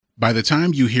By the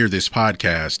time you hear this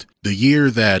podcast, the year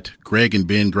that Greg and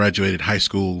Ben graduated high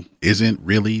school isn't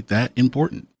really that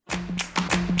important.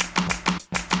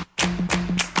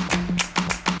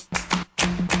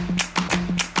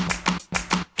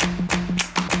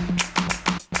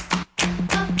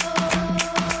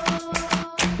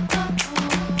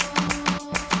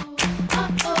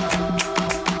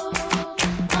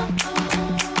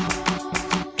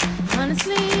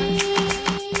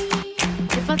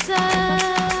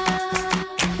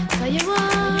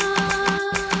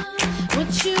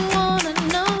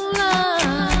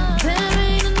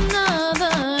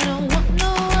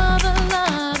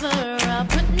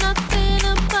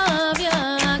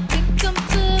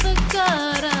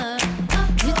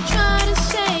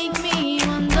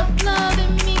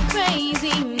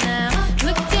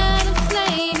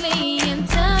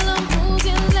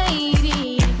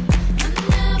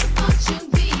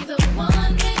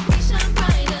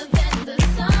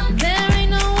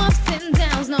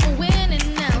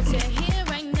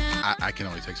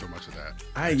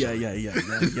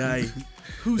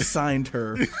 Who signed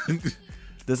her?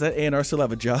 Does that A&R still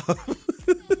have a job?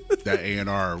 That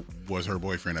A&R was her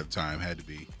boyfriend at the time. Had to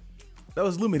be. That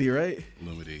was Lumity, right?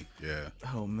 Lumity, yeah.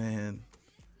 Oh, man.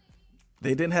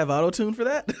 They didn't have auto-tune for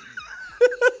that?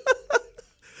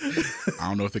 I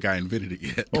don't know if the guy invented it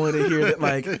yet. Only to hear that,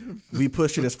 like, we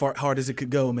pushed it as hard as it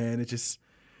could go, man. It just,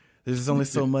 there's only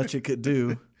so much it could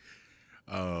do.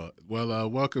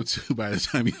 Welcome to By the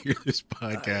Time You Hear This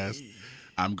podcast.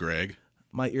 I'm Greg.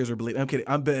 My ears are bleeding. I'm kidding.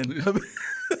 I'm Ben.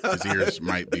 His ears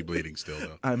might be bleeding still,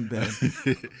 though. I'm Ben.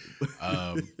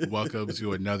 Welcome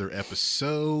to another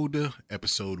episode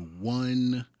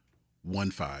 115.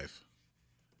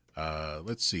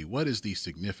 Let's see. What is the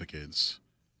significance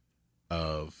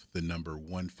of the number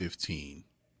 115?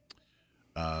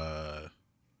 Let's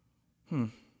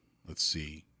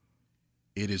see.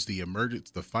 It is the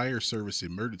fire service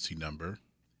emergency number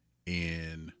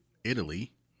in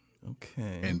Italy.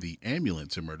 Okay. And the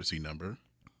ambulance emergency number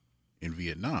in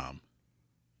Vietnam.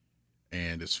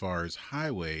 And as far as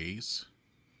highways,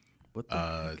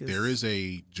 there is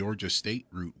a Georgia State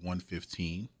Route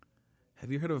 115.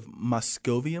 Have you heard of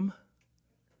Moscovium?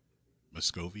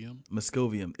 Moscovium?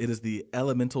 Moscovium. It is the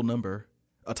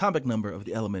atomic number of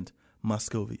the element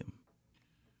Moscovium.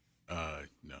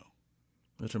 No.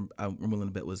 Which I'm willing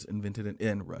to bet was invented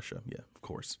in Russia. Yeah, of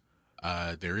course.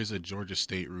 There is a Georgia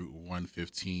State Route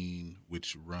 115,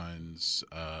 which runs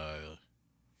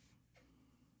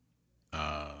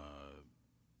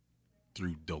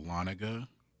through Dahlonega.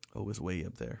 Oh, it's way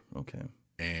up there. Okay.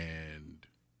 And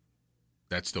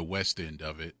that's the west end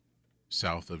of it,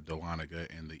 south of Dahlonega,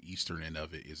 and the eastern end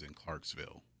of it is in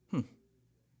Clarksville.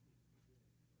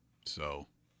 So,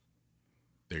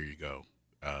 there you go.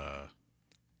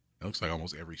 It looks like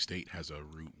almost every state has a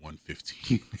Route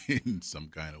 115 in some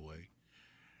kind of way.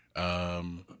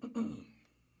 And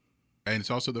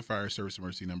it's also the fire service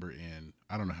emergency number in,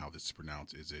 I don't know how this is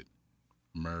pronounced. Is it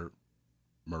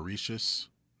Mauritius?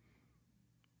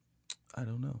 I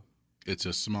don't know. It's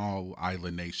a small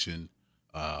island nation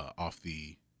off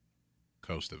the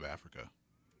coast of Africa.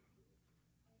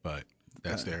 But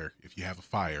that's there. If you have a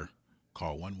fire,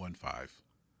 call 115.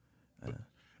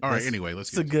 All right. Anyway,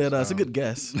 let's get it's a good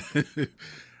guess.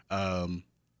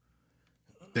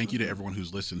 Thank you to everyone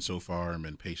who's listened so far and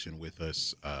been patient with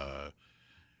us.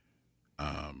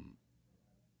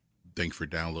 Thanks for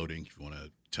downloading. If you want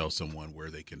to tell someone where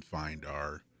they can find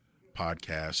our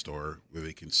podcast or where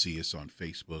they can see us on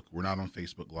Facebook, we're not on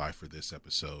Facebook Live for this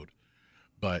episode,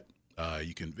 but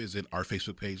you can visit our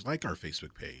Facebook page, like our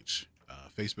Facebook page,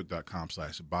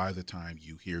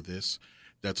 facebook.com/bythetime-you-hear-this.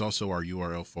 That's also our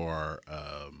URL for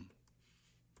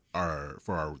our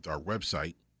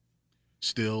website,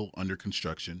 still under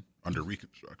reconstruction.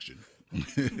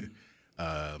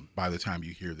 By the time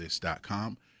you hear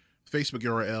this.com. Facebook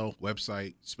URL,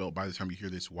 website, spelled by the time you hear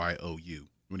this, YOU. You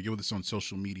want to get with us on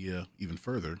social media even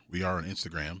further? We are on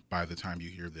Instagram, by the time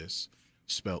you hear this,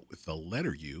 spelled with the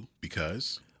letter U,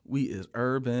 because we is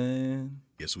urban.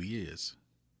 Yes, we is.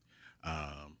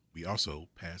 We also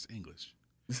pass English.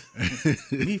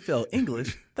 Me fail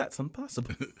English? That's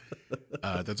impossible.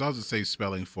 That's also the same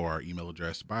spelling for our email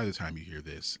address, by the time you hear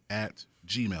this,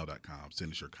 @gmail.com.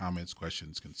 Send us your comments,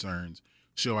 questions, concerns,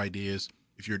 show ideas.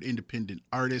 If you're an independent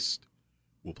artist,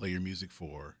 we'll play your music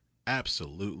for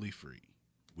absolutely free.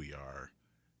 We are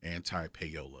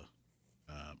anti-payola.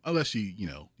 Unless you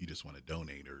just want to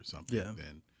donate or something. Yeah.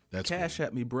 Then that's cash cool.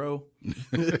 at me, bro.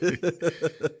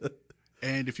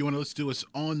 And if you want to listen to us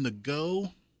on the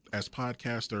go, as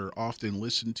podcasts are often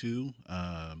listened to,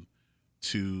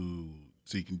 so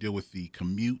you can deal with the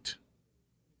commute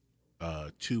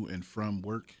to and from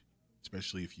work,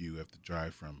 especially if you have to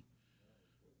drive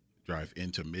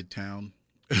into Midtown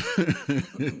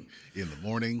in the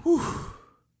morning,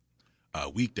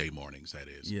 weekday mornings, that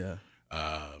is. Yeah.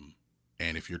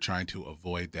 And if you're trying to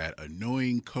avoid that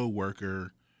annoying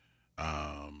coworker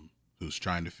who's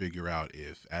trying to figure out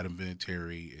if Adam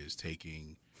Vinatieri is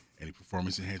taking any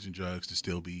performance-enhancing drugs to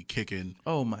still be kicking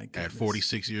Oh my goodness. at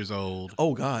 46 years old.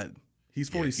 Oh God, he's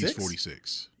 46. He's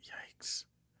 46. Yikes.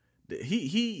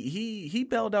 He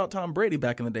bailed out Tom Brady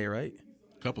back in the day, right?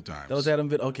 A couple times. That was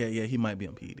Adam. Okay, yeah, he might be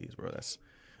on PEDs, bro. That's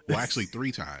Well, actually,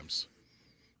 3 times.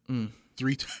 3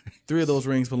 times. 3 of those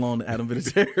rings belong to Adam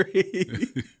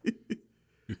Vinatieri.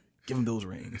 Give him those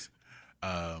rings.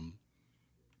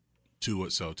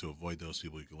 To avoid those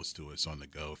people, you can listen to us on the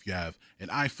go. If you have an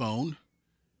iPhone,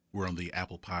 we're on the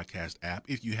Apple Podcast app.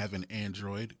 If you have an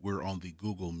Android, we're on the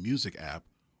Google Music app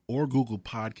or Google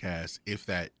Podcasts, if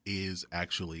that is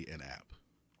actually an app.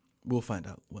 We'll find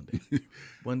out one day.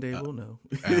 One day we'll know.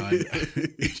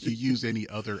 If you use any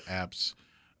other apps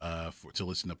to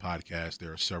listen to podcasts,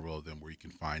 there are several of them where you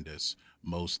can find us.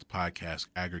 Most podcast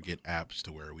aggregate apps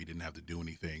to where we didn't have to do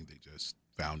anything. They just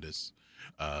found us.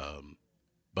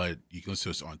 But you can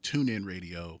listen to us on TuneIn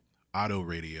Radio, Auto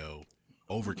Radio,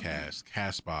 Overcast,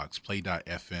 Castbox,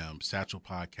 Play.fm, Satchel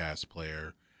Podcast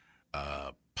Player,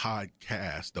 the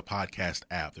podcast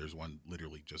app. There's one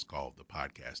literally just called the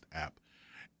podcast app.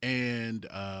 And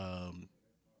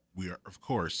we are, of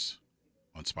course,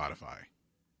 on Spotify.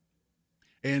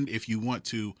 And if you want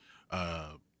to,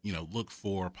 look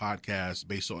for podcasts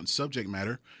based on subject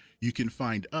matter, you can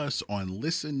find us on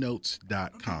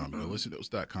listennotes.com.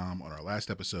 Listennotes.com. On our last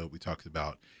episode, we talked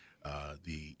about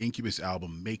the Incubus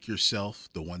album, Make Yourself,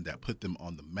 the one that put them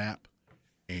on the map.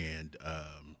 And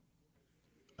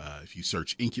if you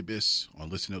search Incubus on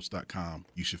listennotes.com,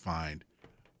 you should find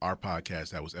our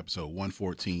podcast. That was episode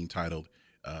 114, titled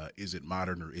Is It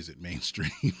Modern or Is It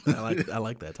Mainstream? I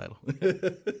like that title.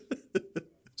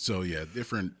 So yeah,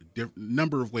 different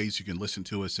number of ways you can listen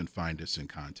to us and find us and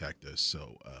contact us.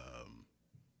 So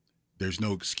there's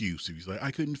no excuse if he's like, I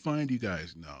couldn't find you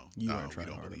guys. No, we don't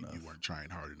believe you weren't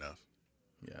trying hard enough.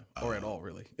 Yeah, or at all,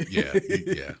 really.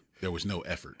 yeah. There was no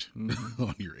effort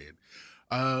on your end.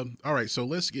 All right, so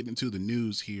let's get into the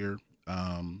news here.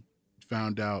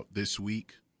 Found out this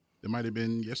week, it might have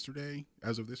been yesterday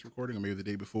as of this recording, or maybe the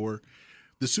day before,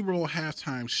 the Super Bowl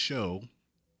halftime show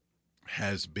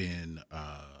has been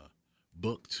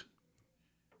booked.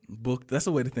 That's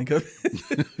a way to think of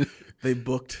it. They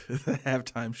booked the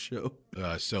halftime show.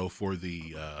 So for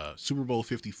the Super Bowl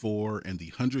 54 and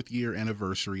the 100th year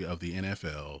anniversary of the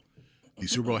NFL, the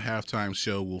Super Bowl halftime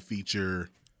show will feature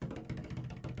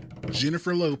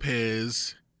Jennifer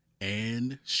Lopez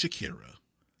and Shakira.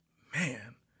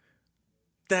 Man,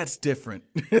 that's different.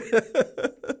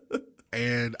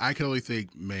 And I can only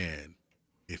think, man,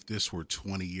 if this were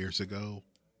 20 years ago,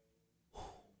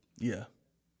 yeah,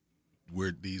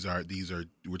 we're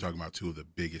talking about 2 of the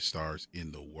biggest stars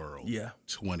in the world. Yeah,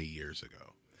 20 years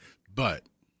ago, but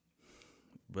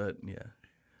yeah,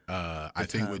 I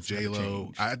think with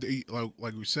J-Lo,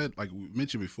 like we said, like we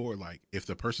mentioned before, like if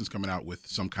the person's coming out with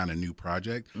some kind of new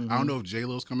project, I don't know if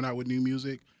J-Lo's coming out with new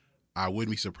music. I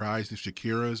wouldn't be surprised if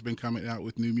Shakira has been coming out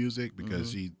with new music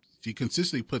because she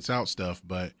consistently puts out stuff,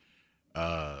 but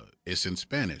it's in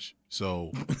Spanish.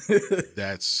 So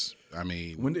that's, I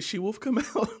mean, when did She Wolf come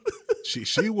out?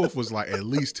 She Wolf was like at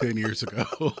least 10 years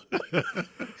ago.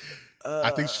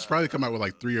 I think she's probably come out with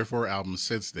like 3 or 4 albums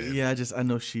since then. Yeah, I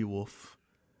know She Wolf.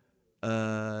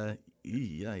 Yeah,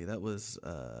 that was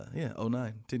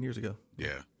 09, 10 years ago.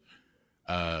 Yeah.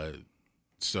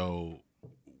 So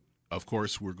of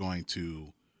course we're going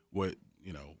to we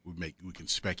can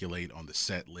speculate on the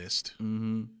set list.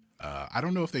 Mm-hmm. I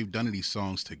don't know if they've done any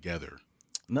songs together.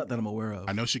 Not that I'm aware of.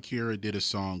 I know Shakira did a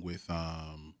song with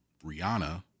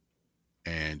Rihanna,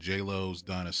 and J-Lo's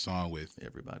done a song with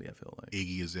everybody, I feel like.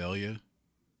 Iggy Azalea.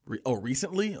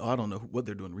 Recently? Oh, I don't know what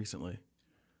they're doing recently.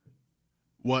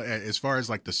 Well, as far as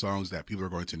like the songs that people are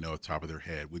going to know at the top of their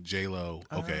head, with J-Lo,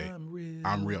 okay,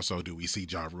 I'm real. So do we see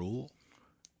Ja Rule?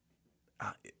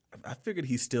 I figured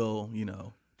he's still,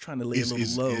 trying to lay a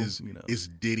little low. Is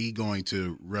Diddy going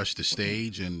to rush the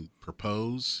stage and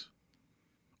propose?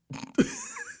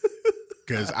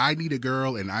 Because I Need a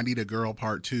Girl and I Need a Girl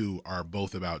Part 2 are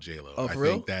both about J-Lo. Oh, I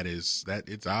think that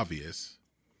it's obvious.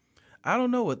 I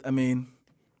don't know what,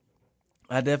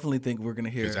 I definitely think we're going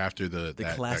to hear. Because after that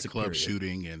classic club period.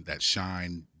 shooting and that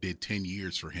Shine did 10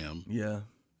 years for him. Yeah.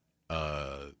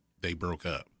 They broke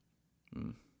up.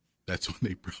 That's when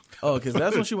they broke up. Oh, because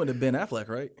that's when she went to Ben Affleck,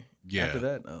 right? Yeah. After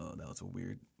that, that was a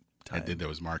weird time. And then there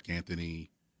was Mark Anthony.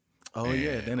 Oh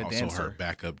yeah, and then a also her dancer.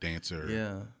 backup dancer.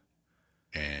 Yeah.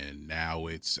 And now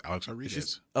it's Alex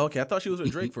Rodriguez. Okay, I thought she was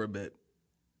with Drake for a bit.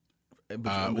 In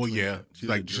Well, between. yeah, She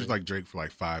was with she's like Drake for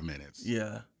like 5 minutes.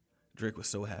 Yeah. Drake was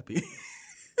so happy.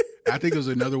 I think it was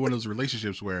another one of those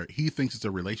relationships where he thinks it's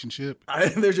a relationship,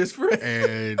 They're just friends.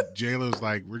 and J-Lo's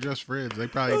like, we're just friends. They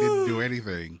probably didn't do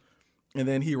anything. And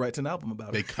then he writes an album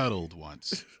about They it. cuddled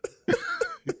once,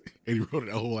 and he wrote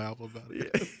a whole album about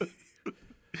it.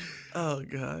 Oh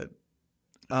God.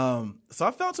 So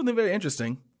I found something very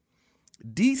interesting.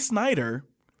 Dee Snider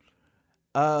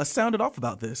sounded off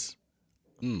about this.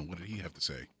 What did he have to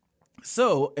say?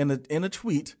 So in a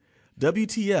tweet,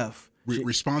 WTF?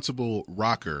 Responsible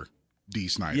rocker, Dee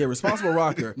Snider. Yeah, responsible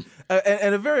rocker,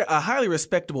 and a highly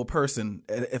respectable person,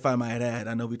 if I might add.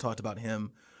 I know we talked about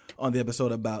him on the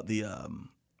episode about the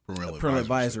parental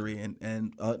advisory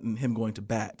and him going to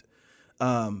bat.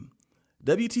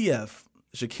 WTF?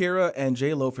 Shakira and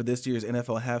J-Lo for this year's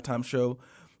NFL halftime show.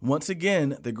 Once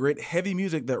again, the great heavy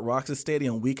music that rocks the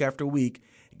stadium week after week,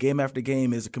 game after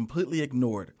game, is completely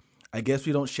ignored. I guess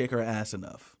we don't shake our ass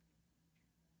enough.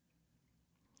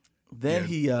 Then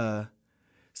he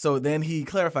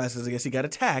clarifies, says, I guess he got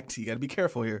attacked. You got to be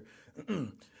careful here.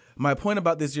 My point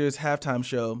about this year's halftime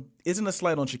show isn't a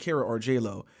slight on Shakira or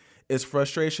J-Lo. It's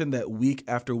frustration that week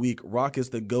after week, rock is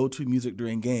the go-to music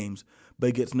during games,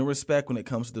 but gets no respect when it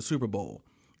comes to the Super Bowl.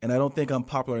 And I don't think I'm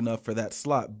popular enough for that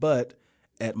slot, but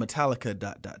at Metallica ...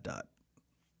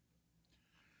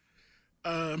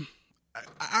 I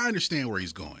understand where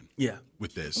he's going. Yeah.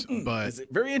 With this, but It's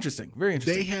very interesting. Very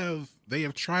interesting. They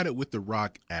have tried it with the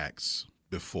rock acts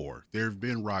before. There have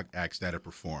been rock acts that have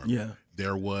performed. Yeah.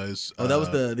 There was that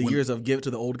was the years of Give It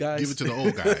to the Old Guys? Give It to the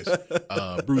Old Guys.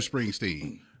 Bruce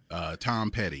Springsteen, Tom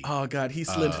Petty. Oh, God, he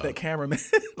slid to that cameraman.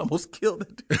 Almost killed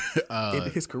that dude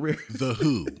in his career. The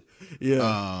Who.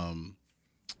 Yeah.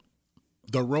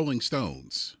 The Rolling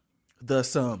Stones. The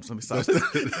Sums. Let me stop.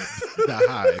 The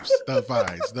Hives. The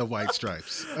Vines. The White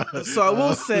Stripes. So I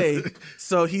will say,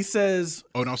 so he says.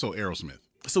 Oh, and also Aerosmith.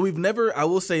 So I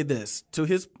will say this to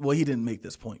his, well, he didn't make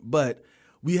this point, but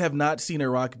we have not seen a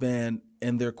rock band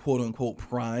in their quote unquote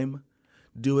prime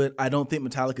do it. I don't think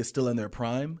Metallica is still in their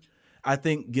prime. I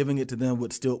think giving it to them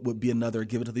would be another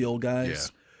Give It to the Old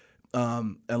Guys. Yeah.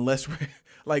 Unless we're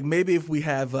like, maybe if we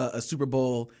have a Super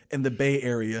Bowl in the Bay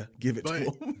Area, give it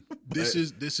to them. This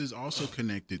is also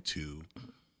connected to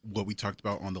what we talked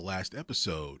about on the last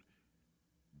episode.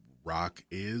 Rock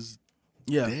is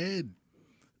dead.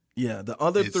 Yeah, the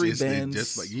other three bands,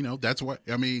 just like, that's what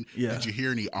I mean. Yeah. Did you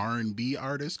hear any R&B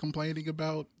artists complaining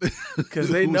about? Because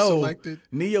they know selected?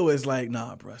 Neo is like,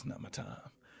 nah, bro, it's not my time.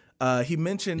 He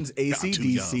mentions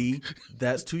AC/DC.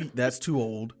 That's too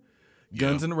old.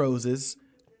 Guns N' Roses,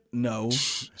 no.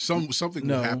 Something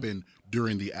will happen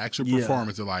during the actual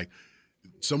performance. Of like,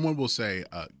 someone will say,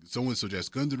 someone suggests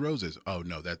Guns N' Roses. Oh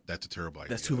no, that's a terrible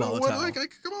idea. That's too volatile.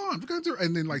 Come on,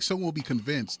 and then like someone will be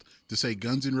convinced to say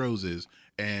Guns N' Roses,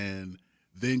 and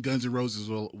then Guns N' Roses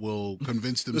will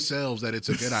convince themselves that it's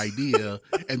a good idea,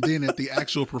 and then at the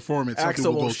actual performance, something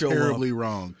will go terribly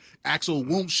wrong. Axl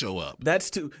won't show up.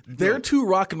 They're too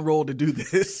rock and roll to do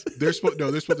this. They're supposed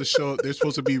to show up. They're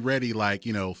supposed to be ready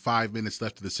 5 minutes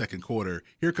left of the second quarter.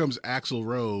 Here comes Axl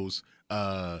Rose.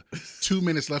 2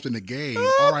 minutes left in the game.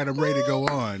 All right, I'm ready to go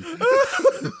on.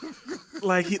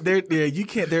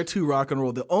 They're too rock and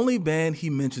roll. The only band he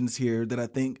mentions here that I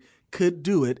think could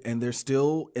do it, and they're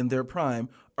still in their prime,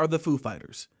 are the Foo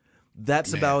Fighters.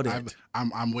 That's about it.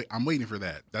 I'm waiting for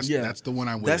that. That's the one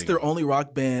I'm waiting. That's their only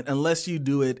rock band, unless you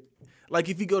do it. Like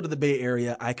if you go to the Bay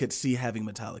Area, I could see having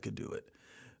Metallica do it.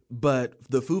 But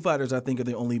the Foo Fighters, I think, are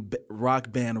the only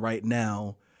rock band right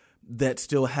now that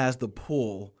still has the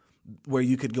pull where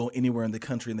you could go anywhere in the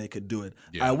country and they could do it.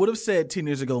 Yeah. I would have said 10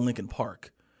 years ago Linkin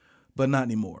Park, but not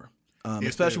anymore,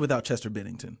 especially without Chester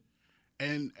Bennington.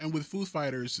 And with Foo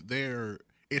Fighters,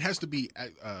 it has to be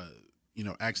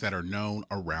acts that are known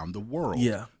around the world.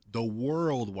 Yeah. The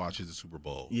world watches the Super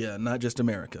Bowl. Yeah, not just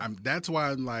America. That's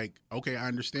why I'm like, okay, I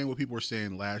understand what people were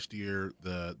saying last year.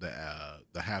 The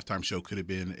halftime show could have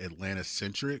been Atlanta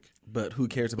centric, but who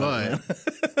cares about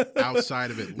Atlanta?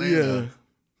 Outside of Atlanta,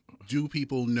 do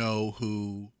people know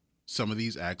who some of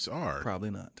these acts are? Probably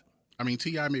not. I mean,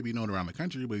 T.I. may be known around the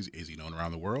country, but is he known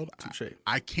around the world?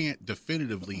 I can't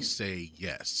definitively say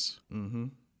yes. Mm-hmm.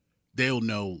 They'll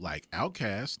know like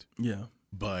Outkast. Yeah,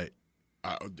 but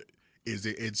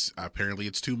it's apparently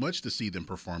it's too much to see them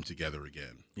perform together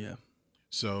again. Yeah.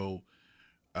 So,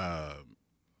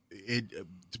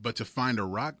 but to find a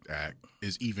rock act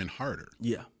is even harder.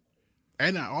 Yeah.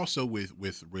 And also with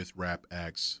rap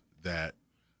acts that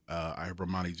I heard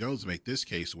Ramani Jones make this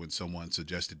case when someone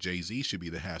suggested Jay-Z should be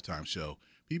the halftime show.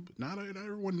 People, not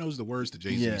everyone knows the words to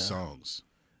Jay-Z Yeah. songs.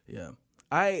 Yeah.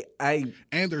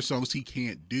 And there's songs he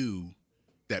can't do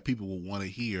that people will want to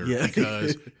hear Yeah.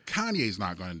 because Kanye's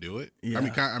not going to do it. Yeah.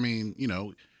 I mean, you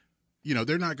know,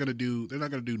 they're not going to do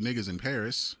Niggas in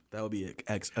Paris. That would be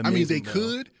amazing. I mean, they though.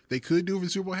 could do the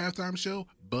Super Bowl halftime show,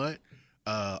 but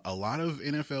a lot of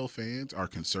NFL fans are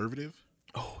conservative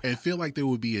and feel like there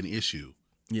would be an issue.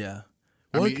 Yeah.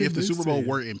 I What mean, if the could Super they Bowl say?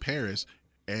 were in Paris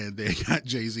and they got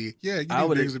Jay-Z, yeah, you I do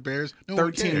would Niggas in Paris, no one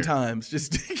 13 cared. times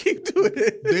just to keep doing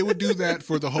it. They would do that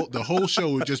for the whole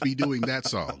show would just be doing that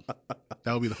song.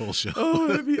 That would be the whole show. Oh,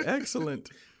 that'd be excellent.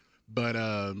 But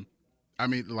I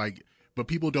mean, like, but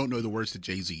people don't know the words to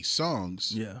Jay-Z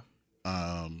songs. Yeah.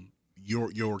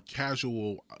 Your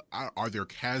casual are there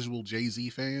casual Jay-Z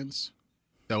fans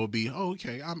that would be, oh,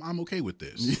 okay, I'm okay with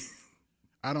this.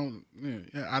 I don't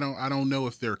know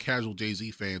if they're casual Jay-Z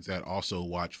fans that also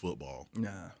watch football.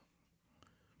 Nah.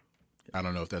 I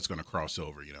don't know if that's going to cross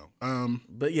over, you know.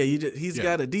 But yeah, he's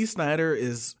Yeah. got D. Snyder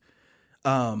is,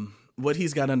 what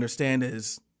he's got to understand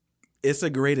is it's a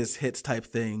greatest hits type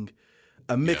thing,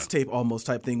 a mixtape almost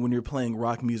type thing when you're playing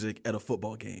rock music at a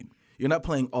football game. You're not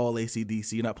playing all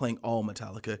AC/DC. You're not playing all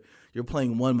Metallica. You're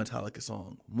playing one Metallica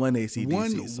song, one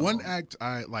AC/DC song. One act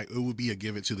I like, it would be a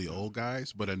give it to the old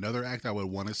guys, but another act I would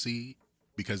want to see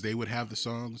because they would have the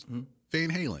songs,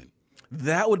 Van Halen.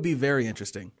 That would be very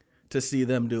interesting to see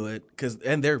them do it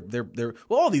and they're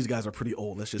well, all these guys are pretty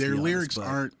old. Let's just Their be honest,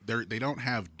 lyrics but they don't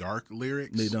have dark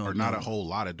lyrics. They don't, or not no. a whole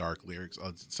lot of dark lyrics.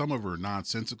 Some of them are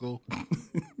nonsensical.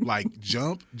 Like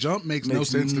Jump makes no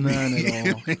sense to me. None at all.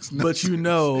 It makes no But sense. you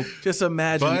know, just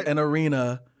imagine But- an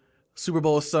arena, Super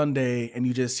Bowl Sunday, and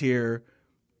you just hear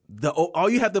all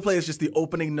you have to play is just the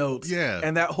opening notes. Yeah.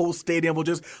 And that whole stadium will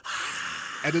just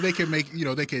And then they can make,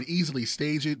 they can easily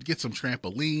stage it, get some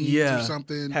trampolines or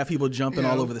something. have people jumping You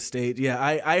all know? over the stage. Yeah,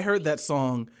 I heard that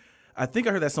song. I think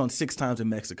I heard that song 6 times in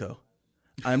Mexico.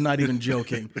 I'm not even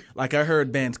joking. Like I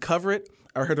heard bands cover it.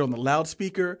 I heard it on the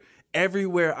loudspeaker.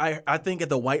 Everywhere. I think at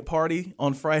the white party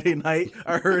on Friday night,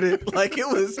 I heard it. Like I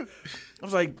was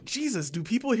like, Jesus, do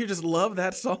people here just love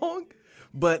that song?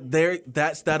 But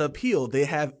that's that appeal. They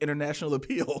have international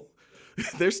appeal.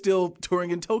 They're still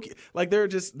touring in Tokyo. Like they're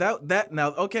just that now.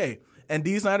 Okay, and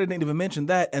D. Snyder didn't even mention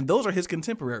that, and those are his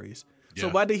contemporaries. So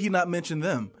Yeah. why did he not mention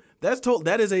them?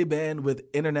 That is a band with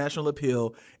international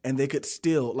appeal, and they could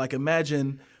still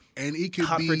imagine And it could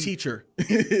Hot be for Teacher.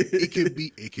 it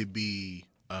could be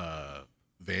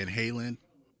Van Halen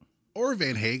or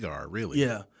Van Hagar, really.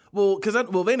 Yeah, well,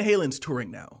 Van Halen's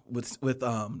touring now with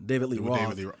David Lee With Roth.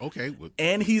 David Lee Roth. Okay.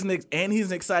 And he's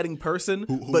an exciting person,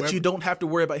 but whoever- you don't have to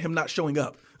worry about him not showing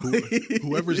up.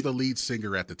 Whoever's the lead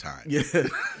singer at the time. Yeah.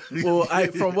 Well,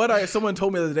 someone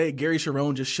told me the other day, Gary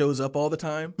Sharon just shows up all the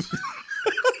time.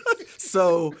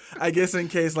 So I guess in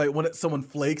case when someone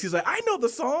flakes, he's like, I know the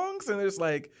songs, and it's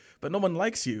like, but no one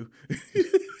likes you.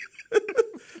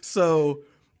 So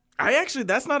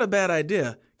that's not a bad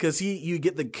idea because you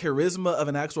get the charisma of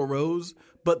an Axl Rose,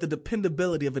 but the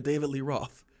dependability of a David Lee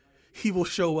Roth. He will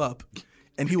show up,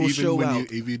 and he will show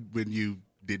out. Even when you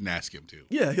didn't ask him to.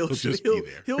 Yeah, he'll just be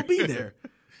there. He'll be there.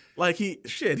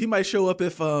 He might show up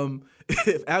if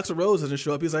Axl Rose doesn't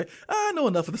show up. He's like, I know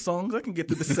enough of the songs. I can get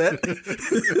through the set.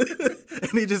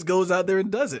 And he just goes out there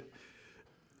and does it.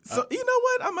 So you know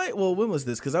what? I might. Well, when was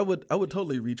this? Because I would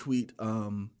totally retweet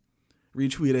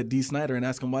at D. Snyder and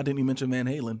ask him why didn't he mention Van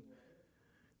Halen.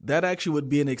 That actually would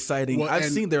be an exciting. Well, I've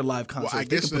and- seen their live concerts. Well, I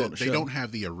guess they can put on a they show. don't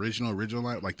have the original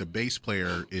line. Like the bass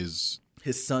player is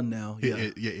His son now. Yeah,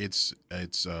 it's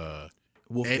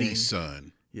Wolfgang. Eddie's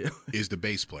son Yeah. is the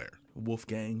bass player.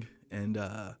 Wolfgang, and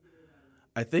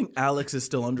I think Alex is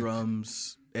still on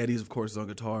drums. Eddie's, of course, is on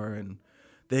guitar, and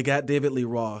they got David Lee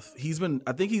Roth.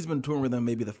 I think he's been touring with them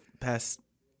maybe the past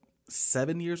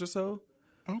 7 years or so.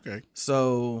 Okay.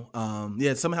 So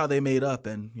somehow they made up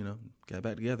and got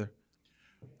back together.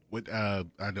 I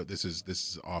know this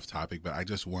is off topic, but I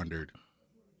just wondered,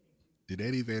 did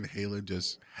Eddie Van Halen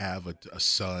just have a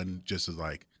son just as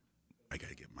like, I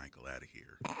gotta get Michael out of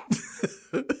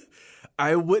here?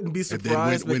 I wouldn't be And then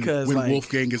surprised because when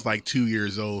Wolfgang is like 2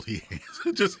 years old, he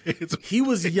just hands him. he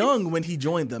was young when he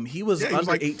joined them. He was Yeah, he was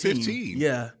under like 18. 15.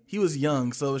 Yeah, he was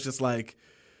young. So it's just like,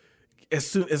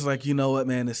 it's like, you know what,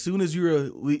 man? As soon as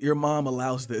your mom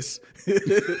allows this,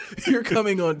 you're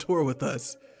coming on tour with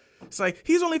us. It's like,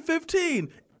 he's only 15.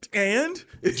 And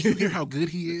Did you hear how good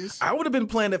he is? I would have been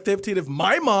playing at 15 if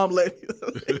my mom let me.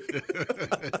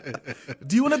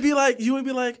 Do you want to be like? You want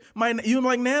to be like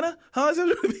Nana? Huh? Is that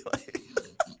what you wanna be like?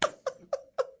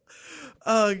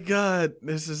 Oh God,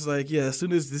 this is like, yeah. As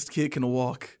soon as this kid can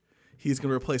walk, he's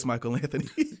gonna replace Michael Anthony.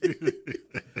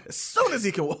 As soon as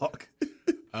he can walk.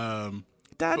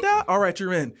 Da. All right,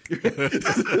 you're in.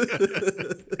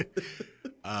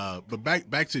 But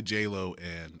back to J-Lo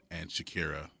and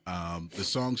Shakira. The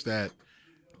songs that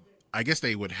I guess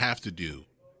they would have to do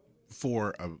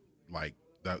for like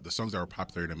the songs that were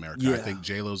popular in America. Yeah. I think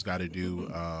J-Lo's got to do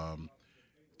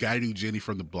Jenny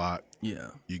from the Block. Yeah.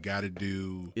 You got to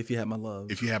do If You Had My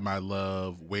Love. If You Had My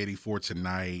Love, Waiting for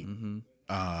Tonight.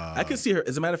 I could see her.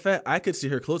 As a matter of fact, I could see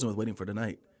her closing with "Waiting for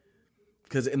Tonight,"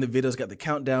 because in the video's got the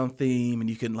countdown theme, and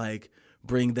you can like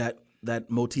bring that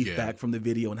motif back from the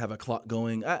video and have a clock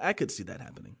going. I could see that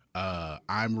happening.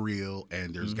 I'm Real,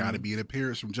 and there's got to be an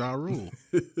appearance from Ja Rule.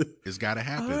 It's got to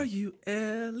happen. Are you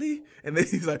Ellie? And then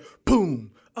he's like,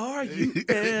 boom. Are you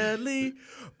Ellie?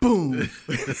 Boom.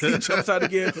 He jumps out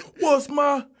again. What's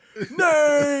my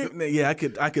name? Yeah, I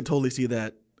could totally see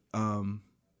that.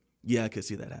 Yeah, I could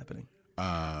see that happening.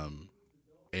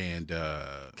 And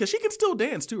because she can still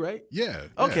dance too, right? yeah.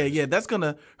 Okay, yeah, that's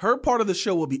gonna her part of the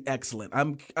show will be excellent.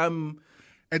 I'm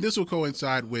And this will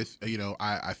coincide with,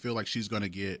 I feel like she's going to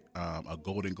get a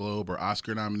Golden Globe or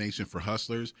Oscar nomination for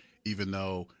Hustlers, even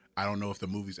though I don't know if the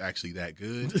movie's actually that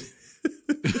good.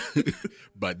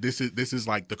 But this is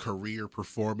like the career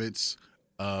performance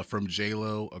from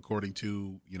J-Lo, according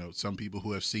to some people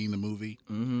who have seen the movie.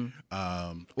 Mm-hmm.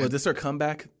 Well, this her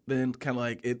comeback? Then kind of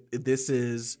like this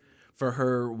is for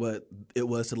her what it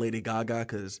was to Lady Gaga,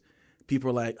 because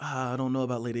people are like, I don't know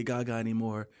about Lady Gaga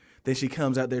anymore. Then she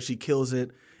comes out there, she kills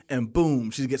it, and boom,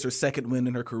 she gets her second win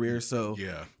in her career. So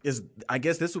yeah, I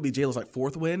guess this would be J-Lo's like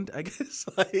fourth win. I guess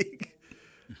like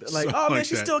Something oh man, like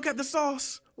she that. still got the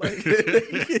sauce. Like,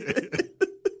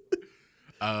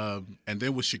 and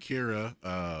then with Shakira,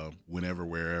 Whenever,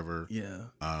 Wherever.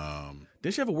 yeah.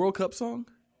 Did she have a World Cup song?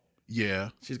 Yeah,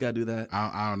 she's got to do that.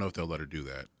 I don't know if they'll let her do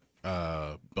that.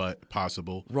 But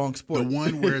possible. Wrong sport. The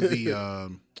one where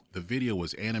the video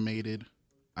was animated,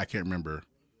 I can't remember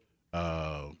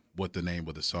what the name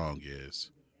of the song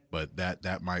is, but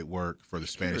that might work for the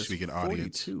Spanish speaking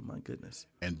audience. 42, my goodness.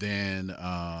 And then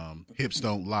Hips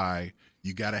Don't Lie,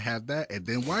 you got to have that, and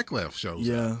then Wyclef shows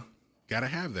up. Got to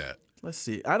have that. Let's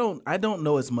see. I don't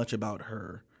know as much about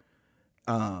her.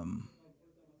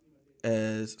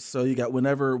 As so you got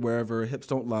Whenever, Wherever, Hips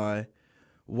Don't Lie,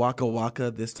 Waka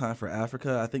Waka, This Time for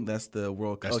Africa. I think that's the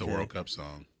World Cup. That's the World Cup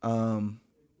song.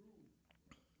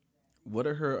 What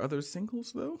are her other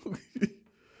singles though?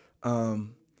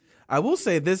 I will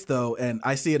say this though, and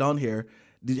I see it on here.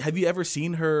 Have you ever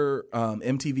seen her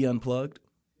MTV Unplugged?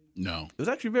 No. It was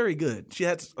actually very good. She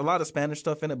had a lot of Spanish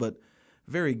stuff in it, but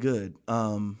very good.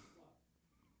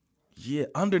 Yeah,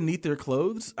 Underneath Their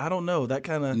Clothes. I don't know that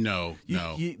kind of. No.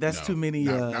 That's too many.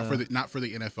 Not for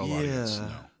the NFL audience.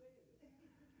 No.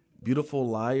 Beautiful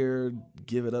Liar,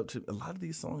 Give It Up to. A lot of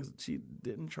these songs she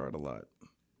didn't chart a lot.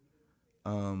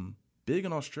 Big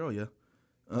in Australia.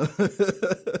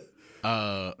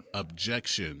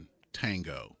 Objection,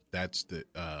 Tango. That's the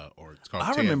or it's called.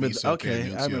 I remember.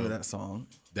 Okay, I remember that song.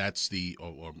 That's the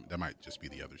or that might just be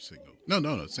the other single.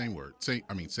 No, same word.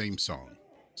 Same song.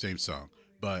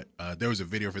 But there was a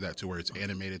video for that too, where it's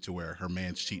animated to where her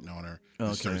man's cheating on her,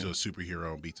 turns into a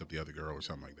superhero and beats up the other girl or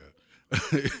something like that.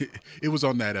 It was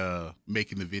on that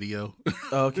Making the Video.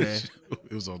 Okay.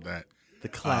 It was on that. The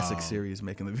classic series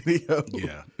Making the Video.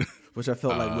 Yeah. Which I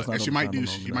felt like was not. And she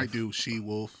might do She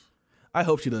Wolf. I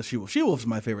hope she does She Wolf. She Wolf's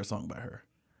my favorite song by her.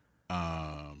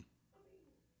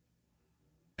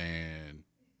 And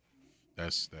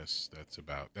that's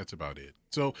about it.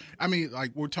 So I mean,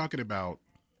 like we're talking about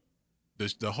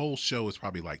this, the whole show is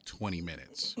probably like 20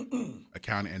 minutes,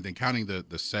 counting the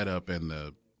setup and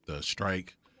the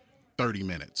strike, 30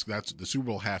 minutes. That's the Super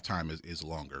Bowl halftime is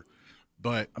longer.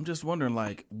 But I'm just wondering,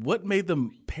 like, what made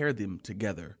them pair them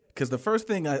together? Because the first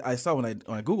thing I saw when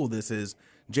I Googled this is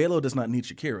J-Lo does not need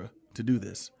Shakira to do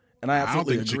this, and I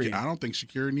absolutely agree. I don't think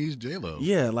Shakira needs J-Lo.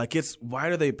 Yeah, like why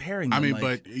are they pairing them? I mean, like,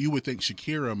 but you would think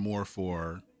Shakira more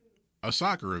for a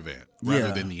soccer event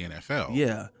rather than the NFL.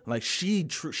 Yeah, like she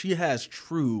has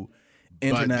true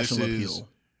international appeal.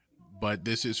 But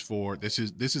this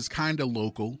is kind of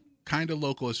local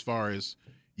as far as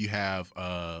you have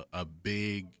a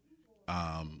big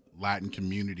Latin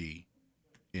community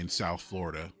in South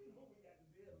Florida,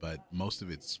 but most of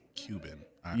it's Cuban.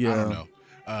 I don't know.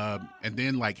 And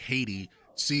then like Haiti,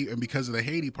 and because of the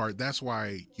Haiti part, that's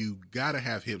why you got to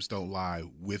have Hips Don't Lie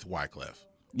with Wyclef.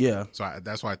 Yeah. So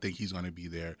that's why I think he's going to be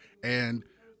there. And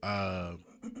I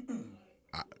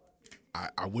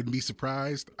wouldn't be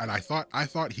surprised. And I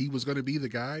thought he was going to be the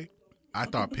guy I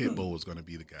thought Pitbull was going to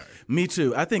be the guy. Me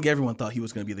too. I think everyone thought he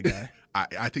was going to be the guy.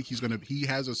 I think he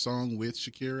has a song with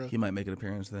Shakira. He might make an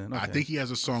appearance then. Okay. I think he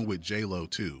has a song with J-Lo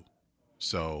too.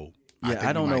 So yeah,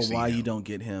 I don't know why you don't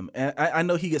get him. And I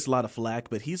know he gets a lot of flack,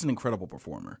 but he's an incredible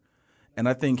performer. And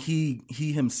I think he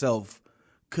himself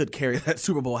could carry that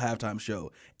Super Bowl halftime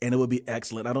show, and it would be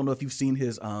excellent. I don't know if you've seen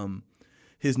his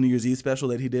New Year's Eve special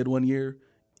that he did one year.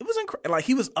 It was incredible. Like,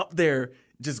 he was up there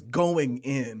just going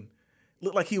in.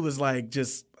 Looked like he was like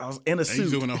just I was in a suit.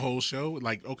 He's doing a whole show.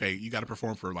 Like, okay, you got to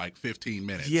perform for like 15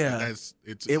 minutes. Yeah,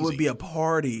 it would be a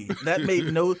party. That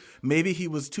maybe he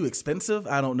was too expensive.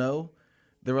 I don't know.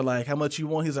 They were like, "How much you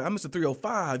want?" He's like, "I'm Mr.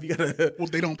 305." You gotta. Well,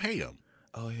 they don't pay him.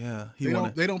 Oh yeah,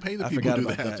 they don't pay the people who do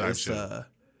the halftime show.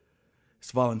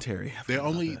 It's voluntary. They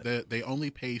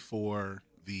only pay for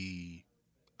the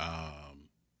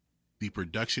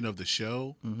production of the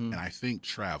show, and I think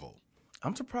travel.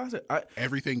 I'm surprised.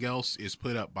 Everything else is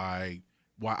put up by.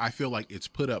 Well, I feel like it's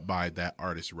put up by that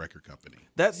artist record company.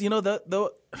 That's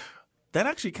that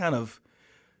actually kind of.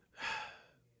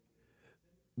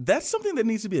 That's something that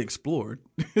needs to be explored.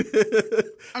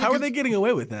 How are they getting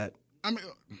away with that? I mean,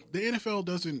 the NFL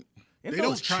doesn't. They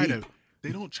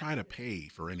don't try to pay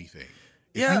for anything.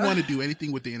 If you want to do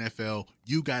anything with the NFL,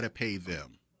 you got to pay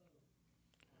them.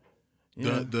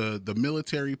 Yeah. The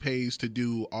military pays to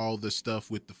do all the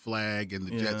stuff with the flag and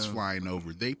the jets flying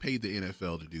over. They pay the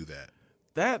NFL to do that.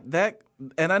 That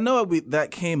and I know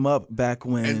that came up back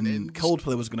when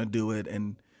Coldplay was going to do it,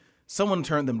 and someone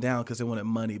turned them down because they wanted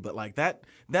money. But like that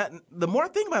the more I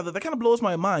think about it, that kind of blows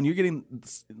my mind. You're getting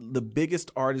the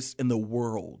biggest artists in the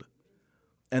world,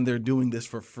 and they're doing this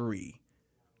for free.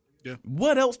 Yeah.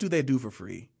 What else do they do for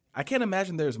free? I can't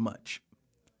imagine there's much.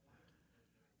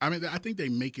 I mean, I think they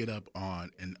make it up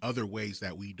in other ways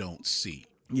that we don't see.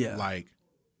 Yeah. Like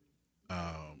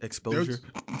exposure.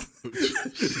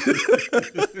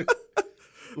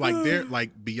 like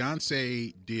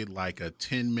Beyonce did like a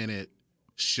 10-minute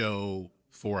show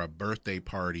for a birthday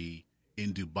party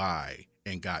in Dubai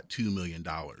and got $2 million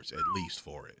at least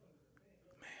for it.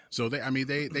 Man. So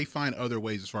they find other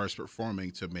ways as far as performing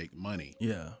to make money.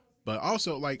 Yeah. But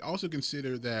also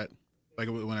consider that, like,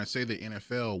 when I say the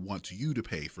NFL wants you to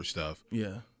pay for stuff.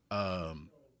 Yeah. Well,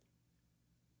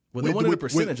 they wanted a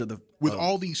percentage with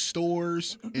all these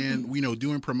stores and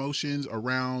doing promotions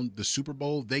around the Super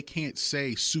Bowl. They can't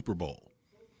say Super Bowl.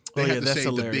 They have to that's say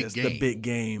hilarious. The big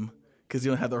game, because you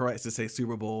don't have the rights to say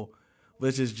Super Bowl,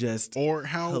 which is just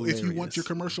hilarious. If you want your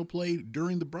commercial played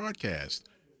during the broadcast.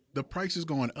 The price is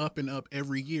going up and up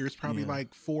every year. It's probably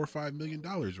like $4 or $5 million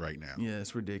right now. Yeah,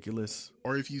 it's ridiculous.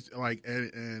 Or if you like,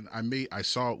 and I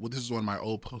saw. Well, this is one of my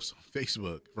old posts on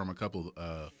Facebook from a couple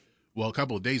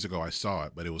of days ago. I saw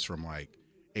it, but it was from like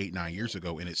 8-9 years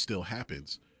ago, and it still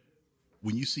happens.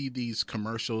 When you see these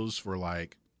commercials for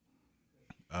like,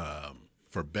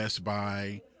 for Best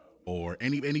Buy or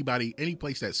any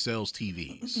place that sells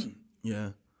TVs. Yeah.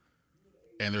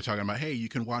 And they're talking about, hey, you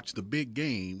can watch the big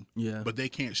game, but they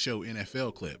can't show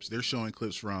NFL clips. They're showing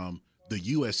clips from the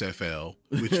USFL,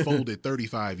 which folded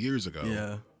 35 years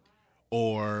ago,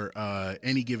 or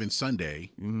Any Given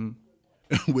Sunday,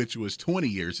 which was 20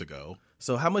 years ago.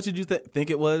 So how much did you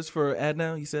think it was for Ad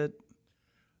Now, you said?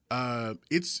 I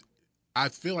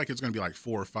feel like it's going to be like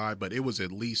 4 or 5, but it's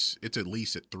at least at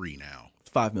 3 now.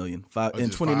 It's $5 million. In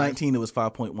 2019, it was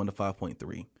 5.1 to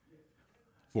 5.3.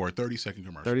 For a 30-second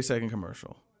commercial. 30-second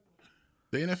commercial.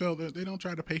 The NFL, they don't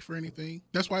try to pay for anything.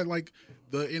 That's why, like,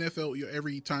 the NFL,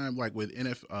 every time, like, with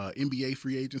NBA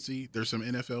free agency, there's some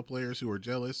NFL players who are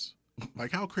jealous.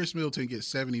 Like, how Chris Middleton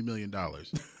gets $70 million?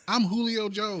 I'm Julio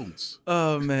Jones.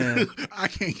 Oh, man. I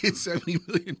can't get $70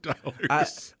 million.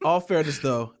 All fairness,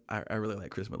 though, I really like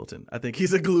Chris Middleton. I think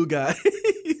he's a glue guy.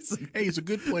 He's a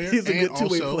good player. He's a good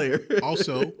two-way player.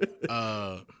 Also,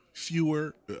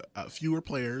 fewer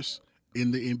players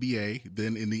in the NBA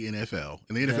than in the NFL.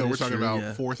 In the NFL, we're talking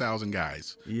about 4,000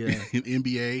 guys. Yeah. In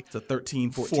NBA, it's a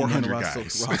 13, 14 400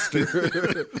 guys.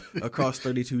 roster across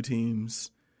 32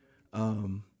 teams.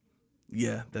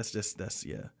 Yeah, that's.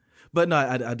 But no,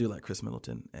 I do like Chris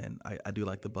Middleton, and I do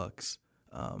like the Bucks.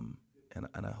 And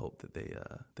I hope that they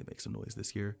make some noise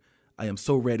this year. I am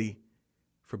so ready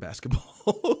for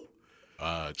basketball.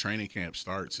 Training camp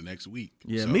starts next week.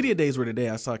 Yeah, media days were today.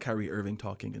 I saw Kyrie Irving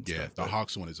talking and stuff. Yeah, the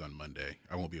Hawks one is on Monday.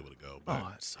 I won't be able to go. But,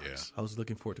 it sucks. Yeah. I was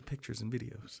looking forward to pictures and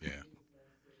videos.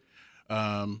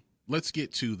 Yeah. Let's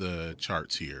get to the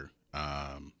charts here.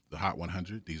 The Hot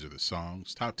 100. These are the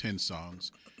songs. Top 10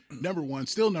 songs. Number one.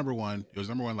 It was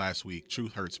number one last week.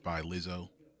 Truth Hurts by Lizzo.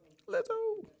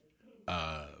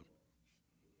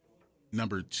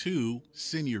 Number 2,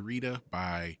 Senorita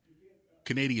by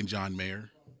Canadian John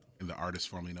Mayer. and the artist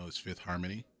formerly known as Fifth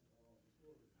Harmony.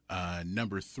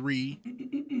 Number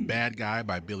 3, Bad Guy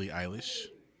by Billie Eilish.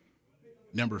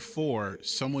 Number 4,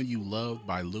 Someone You Loved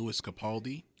by Louis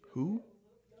Capaldi. Who?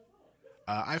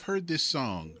 I've heard this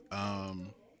song. I've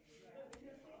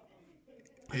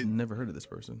never heard of this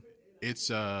person. It's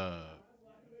for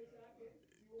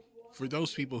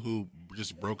those people who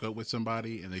just broke up with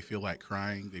somebody and they feel like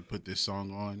crying, they put this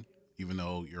song on, even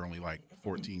though you're only like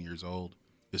 14 years old.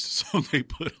 This is a song they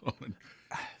put on.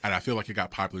 And I feel like it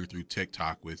got popular through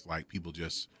TikTok with like people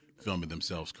just filming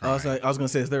themselves crying. I was gonna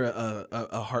say, is there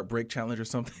a heartbreak challenge or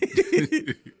something?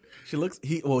 She looks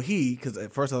because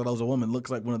at first I thought I was a woman.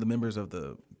 Looks like one of the members of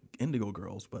the Indigo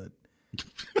Girls, but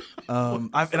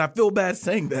I feel bad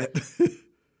saying that.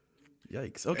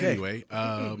 Yikes. Okay. Anyway,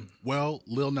 well,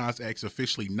 Lil Nas X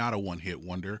officially not a one-hit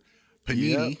wonder.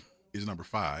 Panini is number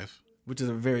 5, which is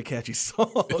a very catchy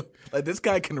song. Like this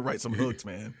guy can write some hooks,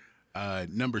 man.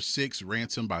 Number 6,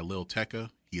 Ransom by Lil Tecca.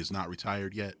 He is not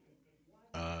retired yet.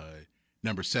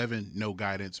 Number 7, No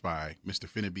Guidance by Mr.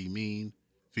 Finna Be Mean,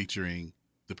 featuring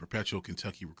the Perpetual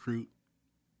Kentucky Recruit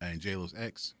and J-Lo's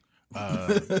ex.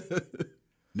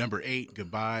 Number 8,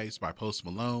 Goodbyes by Post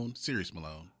Malone, Sirius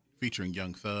Malone, featuring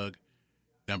Young Thug.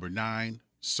 Number 9,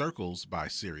 Circles by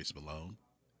Sirius Malone.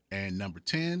 And number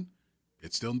 10,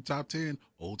 it's still in the top 10,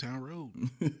 Old Town Road.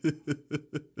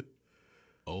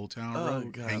 Old Town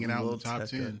Road, God, hanging out in Lil the top Tecca.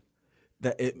 10.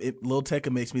 Lil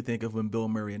Tecca makes me think of when Bill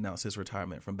Murray announced his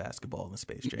retirement from basketball in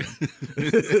Space Jam.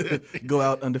 Go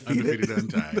out undefeated. Undefeated,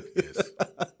 untied, yes.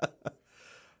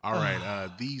 All right,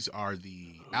 these are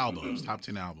the albums, top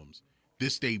 10 albums.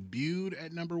 This debuted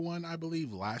at number 1, I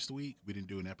believe, last week. We didn't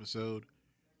do an episode.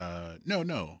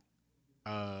 No.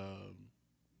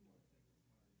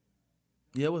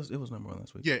 Yeah, it was number 1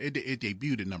 last week. Yeah, it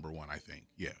debuted at number 1, I think.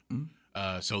 Yeah.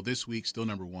 Mm-hmm. So this week, still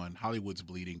number 1, Hollywood's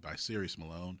Bleeding by Sirius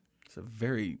Malone. It's a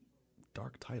very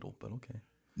dark title, but okay.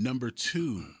 Number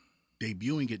 2,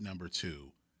 debuting at number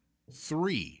 2,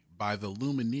 3 by the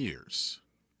Lumineers.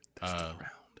 They're still around.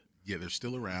 Yeah, they're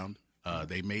still around.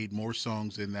 They made more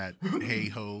songs in that Hey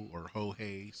Ho or Ho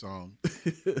Hey song.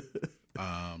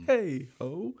 Hey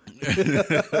Ho.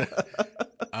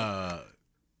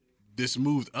 This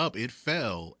moved up. It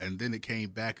fell, and then it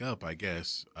came back up, I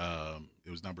guess. It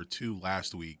was number 2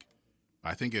 last week.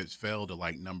 I think it fell to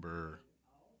like number...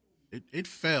 It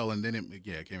fell, and then it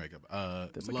came back up.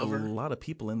 There's like Lover. a lot of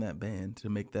people in that band to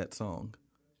make that song.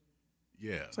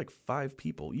 Yeah. It's like 5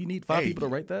 people. You need 5 people to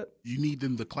write that? You need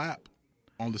them to clap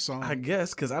on the song. I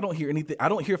guess, because I don't hear anything. I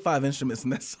don't hear 5 instruments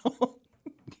in that song.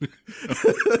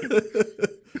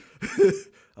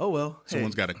 Oh, well.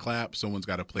 Someone's got to clap. Someone's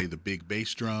got to play the big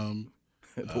bass drum.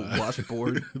 The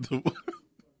washboard.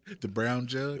 The brown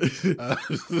jug.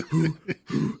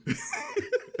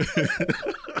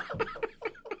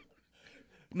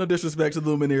 No disrespect to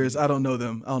the Lumineers. I don't know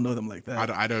them. I don't know them like that.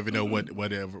 I don't even know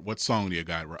what song you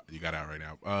got out right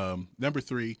now. Number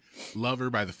 3, Lover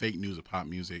by the Fake News of Pop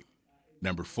Music.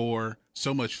 Number 4,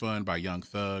 So Much Fun by Young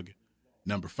Thug.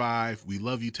 Number 5, We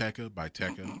Love You Tecca by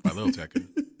Lil Tecca.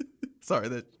 Sorry,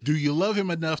 that Do you love him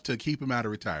enough to keep him out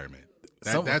of retirement?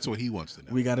 That's what he wants to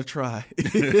know. we got to try.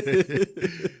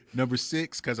 Number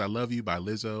 6, Cause I Love You by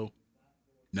Lizzo.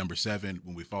 Number 7,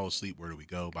 When We Fall Asleep, Where Do We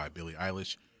Go by Billie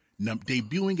Eilish.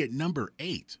 Debuting at number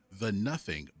 8, The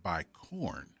Nothing by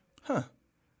Korn. Huh.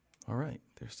 All right.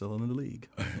 They're still in the league.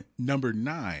 Number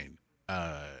 9,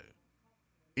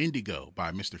 Indigo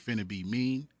by Mr. Finna Be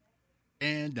Mean.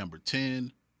 And number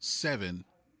 10, 7,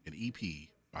 an EP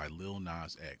by Lil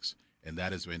Nas X. And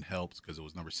that has been helped because it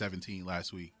was number 17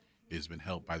 last week. It has been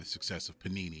helped by the success of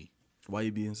Panini. Why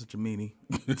you being such a meanie?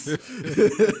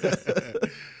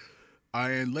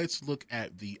 And let's look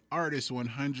at the Artist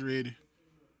 100.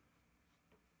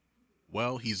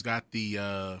 Well, he's got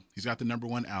the number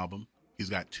 1 album. He's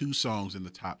got 2 songs in the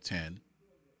top 10.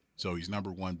 So he's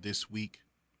number 1 this week.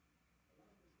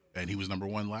 And he was number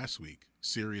 1 last week.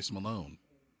 Sirius Malone.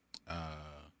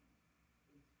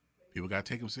 People got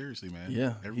to take him seriously, man.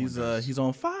 Yeah, Everyone he's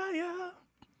on fire.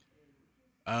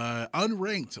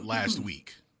 Unranked last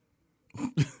week.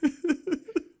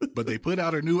 But they put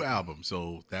out a new album,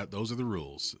 so those are the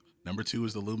rules. Number 2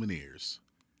 is the Lumineers.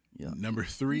 Yeah. Number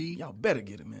 3, Y'all better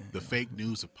get it, man. the Fake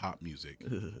News of Pop Music.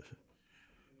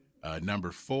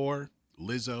 Number 4,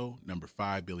 Lizzo. Number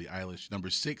 5, Billie Eilish. Number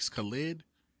 6, Khalid.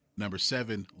 Number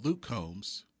 7, Luke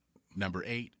Combs. Number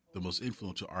 8, the most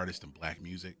influential artist in black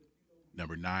music.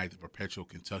 Number 9, the Perpetual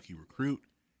Kentucky Recruit.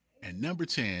 And number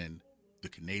 10, the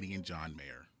Canadian John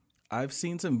Mayer. I've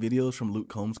seen some videos from Luke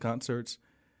Combs concerts.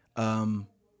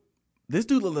 This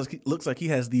dude looks like he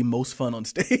has the most fun on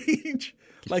stage.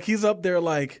 Like he's up there,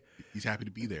 like He's happy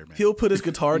to be there, man. he'll put his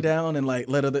guitar down and like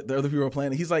let the other people are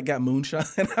playing. He's like got moonshine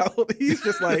out. He's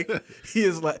just like he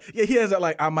is like he has that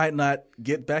like I might not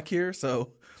get back here,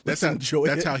 so let's enjoy it.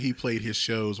 That's how he played his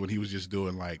shows when he was just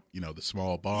doing like the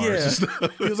small bars. Yeah, and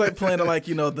stuff. he was like playing at like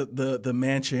the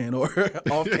mansion or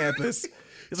off campus.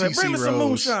 He's like, bring me some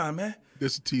moonshine, man.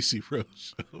 This is TC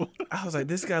Rose show. I was like,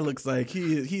 this guy looks like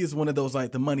he is one of those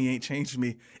like the money ain't changed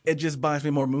me. It just buys me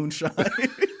more moonshine.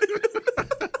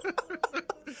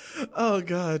 Oh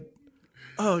God.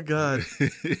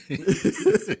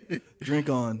 Drink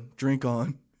on.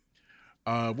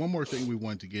 One more thing we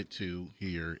wanted to get to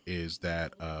here is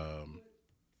that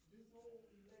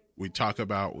we talk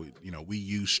about we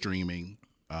use streaming.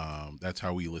 That's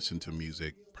how we listen to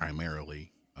music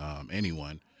primarily.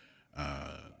 Anyone.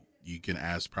 You can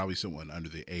ask probably someone under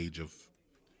the age of,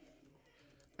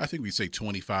 I think we say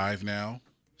 25 now,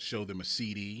 show them a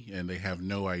CD and they have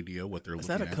no idea what they're looking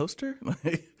at. Is that a coaster?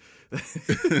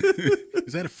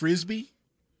 Is that a Frisbee?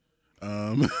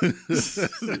 And,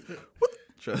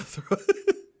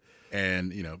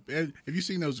 have you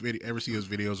seen those ever see those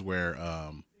videos where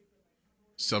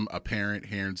a parent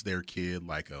hands their kid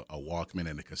like a Walkman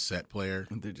and a cassette player?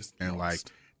 And they're just and lost.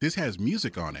 like, this has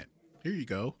music on it. Here you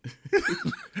go.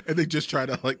 And they just try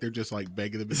to they're just like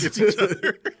begging them against each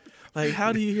other. Like,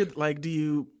 how do you hear? Like,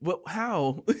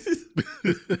 how?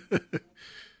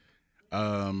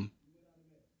 I'm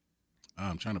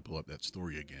trying to pull up that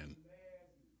story again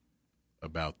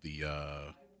about the.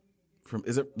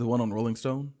 Is it the one on Rolling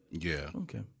Stone? Yeah.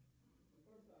 Okay.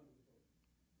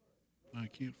 I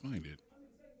can't find it.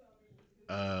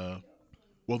 Well,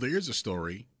 there is a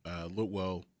story.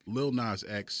 Lil Nas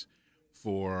X,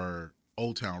 for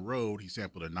Old Town Road, he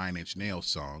sampled a 9 Inch Nails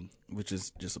song, which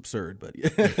is just absurd, but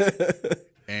yeah.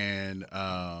 And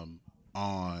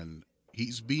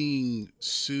he's being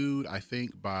sued, I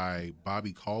think, by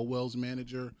Bobby Caldwell's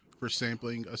manager for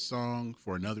sampling a song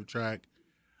for another track,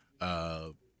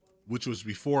 which was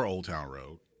before Old Town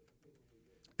Road.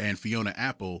 And Fiona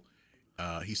Apple,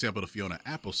 he sampled a Fiona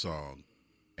Apple song,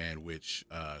 and which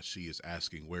she is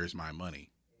asking, "Where's my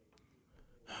money?"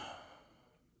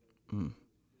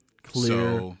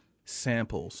 Clear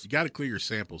samples. You got to clear your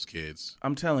samples, kids.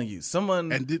 I'm telling you,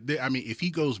 someone. And if he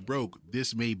goes broke,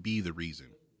 this may be the reason.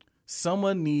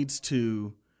 Someone needs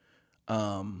to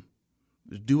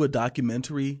do a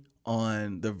documentary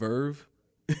on the Verve.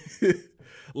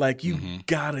 Like, you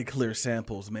gotta clear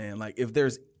samples, man. Like, if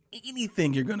there's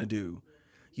anything you're gonna do,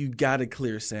 you gotta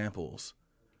clear samples.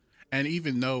 And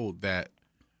even though that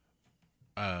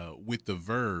with the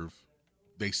Verve,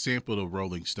 they sampled a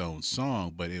Rolling Stones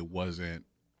song, but it wasn't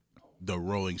the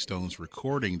Rolling Stones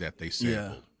recording that they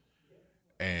sampled.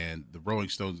 Yeah. And the Rolling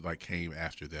Stones came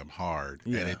after them hard.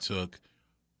 Yeah. And it took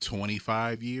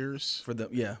 25 years for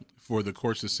the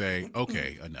courts to say,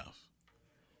 okay, enough.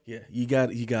 Yeah, you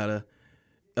gotta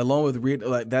along with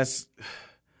that's.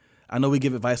 I know we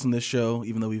give advice on this show,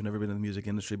 even though we've never been in the music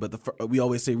industry, but we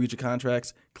always say read your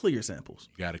contracts, clear your samples.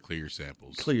 You got to clear your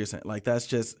samples. Like, that's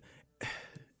just,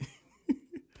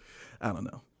 I don't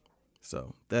know.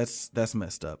 So that's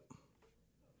messed up.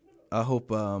 I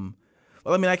hope, I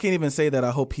can't even say that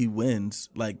I hope he wins.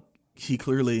 Like, he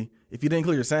clearly, if you didn't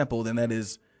clear your sample, then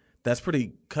that's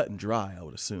pretty cut and dry, I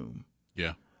would assume.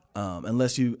 Yeah.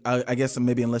 Unless I guess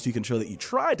maybe unless you can show that you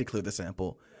tried to clear the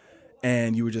sample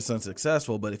and you were just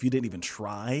unsuccessful. But if you didn't even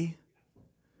try,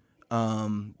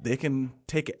 they can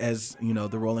take it, as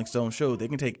the Rolling Stones showed, they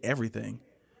can take everything.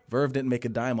 Verve didn't make a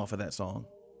dime off of that song,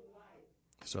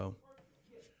 so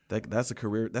that's a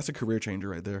career changer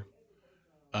right there.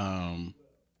 I'm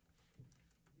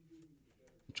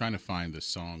trying to find the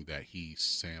song that he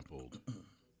sampled.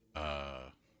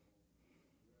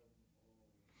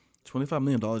 $25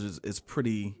 million is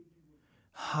pretty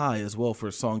high as well for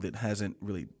a song that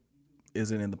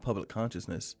isn't in the public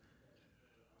consciousness.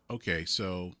 Okay,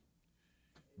 so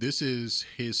this is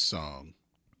his song.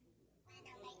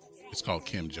 It's called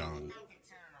Kim Jong.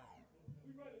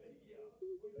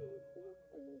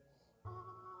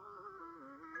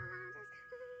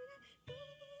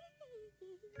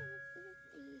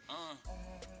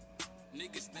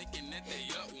 Niggas thinking that they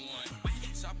up one.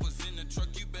 Choppers in the truck,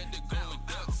 you better go and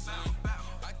duck, son.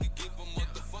 I could give a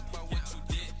motherfuck about what you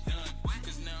did done.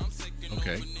 Cause now I'm taking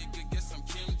over, nigga. Guess I'm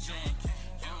Kim Jong.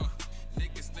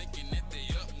 Niggas thinking that they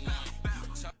up one.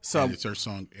 So it's her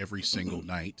song Every Single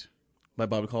Night. By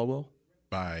Bobby Caldwell?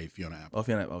 By Fiona Apple. Oh,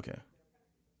 Fiona Apple, okay.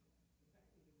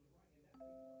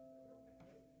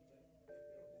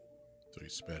 So he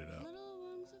sped it up. Little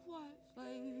rooms of white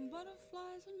flame,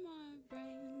 butterflies in my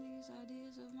brain. These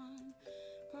ideas of mine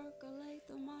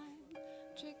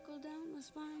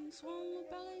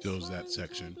Shows that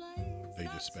section. They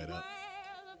just sped up.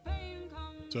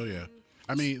 So yeah,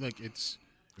 I mean, like it's.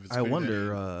 If it's I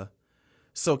wonder.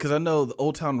 So, because I know the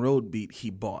Old Town Road beat he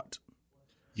bought.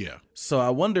 Yeah. So I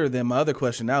wonder. Then my other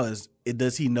question now is: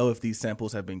 does he know if these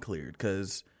samples have been cleared?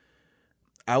 Because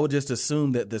I would just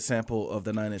assume that the sample of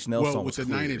the 9 Inch Nails song was with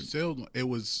cleared. the 9 Inch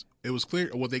Nails, it was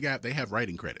clear. Well, they have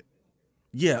writing credit.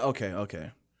 Yeah.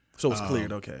 Okay. So it was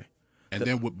cleared. Okay. And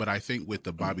then, but I think with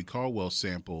the Bobby Caldwell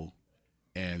sample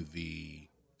and the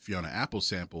Fiona Apple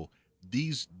sample,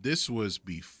 this was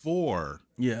before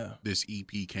this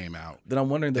EP came out. Then I'm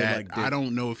wondering I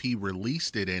don't know if he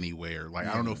released it anywhere. Like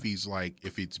I don't know if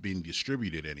it's being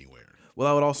distributed anywhere. Well,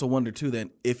 I would also wonder too then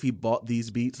if he bought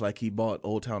these beats like he bought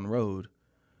Old Town Road,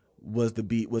 was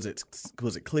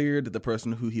it cleared? Did the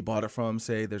person who he bought it from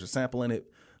say there's a sample in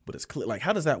it, but it's clear? Like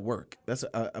how does that work?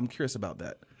 I'm curious about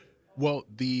that. Well,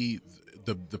 the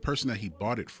person that he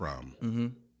bought it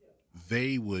from,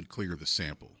 they would clear the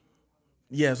sample.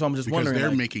 Yeah, so I'm just wondering because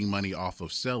they're making money off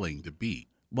of selling the beat.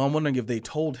 Well, I'm wondering if they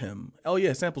told him, "Oh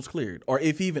yeah, sample's cleared," or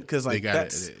if even because like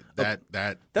that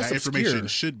that's information obscure.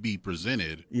 should be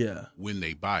presented. When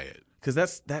they buy it, because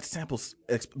that sample's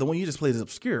the one you just played is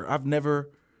obscure. I've never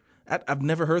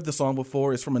heard the song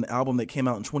before. It's from an album that came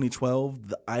out in 2012,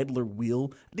 The Idler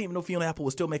Wheel. I didn't even know Fiona Apple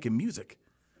was still making music.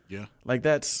 Yeah, like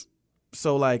that's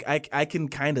so like I can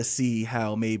kind of see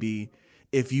how maybe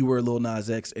if you were Lil Nas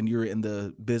X and you're in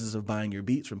the business of buying your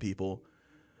beats from people.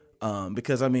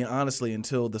 Because I mean, honestly,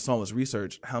 until the song was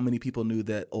researched, how many people knew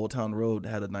that Old Town Road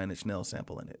had a 9 Inch Nails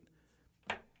sample in it?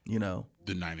 You know,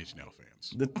 the 9 Inch Nails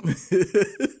fans.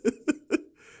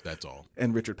 That's all.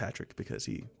 And Richard Patrick, because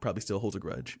he probably still holds a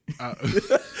grudge.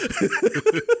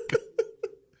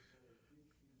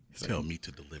 Tell me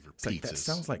to deliver pizzas. Like, that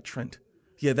sounds like Trent.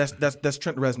 Yeah, that's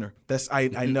Trent Reznor.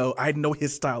 I know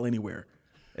his style anywhere.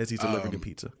 As he's delivering a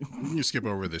pizza. You skip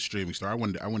over the streaming star. I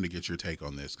wanted to get your take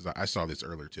on this because I saw this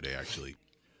earlier today, actually.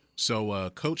 So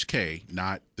Coach K,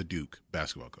 not the Duke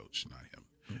basketball coach, not him.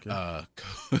 Okay.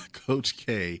 Coach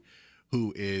K,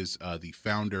 who is the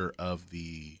founder of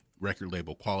the record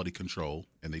label Quality Control,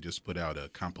 and they just put out a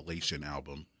compilation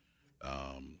album.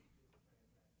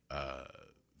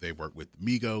 They work with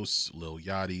Migos, Lil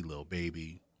Yachty, Lil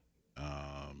Baby,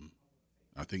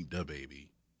 I think DaBaby,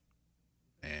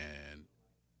 and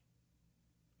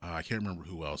I can't remember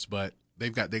who else, but they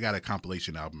got a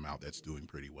compilation album out that's doing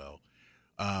pretty well.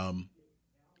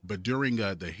 But during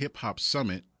the Hip Hop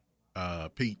Summit,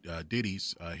 Pete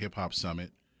Diddy's Hip Hop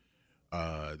Summit,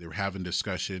 they were having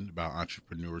discussion about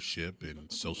entrepreneurship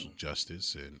and social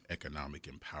justice and economic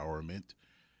empowerment.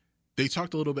 They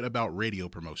talked a little bit about radio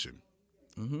promotion.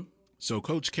 Mm-hmm. So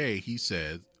Coach K, he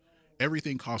said,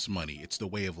 everything costs money. It's the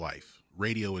way of life.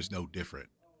 Radio is no different.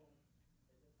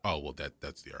 Oh, well,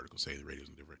 that's the article saying the radio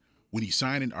isn't different. When you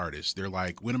sign an artist, they're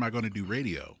like, when am I going to do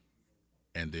radio?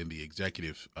 And then the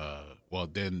executive,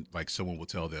 then like someone will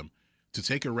tell them to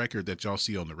take a record that y'all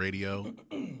see on the radio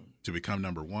to become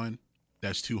number one,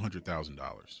 that's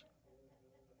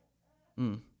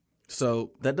 $200,000.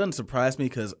 So that doesn't surprise me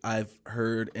because I've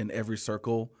heard in every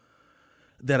circle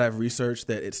that I've researched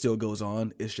that it still goes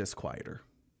on. It's just quieter.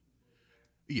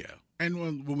 Yeah. And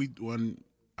when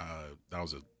that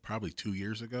was probably 2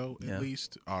 years ago, at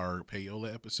least, our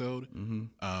Payola episode.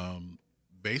 Mm-hmm.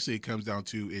 Basically, it comes down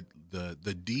to it.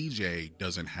 The DJ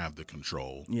doesn't have the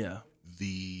control. Yeah.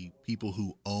 The people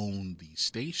who own the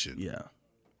station.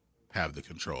 Have the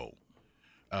control.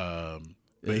 But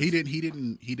he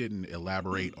didn't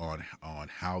elaborate on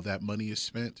how that money is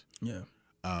spent. Yeah.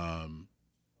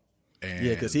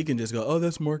 Because he can just go, oh,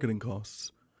 that's marketing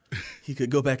costs. He could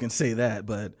go back and say that,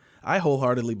 but I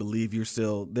wholeheartedly believe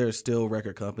there's still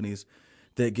record companies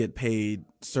that get paid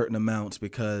certain amounts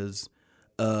because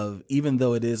of, even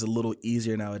though it is a little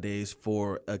easier nowadays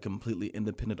for a completely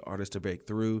independent artist to break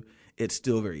through, it's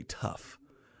still very tough.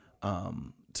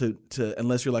 To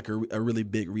unless you're like a really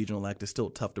big regional act, it's still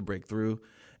tough to break through.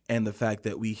 And the fact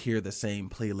that we hear the same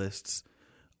playlists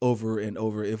over and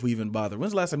over, if we even bother.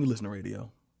 When's the last time you listened to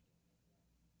radio?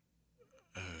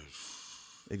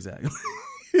 Exactly.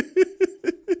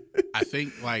 I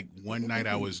think like one night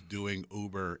I was doing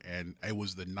Uber and it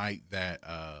was the night that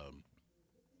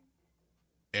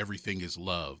Everything Is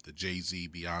Love, the Jay-Z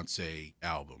Beyonce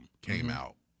album came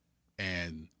out.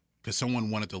 And because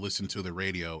someone wanted to listen to the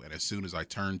radio, and as soon as I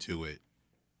turned to it,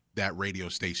 that radio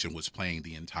station was playing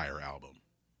the entire album.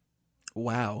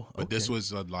 Wow. But this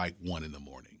was like 1 a.m.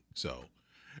 So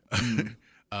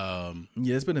yeah,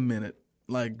 it's been a minute.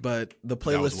 But the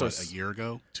playlists that was, a year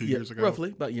ago, 2 years ago,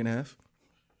 roughly about a year and a half.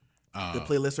 The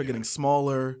playlists are getting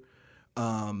smaller.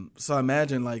 So I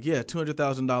imagine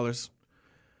 $200,000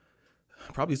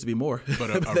 Probably used to be more.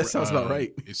 But that sounds about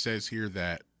right. It says here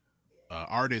that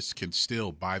artists can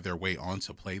still buy their way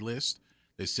onto playlists.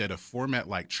 They said a format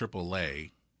like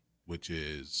AAA, which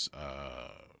is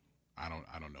I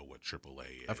don't know what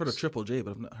AAA is. I've heard of Triple J,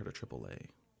 but I've not heard of AAA.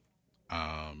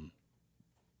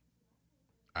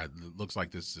 It looks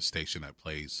like this is a station that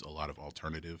plays a lot of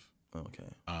alternative. Okay.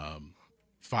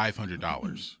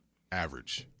 $500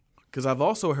 average. Because I've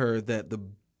also heard that the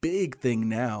big thing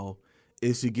now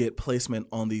is to get placement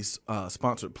on these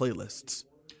sponsored playlists.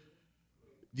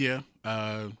 Yeah.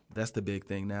 That's the big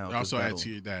thing now. It also adds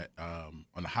here that on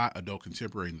the Hot Adult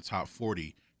Contemporary in the top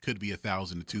 40 could be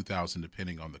 1,000 to 2,000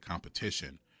 depending on the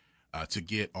competition. To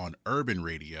get on urban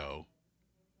radio,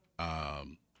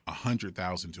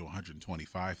 100,000 to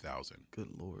 125,000. Good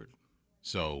Lord.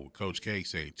 So Coach K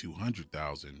saying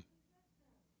 200,000.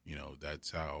 You know,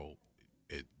 that's how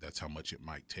much it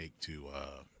might take to.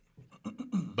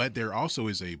 But there also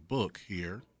is a book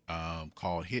here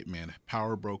called Hitman: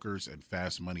 Power Brokers and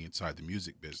Fast Money Inside the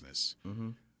Music Business.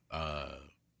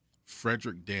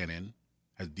 Frederick Dannon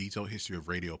has a detailed history of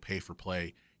radio pay for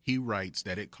play. He writes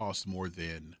that it costs more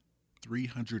than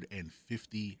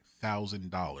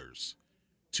 $350,000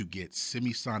 to get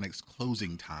Semisonic's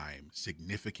Closing Time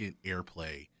significant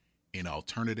airplay in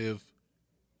alternative,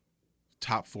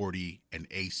 top 40, and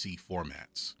AC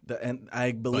formats. And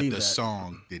I believe but the that.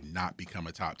 song did not become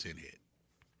a top 10 hit.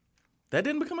 That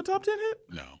didn't become a top 10 hit?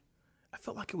 No. I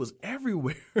felt like it was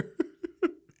everywhere.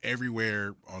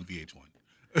 Everywhere on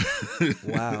VH1.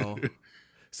 Wow.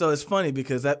 So it's funny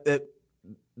because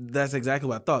that's exactly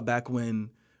what I thought. Back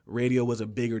when radio was a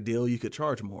bigger deal, you could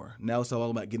charge more. Now it's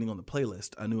all about getting on the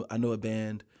playlist. I know a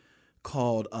band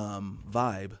called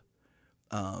Vibe.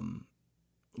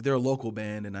 They're a local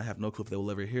band, and I have no clue if they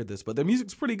will ever hear this, but their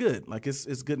music's pretty good. Like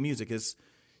it's good music. It's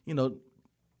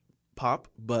pop,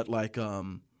 but like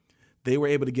they were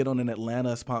able to get on an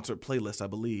Atlanta sponsored playlist, I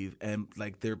believe, and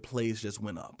like their plays just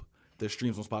went up. Their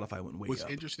streams on Spotify went way up. What's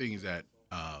interesting is that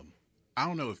I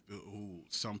don't know who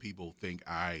some people think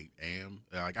I am.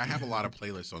 Like I have a lot of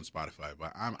playlists on Spotify,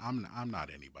 but I'm not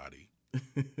anybody.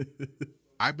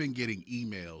 I've been getting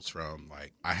emails from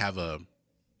like I have an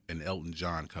Elton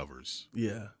John covers.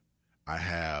 Yeah, I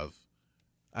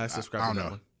subscribe to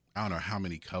that one. I don't know how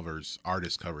many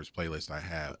artist covers playlist I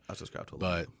have. I subscribe to a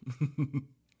lot. But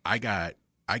I get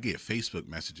Facebook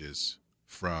messages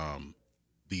from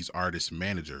these artist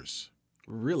managers.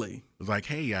 Really? Like,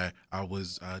 hey, I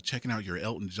was checking out your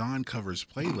Elton John covers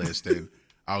playlist, and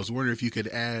I was wondering if you could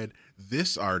add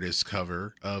this artist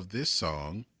cover of this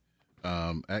song.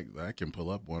 I can pull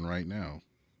up one right now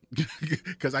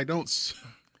because I don't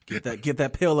get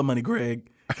that pail of money, Greg.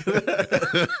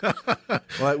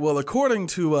 Well, according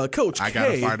to Coach K, I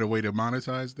gotta find a way to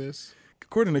monetize this.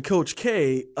 According to Coach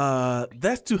K,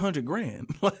 that's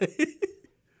 $200,000. Well,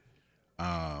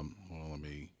 let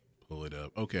me pull it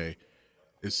up. Okay.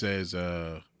 It says,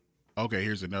 okay,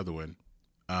 here's another one.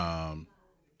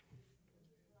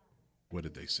 What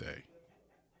did they say?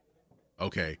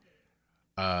 Okay.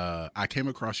 I came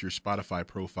across your Spotify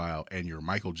profile and your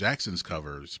Michael Jackson's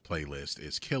covers playlist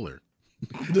is killer.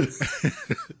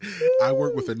 I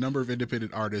work with a number of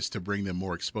independent artists to bring them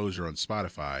more exposure on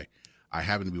Spotify. I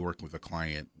happen to be working with a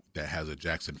client that has a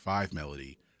Jackson 5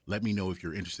 melody. Let me know if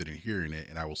you're interested in hearing it,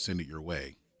 and I will send it your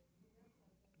way.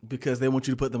 Because they want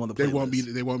you to put them on the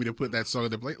playlist. They want me to put that song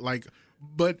on the play. Like,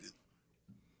 but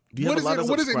what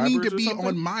does it mean to be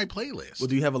on my playlist? Well,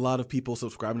 do you have a lot of people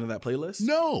subscribing to that playlist?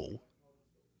 No.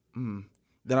 Then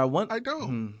I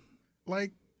don't.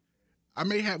 Like, I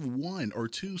may have 1 or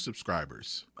 2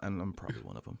 subscribers. And I'm probably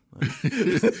one of them.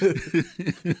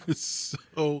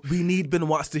 So we need Ben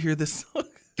Watts to hear this song.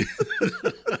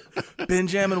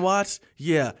 Benjamin Watts,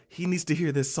 yeah, he needs to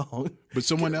hear this song. But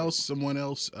someone else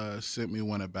sent me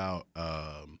one about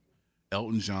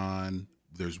Elton John.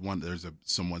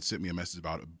 Someone sent me a message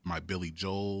about my Billy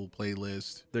Joel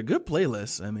playlist. They're good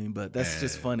playlists, I mean, but that's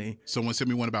just funny. Someone sent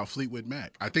me one about Fleetwood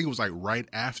Mac. I think it was like right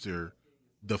after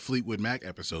the Fleetwood Mac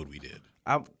episode we did.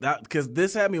 Because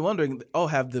this had me wondering,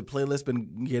 have the playlist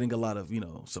been getting a lot of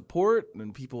support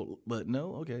and people? But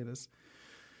no, okay,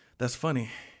 that's funny.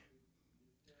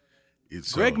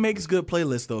 Greg makes good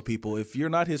playlists, though, people. If you're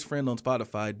not his friend on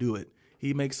Spotify, do it.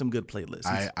 He makes some good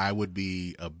playlists. I would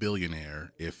be a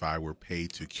billionaire if I were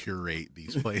paid to curate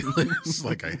these playlists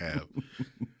like I have.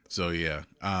 So, yeah.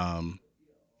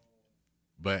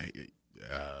 But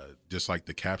just like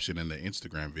the caption in the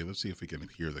Instagram video, let's see if we can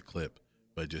hear the clip,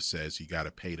 but it just says you got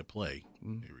to pay to play.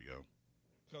 Here we go.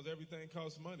 Because everything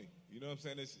costs money. You know what I'm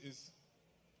saying?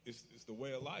 It's the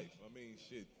way of life. I mean,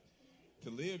 shit. To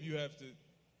live, you have to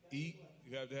eat.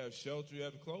 You have to have shelter. You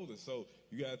have to clothing. So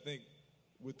you got to think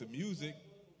with the music,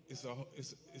 it's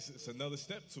another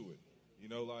step to it. You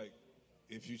know, like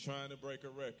if you're trying to break a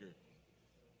record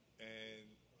and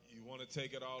you want to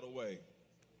take it all the way,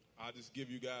 I'll just give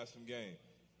you guys some game.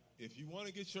 If you want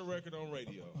to get your record on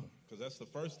radio, because that's the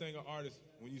first thing an artist,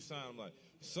 when you sign, I'm like,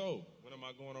 so when am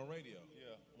I going on radio?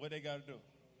 Yeah, what they got to do?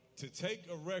 To take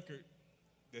a record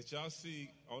that y'all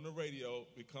see on the radio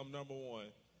become number one,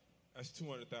 that's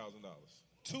 $200,000.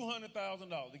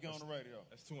 $200,000 to get on the radio.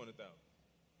 That's $200,000.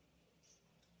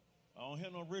 I don't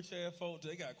hear no rich ass folks.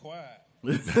 They got quiet.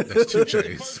 That's 2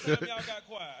 Chainz. First time y'all got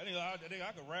quiet. I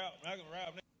can rap.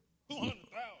 $200,000.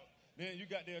 Then you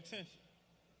got their attention.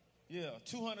 Yeah,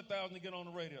 $200,000 to get on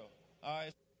the radio. All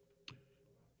right.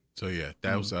 So yeah,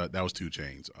 that was 2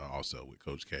 Chainz also with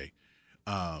Coach K.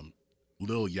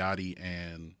 Lil Yachty,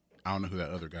 and I don't know who that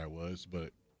other guy was,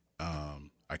 but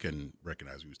I couldn't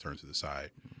recognize him. He was turned to the side.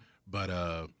 But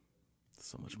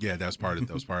So much. yeah, that was part of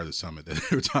the summit that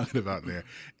they were talking about there.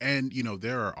 And you know,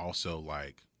 there are also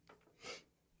like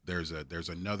there's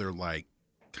another like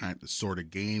kind of sort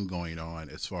of game going on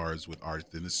as far as with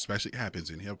artists, and this especially happens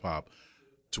in hip hop,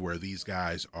 to where these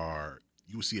guys are,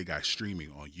 you will see a guy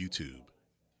streaming on YouTube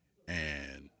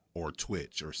or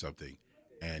Twitch or something,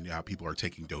 and how people are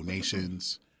taking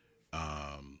donations.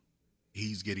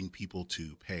 He's getting people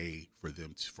to pay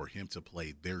for him to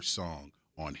play their song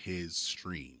on his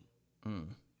stream,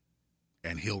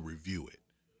 and he'll review it.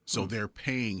 So they're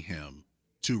paying him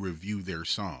to review their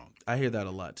song. I hear that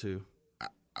a lot too.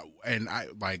 And I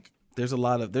like, there's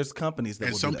companies that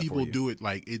and will some do that people for you. do it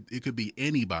like it could be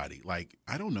anybody. Like,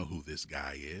 I don't know who this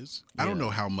guy is. I don't know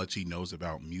how much he knows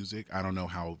about music. I don't know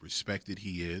how respected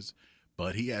he is,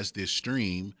 but he has this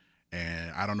stream,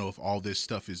 and I don't know if all this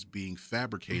stuff is being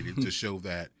fabricated to show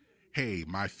that, hey,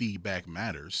 my feedback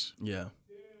matters. Yeah.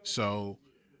 So,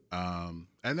 and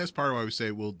that's part of why we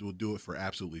say we'll do it for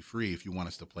absolutely free if you want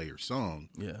us to play your song.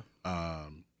 Yeah.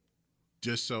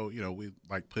 Just so, you know, we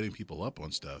like putting people up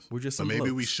on stuff. We're just so some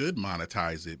maybe we blokes. should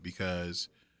monetize it, because,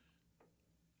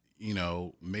 you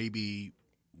know, maybe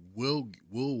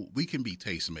we can be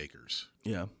tastemakers.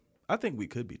 Yeah. I think we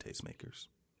could be tastemakers.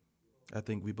 I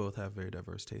think we both have very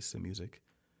diverse tastes in music,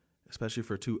 especially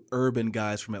for 2 urban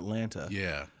guys from Atlanta.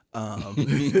 Yeah.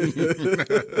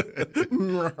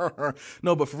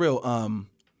 No, but for real,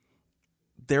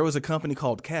 there was a company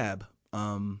called Cab.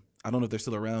 I don't know if they're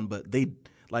still around, but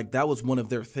that was one of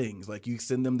their things. Like, you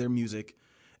send them their music,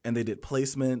 and they did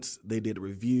placements, they did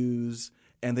reviews,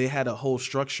 and they had a whole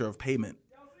structure of payment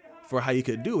for how you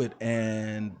could do it.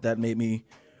 And that made me,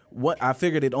 I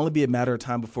figured it'd only be a matter of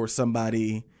time before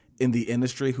somebody in the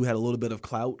industry who had a little bit of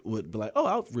clout would be like, oh,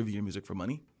 I'll review your music for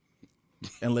money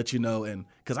and let you know. And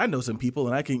because I know some people,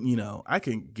 and I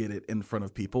can get it in front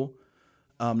of people.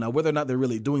 Now, whether or not they're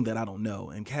really doing that, I don't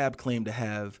know. And Cab claimed to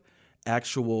have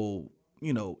actual,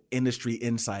 industry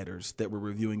insiders that were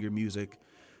reviewing your music,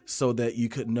 so that you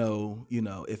could know,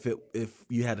 if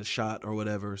you had a shot or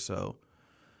whatever. So,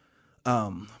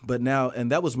 but now,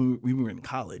 and that was when we were in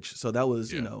college. So that was,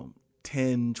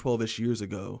 10, 12-ish years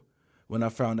ago when I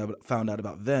found out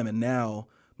about them. And now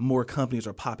more companies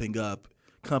are popping up.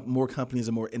 More companies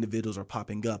and more individuals are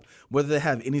popping up. Whether they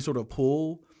have any sort of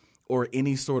pull or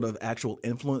any sort of actual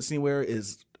influence anywhere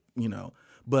is,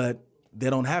 but they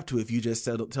don't have to if you just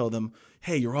tell them,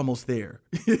 hey, you're almost there.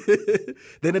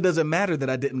 Then it doesn't matter that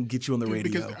I didn't get you on the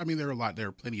radio. Because, I mean, there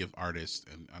are plenty of artists,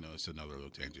 and I know it's another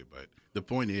little tangent, but the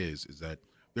point is that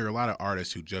there are a lot of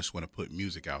artists who just want to put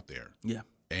music out there. Yeah.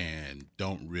 And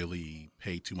don't really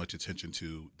pay too much attention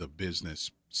to the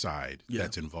business side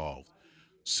that's involved.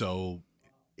 So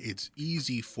it's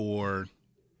easy for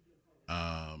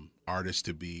artists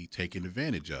to be taken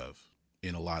advantage of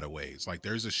in a lot of ways. Like,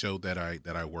 there's a show that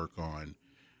I work on,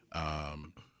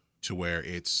 to where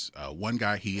it's one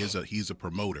guy, he's a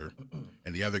promoter,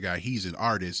 and the other guy, he's an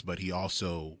artist, but he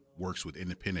also works with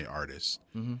independent artists.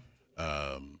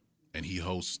 And he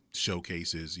hosts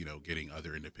showcases, getting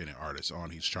other independent artists on.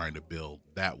 He's trying to build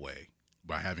that way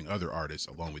by having other artists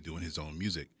along with doing his own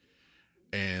music.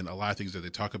 And a lot of things that they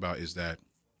talk about is that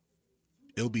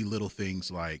it'll be little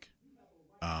things like,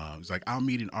 it's like, I'll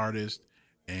meet an artist,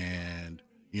 and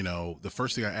the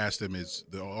first thing I ask them is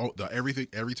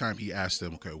every time he asks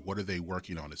them, okay, what are they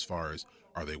working on, as far as,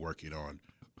 are they working on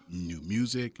new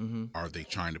music? Are they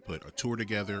trying to put a tour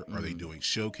together? Are they doing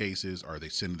showcases? Are they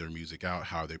sending their music out?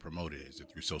 How are they promote it? Is it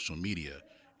through social media?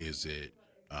 Is it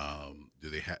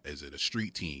is it a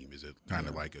street team? Is it kind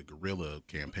of like a guerrilla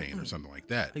campaign or something like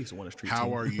that? I used to want a street how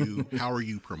team. How are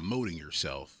you promoting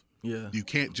yourself? Yeah. You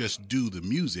can't just do the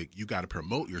music. You got to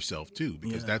promote yourself too,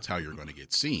 because that's how you're going to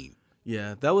get seen.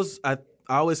 Yeah, that was I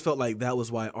I always felt like that was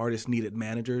why artists needed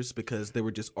managers, because they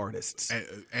were just artists.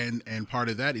 And part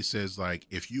of that, it says, like,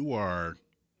 if you're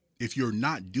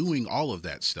not doing all of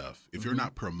that stuff, if you're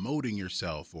not promoting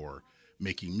yourself or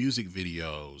making music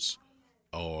videos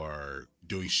or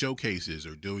doing showcases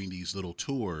or doing these little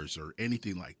tours or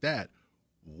anything like that,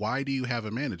 why do you have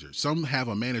a manager? Some have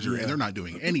a manager and they're not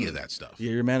doing any of that stuff.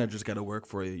 Yeah, your manager's got to work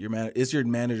for you. It's your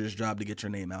manager's job to get your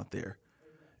name out there.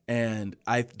 And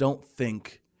I don't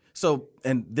think so.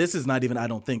 And this is not even, I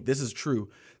don't think this is true.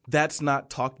 That's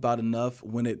not talked about enough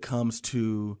when it comes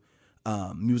to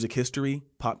music history,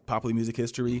 popular music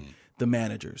history, the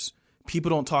managers. People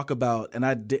don't talk about, and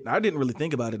I didn't really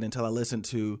think about it until I listened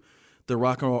to the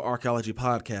Rock and Roll Archaeology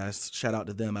podcast. Shout out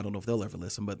to them. I don't know if they'll ever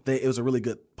listen, but it was a really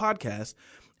good podcast.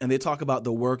 And they talk about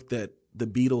the work that the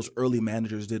Beatles' early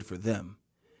managers did for them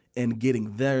and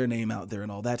getting their name out there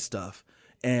and all that stuff.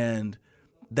 And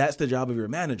that's the job of your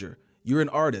manager. You're an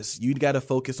artist. You got to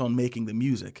focus on making the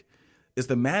music. It's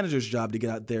the manager's job to get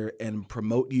out there and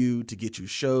promote you, to get you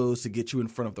shows, to get you in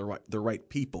front of the right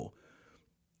people.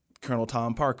 Colonel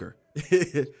Tom Parker,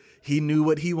 he knew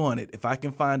what he wanted. If I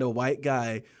can find a white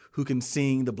guy who can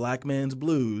sing the black man's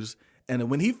blues, and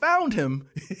when he found him,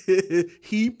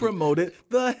 he promoted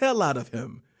the hell out of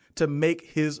him to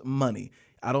make his money.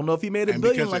 I don't know if he made $1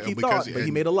 billion like he thought, but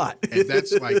he made a lot. And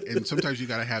that's like, and sometimes you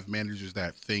got to have managers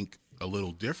that think a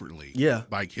little differently. Yeah.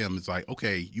 Like him, it's like,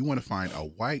 okay, you want to find a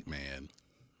white man.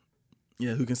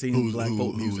 Yeah, who can sing black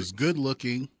folk music. Who's good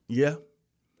looking. Yeah.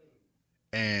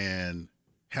 And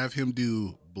have him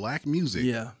do black music.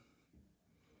 Yeah.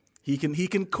 He can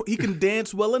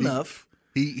dance well enough.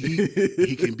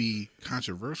 He can be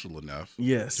controversial enough,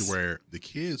 yes, to where the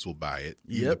kids will buy it.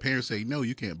 Yep. The parents say, "No,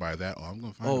 you can't buy that." Oh, I'm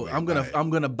gonna find. I'm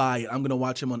gonna buy it. I'm gonna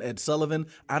watch him on Ed Sullivan.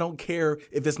 I don't care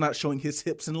if it's not showing his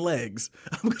hips and legs.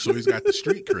 So he's got the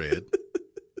street cred.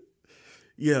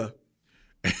 Yeah,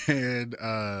 and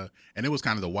it was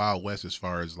kind of the Wild West as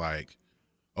far as like,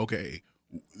 okay,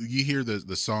 you hear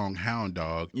the song Hound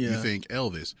Dog, you think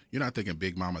Elvis. You're not thinking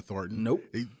Big Mama Thornton. Nope.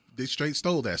 They straight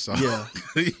stole that song. Yeah.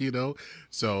 You know?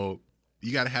 So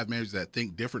you got to have managers that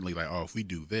think differently. Like, oh, if we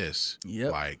do this,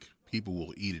 like, people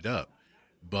will eat it up.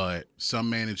 But some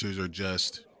managers are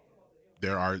just,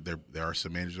 there are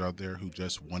some managers out there who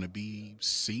just want to be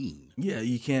seen. Yeah,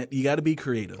 you got to be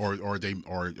creative. Or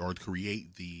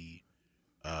create the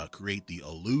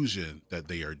illusion that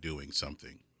they are doing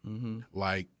something. Mm-hmm.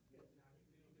 Like,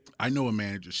 I know a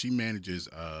manager, she manages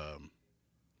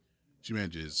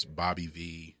Bobby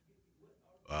V,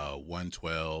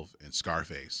 112, and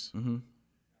Scarface. Mm-hmm.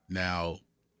 Now,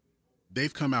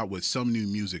 they've come out with some new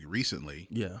music recently.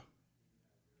 Yeah.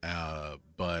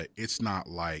 But it's not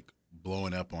like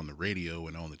blowing up on the radio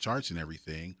and on the charts and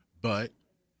everything. But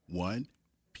one,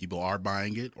 people are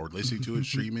buying it or listening to it,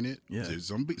 streaming it. Yeah.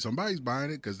 Somebody's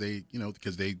buying it because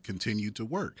they continue to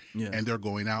work. Yeah. And they're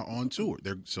going out on tour.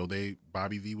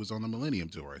 Bobby V was on the Millennium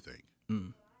Tour, I think.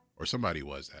 Mm. Or somebody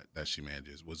was that she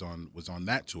manages was on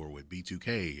that tour with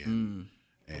B2K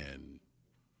and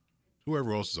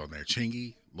whoever else is on there,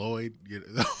 Chingy, Lloyd,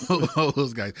 all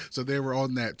those guys. So they were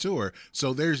on that tour.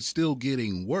 So they're still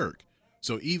getting work.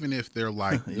 So even if they're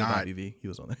like not, Bobby V, he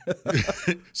was on there.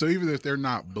 So even if they're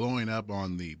not blowing up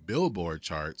on the Billboard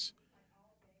charts,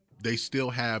 they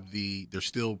still they're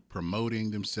still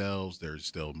promoting themselves. They're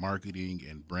still marketing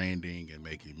and branding and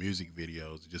making music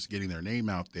videos, just getting their name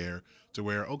out there to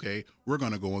where, okay, we're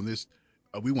going to go on this.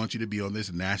 We want you to be on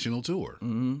this national tour.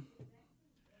 Mm-hmm.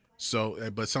 So,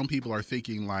 but some people are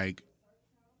thinking like,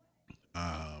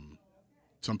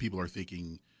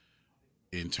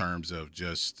 in terms of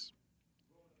just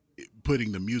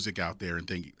putting the music out there and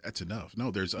thinking that's enough. No,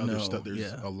 there's other stuff.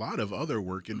 There's a lot of other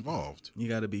work involved. You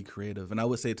got to be creative. And I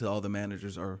would say to all the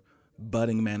managers or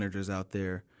budding managers out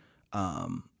there,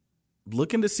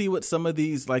 looking to see what some of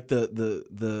these, like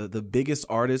the biggest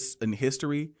artists in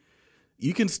history,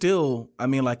 you can still, I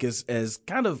mean, like as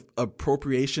kind of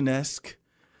appropriation-esque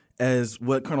as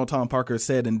what Colonel Tom Parker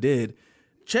said and did,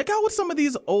 check out what some of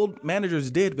these old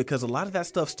managers did, because a lot of that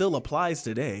stuff still applies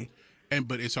today.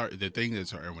 But it's hard. The thing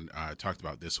that's hard, when I talked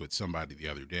about this with somebody the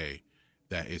other day,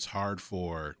 that it's hard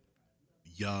for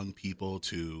young people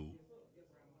to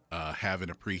have an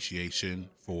appreciation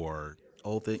for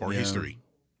history,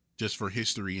 just for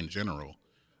history in general.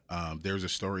 There's a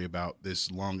story about this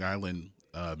Long Island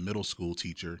middle school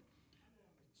teacher,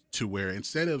 to where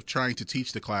instead of trying to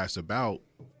teach the class about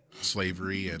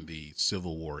slavery and the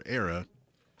Civil War era,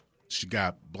 she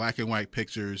got black and white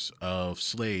pictures of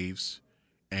slaves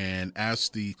and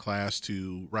asked the class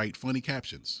to write funny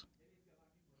captions.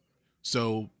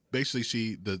 So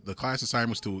basically the class assignment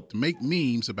was to make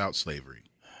memes about slavery.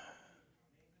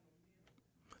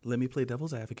 let me play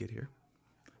devil's advocate here.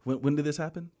 When did this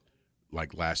happen?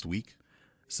 Like last week.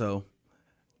 So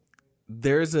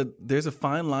there's a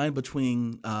fine line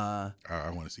between I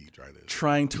want to see you try this.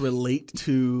 trying to relate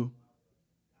to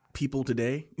people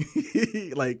today,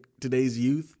 like today's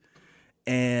youth,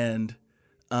 and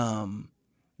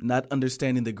not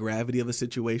understanding the gravity of a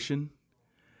situation.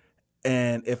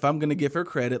 And if I'm gonna give her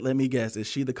credit, let me guess: is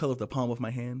she the color of the palm of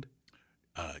my hand?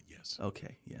 Yes.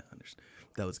 Okay, yeah, I understand.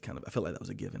 That was I felt like that was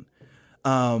a given.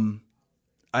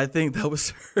 I think that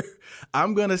was her.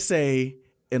 I'm gonna say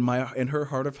in her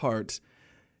heart of hearts,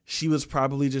 she was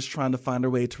probably just trying to find her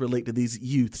way to relate to these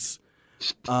youths.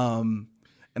 And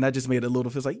I just made a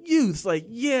little feel like youths, like,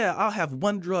 yeah, I'll have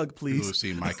one drug, You please. have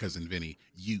seen my cousin Vinny,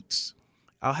 Utes.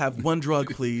 I'll have one drug,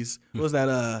 please. What was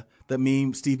that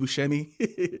meme, Steve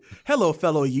Buscemi? Hello,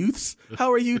 fellow youths.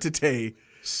 How are you today?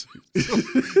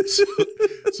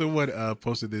 Someone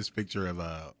posted this picture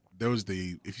of there was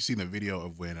if you've seen the video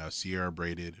of when Sierra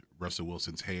braided Russell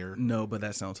Wilson's hair. No, but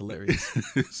that sounds hilarious.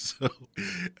 So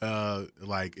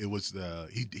like it was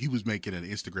he was making an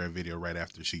Instagram video right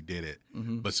after she did it.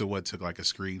 Mm-hmm. But someone took like a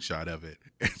screenshot of it,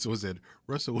 and so it said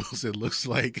Russell Wilson looks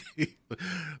like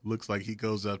he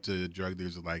goes up to drug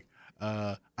dealers and like,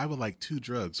 I would like 2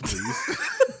 drugs, please.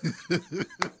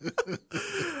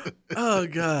 Oh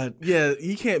God, yeah,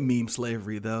 you can't meme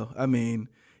slavery though. I mean,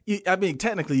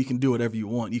 technically you can do whatever you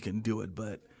want. You can do it,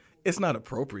 but it's not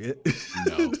appropriate.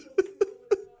 No.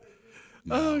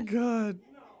 Oh God.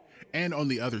 And on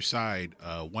the other side,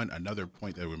 another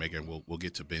point that we're making, we'll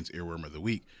get to Ben's earworm of the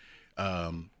week.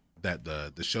 That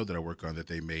the show that I work on that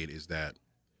they made is that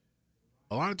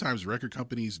a lot of times record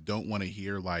companies don't want to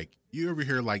hear, like, you ever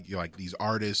hear like these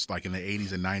artists like in the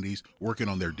 80s and 90s working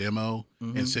on their demo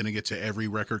and sending it to every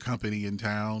record company in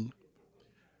town.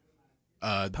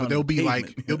 But it'll be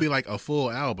like a full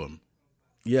album.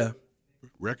 Yeah.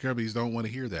 Record companies don't want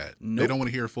to hear that. Nope. They don't want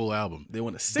to hear a full album. They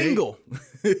want a single.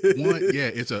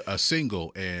 It's a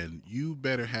single, and you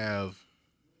better have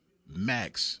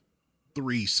max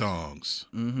 3 songs,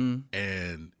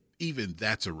 and even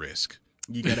that's a risk.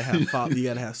 You gotta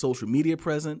have social media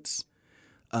presence,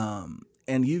 and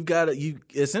you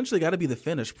essentially got to be the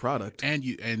finished product. I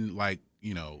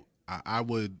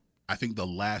think the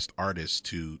last artist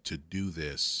to do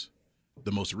this,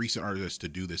 the most recent artist to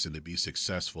do this and to be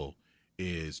successful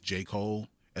is J. Cole,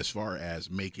 as far as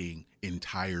making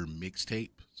entire mixtapes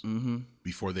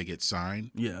before they get signed.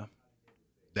 Yeah.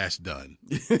 That's done.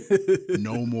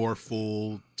 No more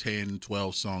full 10,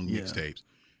 12 song mixtapes.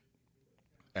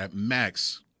 At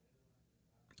max,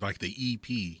 like the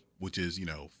EP, which is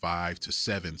 5 to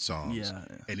 7 songs. Yeah.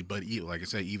 But like I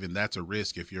said, even that's a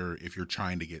risk if you're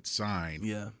trying to get signed.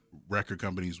 Yeah. Record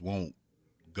companies won't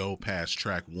go past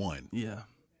track 1. Yeah.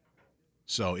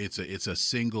 So it's a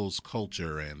singles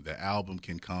culture, and the album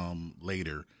can come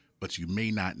later, but you may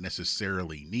not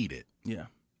necessarily need it. Yeah.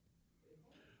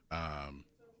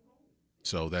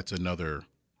 So that's another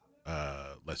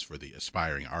less for the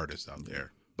aspiring artists out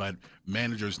there. But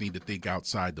managers need to think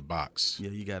outside the box.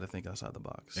 Yeah, you got to think outside the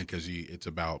box. And because it's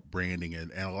about branding,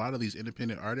 and a lot of these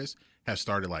independent artists have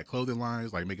started like clothing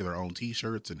lines, like making their own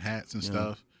T-shirts and hats and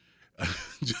stuff,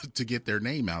 just to get their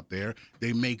name out there.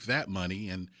 They make that money,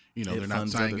 and they're not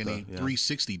signing any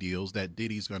 360 deals that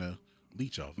Diddy's gonna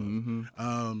leech off of.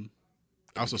 I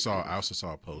also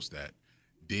saw a post that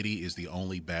Diddy is the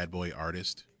only bad boy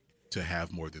artist to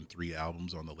have more than 3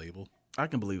 albums on the label. I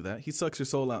can believe that. He sucks your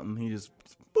soul out and he just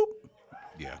boop.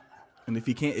 Yeah. And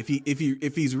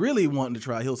if he's really wanting to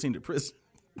try, he'll send you to prison.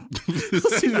 He'll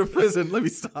send you to prison. Let me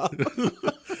stop.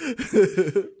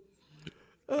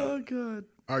 Oh God.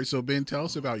 All right, so Ben, tell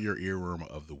us about your earworm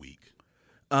of the week.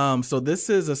 So this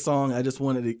is a song I just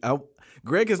wanted to.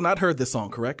 Greg has not heard this song,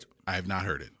 correct? I have not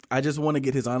heard it. I just want to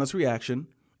get his honest reaction.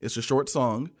 It's a short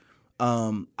song.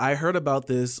 I heard about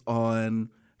this on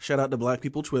shout out to Black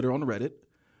People Twitter on Reddit.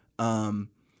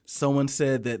 Someone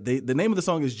said that the name of the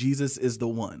song is Jesus is the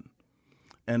One.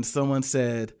 And someone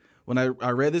said, when I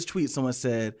read this tweet, someone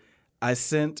said, I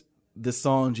sent the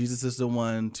song Jesus is the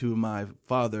One to my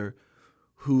father,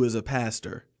 who is a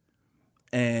pastor,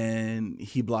 and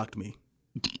he blocked me.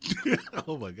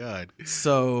 Oh my God.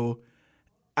 So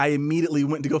I immediately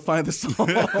went to go find the song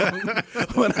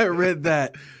when I read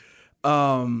that.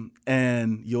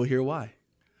 And you'll hear why.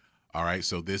 All right,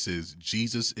 so this is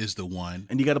Jesus is the One.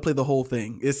 And you got to play the whole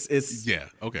thing. It's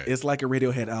okay. It's like a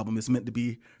Radiohead album. It's meant to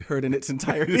be heard in its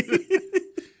entirety.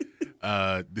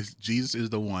 This Jesus is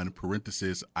the One,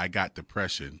 parenthesis, I Got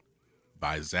Depression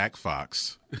by Zach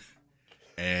Fox.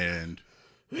 And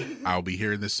I'll be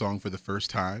hearing this song for the first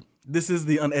time. This is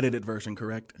the unedited version,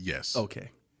 correct? Yes.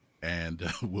 Okay.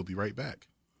 And we'll be right back.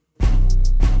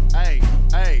 Hey,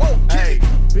 hey, hey.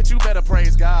 Bitch, you better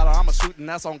praise God or I'ma shoot and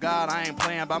that's on God. I ain't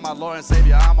playing by my Lord and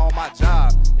Savior, I'm on my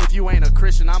job. If you ain't a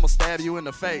Christian, I'ma stab you in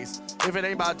the face. If it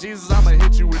ain't about Jesus, I'ma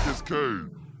hit you with this cane.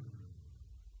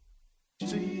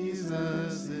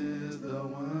 Jesus is the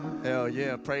one. Hell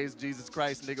yeah, praise Jesus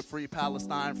Christ, nigga. Free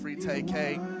Palestine, free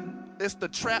TK. It's the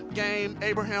trap game.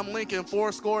 Abraham Lincoln,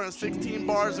 4 and 16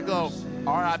 bars ago.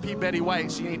 R.I.P. Betty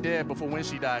White. She ain't dead before when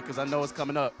she died, cause I know it's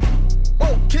coming up.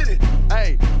 Oh, get it.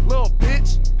 Hey, little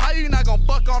bitch. How you not gonna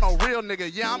fuck on a real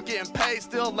nigga? Yeah, I'm getting paid,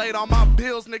 still late on my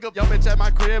bills, nigga. Yo, bitch at my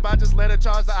crib, I just let her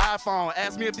charge the iPhone.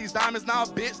 Ask me if these diamonds now,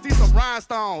 bitch, these some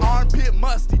rhinestones. Armpit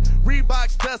musty,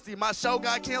 Reebok's dusty. My show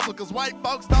got canceled cause white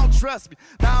folks don't trust me.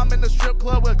 Now I'm in the strip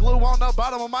club with glue on the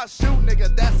bottom of my shoe,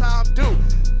 nigga. That's how I'm due.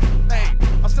 Hey,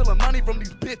 I'm stealing money from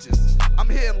these bitches. I'm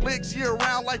hitting licks year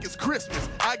round like it's Christmas.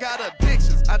 I got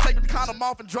addictions. I take the condom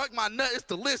off and drug my nut. It's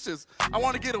delicious. I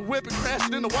want to get a whip and crash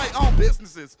it into white-owned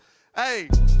businesses. Hey,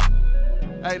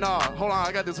 nah, hold on.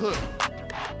 I got this hook.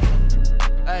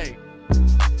 Hey,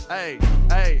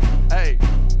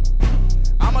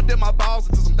 I'ma dip my balls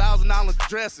into some $1,000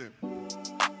 dressing.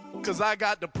 Cause I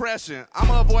got depression.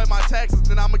 I'ma avoid my taxes,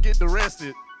 then I'ma get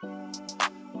arrested.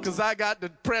 Cause I got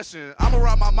depression. I'ma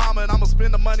rob my mama and I'ma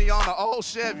spend the money on an old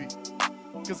Chevy.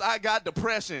 Cause I got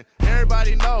depression.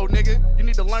 Everybody know, nigga, you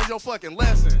need to learn your fucking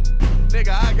lesson. Nigga,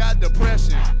 I got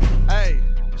depression. Hey,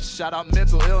 shout out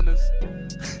mental illness.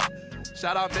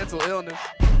 Shout out mental illness.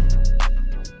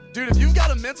 Dude, if you got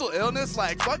a mental illness,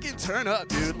 like, fucking turn up,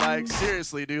 dude. Like,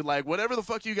 seriously, dude. Like, whatever the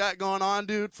fuck you got going on,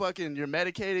 dude, fucking, you're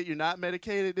medicated, you're not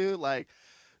medicated, dude. Like,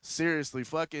 seriously,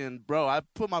 fucking, bro, I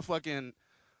put my dick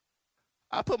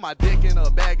in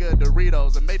a bag of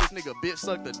Doritos and made this nigga bitch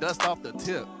suck the dust off the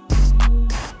tip.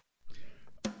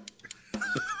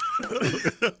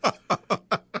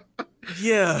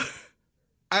 Yeah.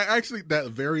 I actually, that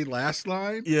very last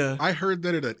line, Yeah. I heard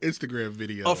that in an Instagram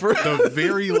video. Oh, for the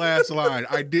very last line.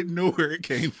 I didn't know where it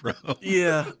came from.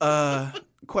 Yeah.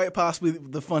 Quite possibly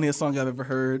the funniest song I've ever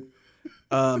heard.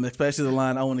 Especially the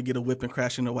line, I want to get a whip and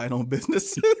crash into white-owned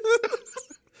business.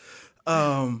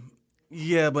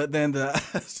 Yeah, but then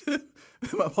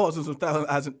my balls was some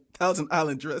Thousand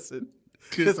Island dressing.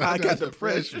 Because I got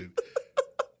depression.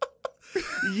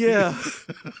 Yeah.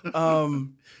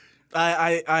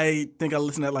 I think I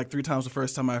listened to it like 3 times the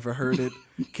first time I ever heard it.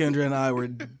 Kendra and I were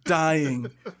dying.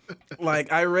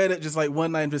 Like, I read it just like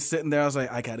one night, just sitting there. I was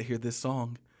like, I got to hear this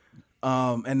song.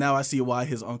 And now I see why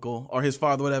his uncle or his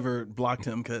father, whatever, blocked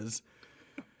him. Because,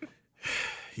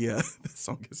 yeah, this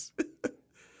song is,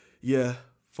 yeah,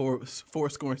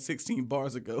 16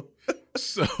 bars ago.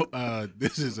 So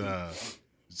this is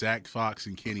Zach Fox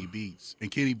and Kenny Beats. And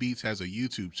Kenny Beats has a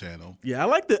YouTube channel. Yeah,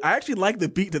 I actually like the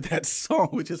beat to that song,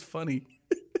 which is funny.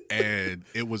 And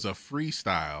it was a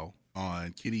freestyle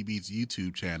on Kenny Beats'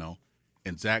 YouTube channel,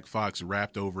 and Zach Fox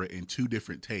rapped over it in 2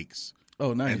 different takes.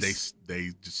 Oh, nice. And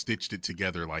they just stitched it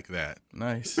together like that.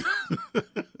 Nice.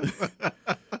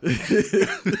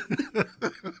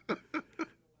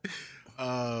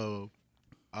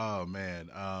 Oh man.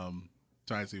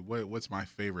 Trying to see what's my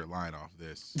favorite line off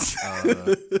this.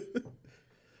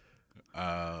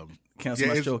 Cancel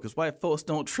my show because white folks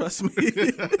don't trust me.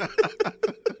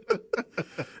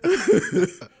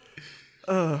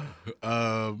 Yeah,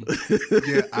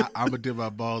 I'm gonna dip my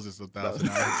balls in some $1,000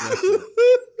 dressing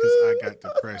because I got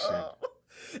depression.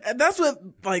 And that's what,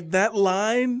 like, that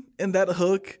line and that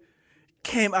hook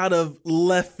came out of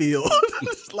left field.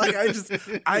 Like,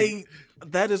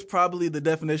 that is probably the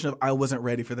definition of I wasn't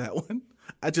ready for that one.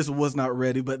 I just was not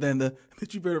ready. But then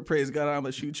but you better praise God, I'm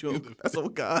gonna shoot you. That's oh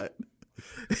God.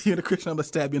 You're the Christian, I'm gonna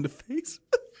stab you in the face.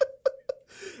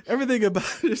 Everything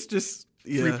about it is just,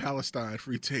 yeah. Free Palestine,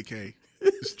 free TK.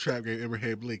 This trap game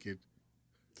Abraham Lincoln.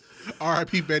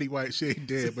 R.I.P. Betty White, she ain't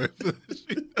dead, but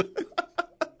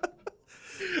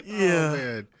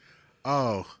yeah.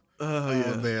 Oh man. Oh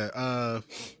yeah. man.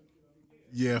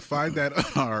 Yeah, find that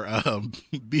on our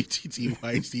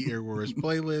BTTYC Air Wars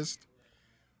playlist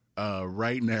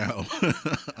right now.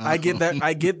 I get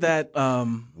that.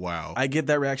 Wow. I get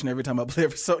that reaction every time I play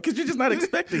it, because you're just not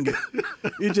expecting it.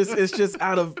 It's just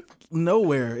out of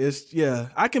nowhere.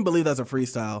 I can believe that's a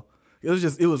freestyle. It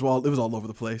was all over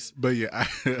the place. But yeah,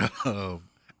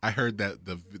 I heard that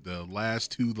the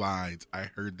last 2 lines. I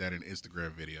heard that in an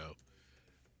Instagram video,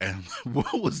 and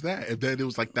what was that? And then it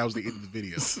was like that was the end of the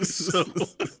video. So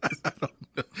I don't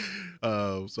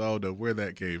know. So I don't know where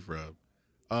that came from.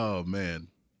 Oh man.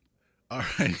 All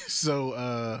right,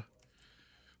 so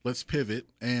let's pivot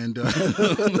and we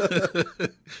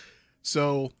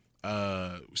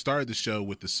started the show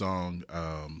with the song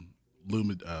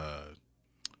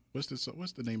What's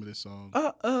the name of this song?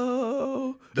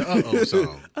 Uh-oh. The Uh-Oh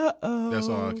song. Uh-oh. That's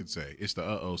all I can say. It's the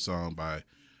Uh-Oh song by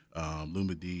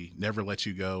Luma D. Never Let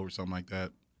You Go or something like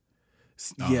that.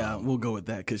 Yeah, we'll go with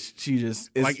that because she just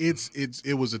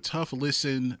it was a tough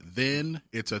listen then.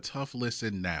 It's a tough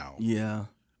listen now. Yeah.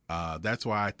 That's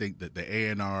why I think that the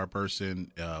A&R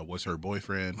person was her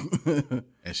boyfriend,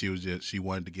 and she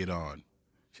wanted to get on.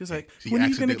 She was like, She when are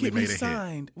you gonna accidentally get me made a hit.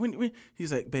 signed? When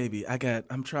he's like, baby,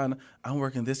 I'm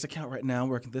working this account right now. I'm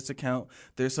working this account.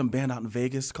 There's some band out in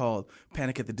Vegas called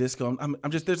Panic at the Disco. I'm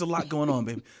just, there's a lot going on,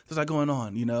 baby. There's a lot going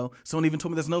on, you know? Someone even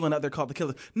told me there's another one out there called The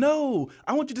Killers. No,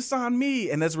 I want you to sign me.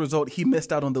 And as a result, he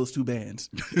missed out on those two bands.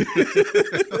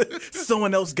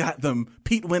 Someone else got them.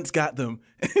 Pete Wentz got them.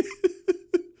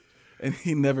 And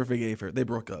he never forgave her. They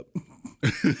broke up.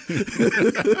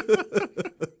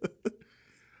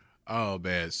 Oh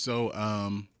man, so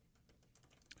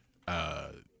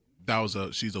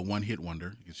she's a one-hit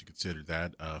wonder. I guess you consider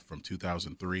that from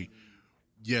 2003.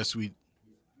 Yes, we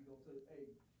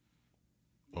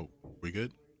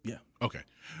good? Yeah. Okay.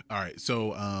 All right.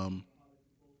 So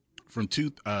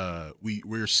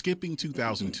we're skipping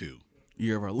 2002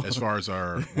 Year of our Lord. as far as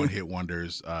our one-hit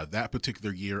wonders. That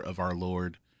particular year of our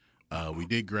Lord, we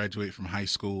did graduate from high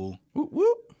school. Whoop,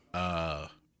 whoop.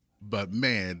 But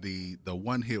man, the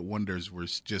one-hit wonders were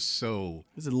just so.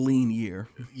 It was a lean year.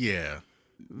 Yeah,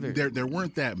 there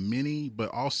weren't that many,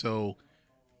 but also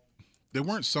there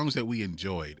weren't songs that we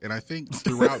enjoyed. And I think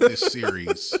throughout this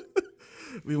series,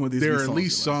 there are at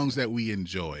least songs that we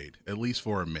enjoyed, at least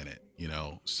for a minute, you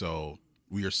know. So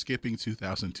we are skipping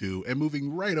 2002 and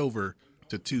moving right over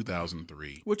to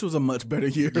 2003. Which was a much better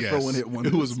year for One Hit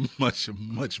Wonders. It was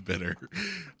much better.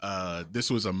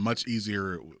 This was a much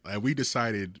easier. We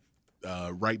decided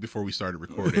right before we started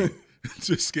recording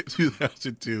to skip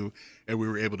 2002, and we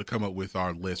were able to come up with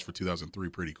our list for 2003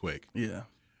 pretty quick. Yeah.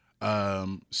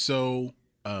 So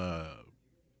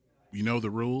you know the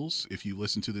rules. If you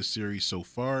listen to this series so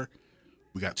far,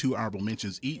 we got 2 honorable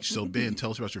mentions each. So Ben,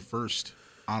 tell us about your first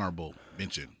honorable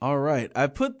mention. All right. I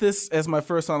put this as my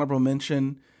first honorable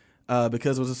mention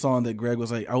because it was a song that Greg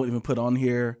was like, I wouldn't even put on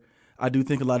here. I do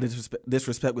think a lot of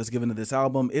disrespect was given to this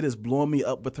album. It is Blowing Me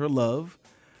Up With Her Love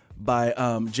by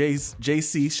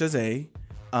JC Chasez.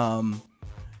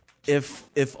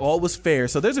 If all was fair.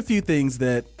 So there's a few things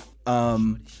that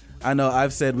I know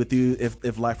I've said with you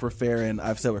if life were fair, and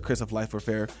I've said with Chris if life were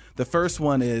fair. The first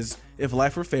one is if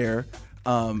life were fair,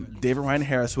 David Ryan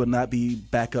Harris would not be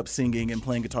back up singing and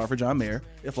playing guitar for John Mayer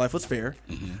if life was fair.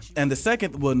 Mm-hmm. And the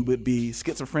second one would be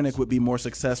Schizophrenic would be more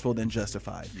successful than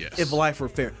Justified. Yes. If life were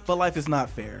fair. But life is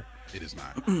not fair. It is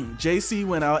not. JC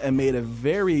went out and made a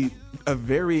very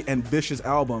ambitious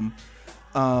album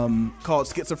called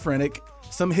Schizophrenic.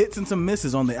 Some hits and some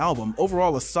misses on the album.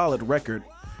 Overall, a solid record.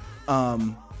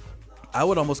 I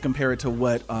would almost compare it to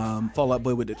what Fall Out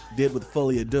Boy did with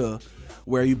Folie à Deux,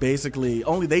 where you basically,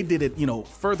 only they did it,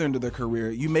 further into their career.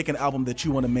 You make an album that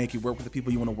you want to make, you work with the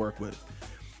people you want to work with.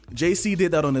 JC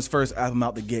did that on his first album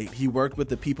out the gate. He worked with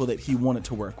the people that he wanted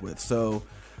to work with. So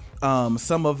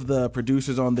some of the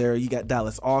producers on there, you got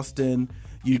Dallas Austin,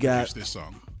 you got this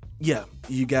song. Yeah,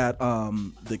 you got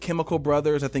the Chemical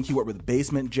Brothers. I think he worked with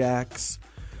Basement Jaxx.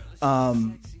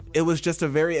 It was just a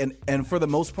very, and for the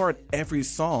most part, every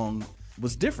song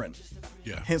was different.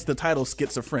 Yeah. Hence the title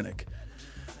Schizophrenic.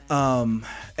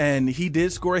 And he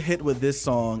did score a hit with this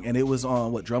song, and it was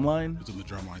on Drumline? It's on the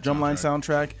Drumline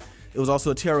soundtrack. It was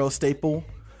also a TRL staple,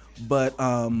 but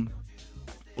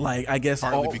I guess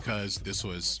partly because this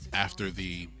was after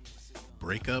the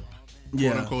breakup,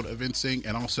 quote unquote, of NSYNC,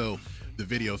 and also the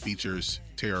video features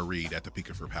Tara Reid at the peak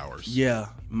of her powers. Yeah,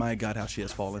 my God, how she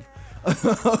has fallen.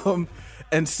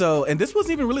 And this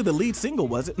wasn't even really the lead single,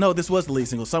 was it? No, this was the lead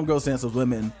single. Some Girls Dance with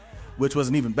Women, which was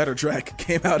an even better track,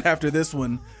 came out after this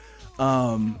one.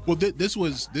 Well,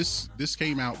 this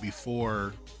came out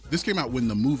before. This came out when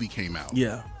the movie came out.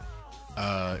 Yeah.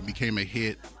 It became a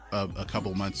hit a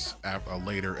couple months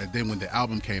later, and then when the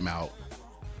album came out,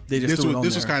 they just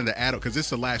this was kind of the add-on because this is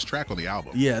the last track on the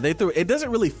album. Yeah, they threw it.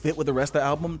 Doesn't really fit with the rest of the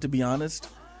album, to be honest.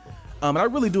 And I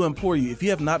really do implore you, if you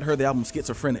have not heard the album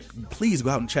Schizophrenic, please go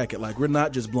out and check it. Like, we're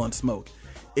not just blowing smoke.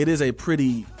 It is a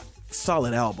pretty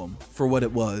solid album for what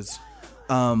it was.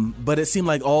 But it seemed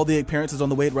like all the appearances on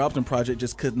the Wade Robson project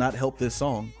just could not help this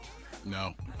song.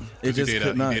 No. It just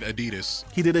could not. He did Adidas.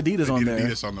 He did Adidas on there.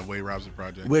 Adidas on the Wade Robson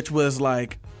project. Which was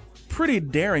like pretty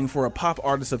daring for a pop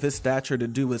artist of his stature to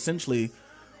do essentially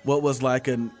what was like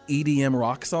an EDM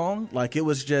rock song. Like, it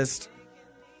was just,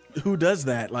 who does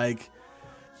that? Like,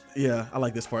 yeah, I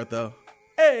like this part though.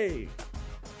 Hey,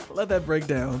 let that break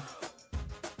down.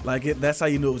 Like that's how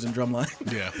you knew it was in Drumline.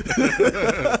 Yeah.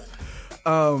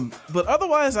 But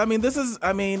otherwise,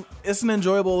 it's an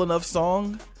enjoyable enough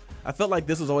song. I felt like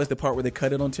this was always the part where they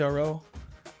cut it on TRL.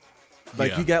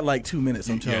 Like you got like 2 minutes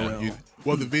on TRL.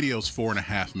 Well, the video's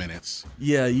 4.5 minutes.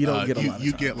 Yeah, you don't get a lot of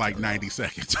You time get like 90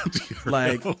 seconds on TRL.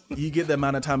 Like you get the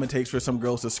amount of time it takes for some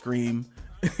girls to scream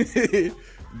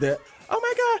that, oh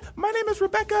my God, my name is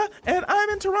Rebecca and I'm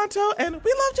in Toronto and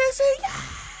we love JC.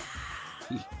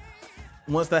 Yeah!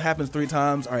 Once that happens 3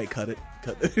 times, all right, cut it.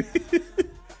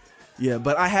 Yeah,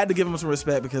 but I had to give him some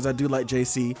respect because I do like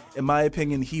JC. In my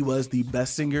opinion, he was the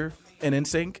best singer in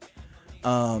NSYNC.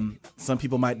 Some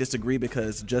people might disagree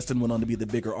because Justin went on to be the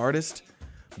bigger artist,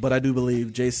 but I do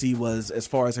believe JC was, as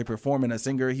far as a performer and a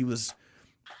singer, he was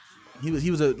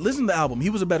listen to the album, he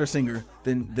was a better singer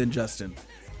than Justin.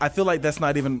 I feel like that's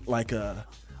not even like an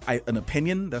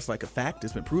opinion, that's like a fact.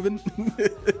 It's been proven.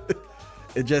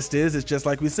 It just is. It's just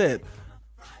like we said,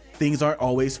 things aren't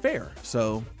always fair.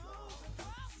 So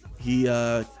he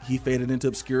faded into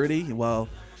obscurity while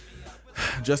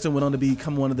Justin went on to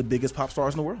become one of the biggest pop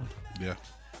stars in the world. Yeah.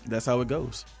 That's how it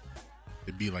goes.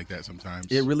 It be like that sometimes.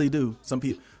 It really do. Some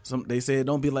people, they say it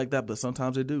don't be like that, but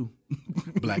sometimes it do.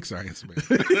 Black science, man.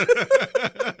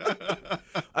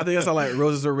 I think that's how like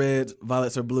roses are red,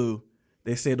 violets are blue.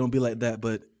 They say it don't be like that,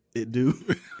 but it do.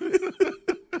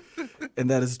 And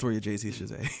that is the story of Jay-Z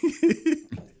Shazay.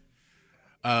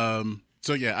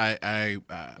 So yeah, I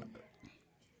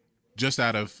just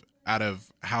out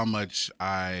of how much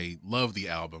I love the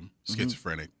album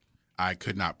Schizophrenic, I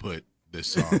could not put this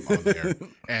song on there.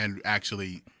 And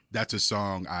actually, that's a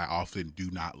song I often do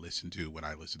not listen to when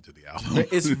I listen to the album.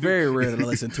 It's very rare that I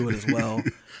listen to it as well.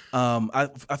 I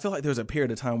feel like there was a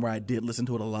period of time where I did listen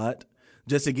to it a lot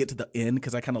just to get to the end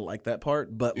because I kind of like that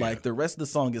part. But like the rest of the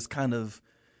song is kind of,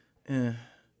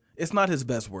 it's not his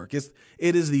best work. It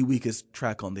is the weakest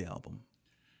track on the album.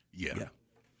 Yeah.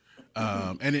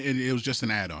 And it was just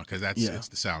an add-on because it's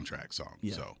the soundtrack song.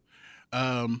 Yeah.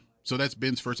 So that's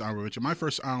Ben's first honorable mention. My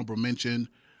first honorable mention,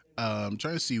 I'm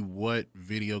trying to see what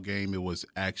video game it was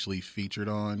actually featured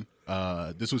on.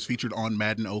 This was featured on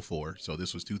Madden 04, so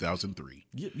this was 2003.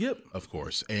 Yep. Of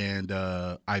course. And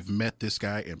I've met this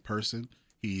guy in person.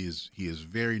 He is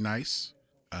very nice.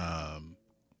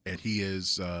 And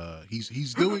he's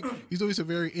doing some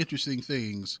very interesting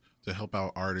things to help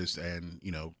out artists and,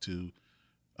 to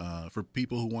for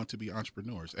people who want to be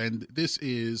entrepreneurs. And this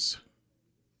is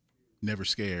Never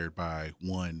Scared by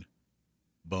one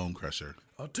Bone Crusher.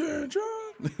 Attention.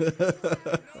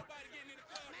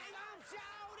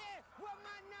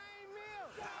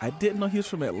 I didn't know he was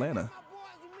from Atlanta.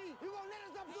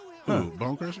 Who,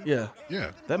 Bone Crusher? Yeah.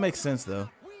 Yeah. That makes sense though.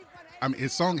 I mean,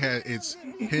 his song it's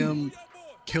him,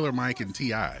 Killer Mike, and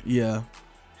T.I. Yeah.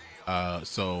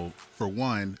 So for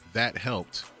one, that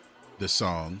helped the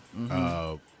song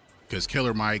because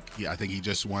Killer Mike, I think he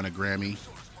just won a Grammy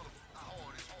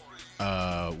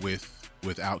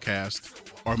with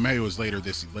Outkast, or maybe it was later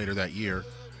that year.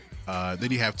 Then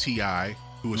you have T.I.,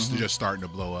 who was just starting to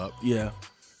blow up. Yeah.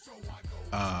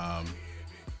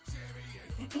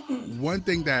 One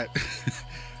thing that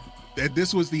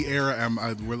this was the era.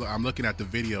 I'm looking at the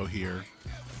video here,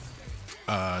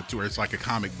 to where it's like a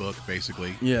comic book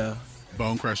basically. Yeah.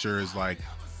 Bone Crusher is like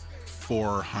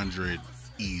 400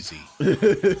 easy,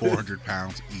 400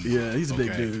 pounds easy. Yeah, he's a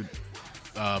big dude.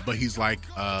 But he's like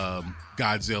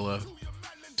Godzilla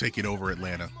taking over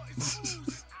Atlanta.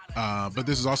 But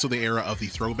this is also the era of the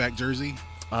throwback jersey.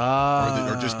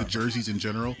 Or just the jerseys in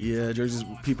general. Yeah, jerseys.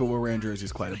 People were wearing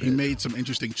jerseys quite a bit. He made some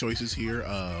interesting choices here.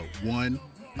 One,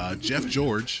 Jeff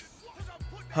George.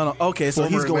 Hold on. Okay, so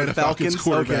he's going Atlanta Falcons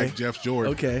quarterback, okay. Jeff George.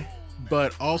 Okay.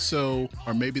 But also,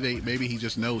 or maybe he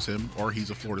just knows him, or he's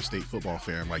a Florida State football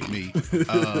fan like me.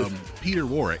 Peter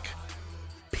Warwick.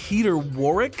 Peter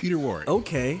Warwick? Peter Warwick.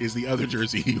 Okay. Is the other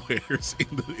jersey he wears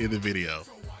in the video.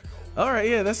 All right.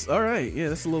 Yeah, that's all right. Yeah,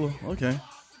 that's a little okay.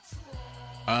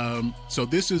 So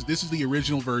this is the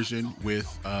original version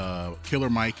with Killer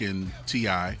Mike and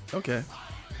T.I. Okay.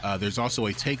 There's also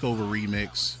a takeover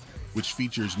remix which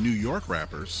features New York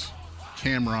rappers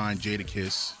Cameron,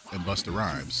 Jadakiss, and Busta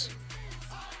Rhymes.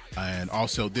 And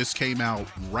also this came out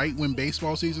right when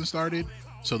baseball season started,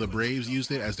 so the Braves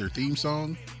used it as their theme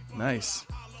song. Nice.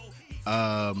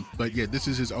 But yeah, this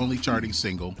is his only charting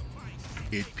single.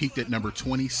 It peaked at number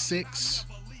 26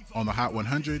 on the Hot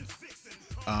 100.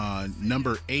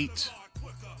 Number 8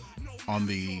 on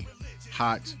the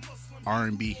Hot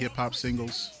R&B hip hop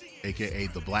singles, aka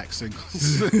the Black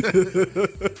singles.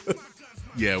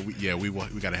 we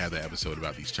got to have that episode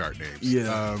about these chart names.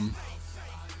 Yeah.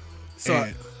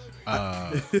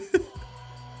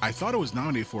 I thought it was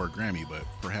nominated for a Grammy, but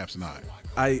perhaps not.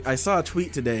 I saw a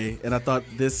tweet today, and I thought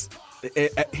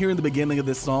hearing the beginning of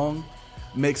this song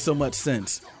makes so much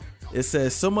sense. It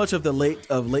says, so much of the late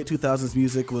 2000s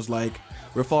music was like,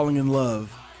 we're falling in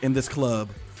love in this club.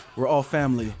 We're all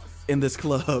family in this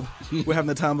club. We're having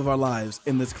the time of our lives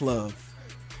in this club.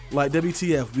 Like,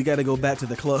 WTF, we got to go back to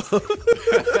the club.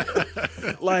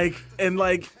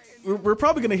 We're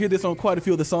probably going to hear this on quite a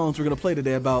few of the songs we're going to play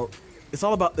today about, it's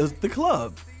all about the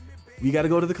club. We got to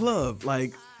go to the club.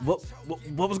 Like, what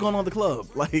was going on in the club?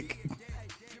 Like,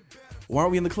 why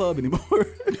aren't we in the club anymore?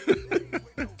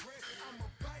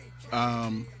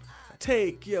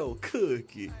 Take your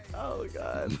cookie. Oh,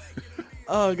 God.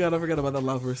 Oh, God, I forgot about that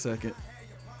line for a second.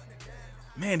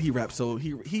 Man, he raps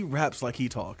he raps like he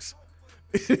talks.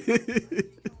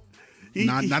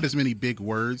 Not as many big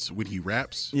words when he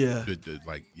raps. Yeah.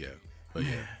 But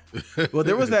yeah. Well,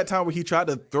 there was that time where he tried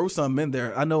to throw something in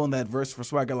there. I know in that verse for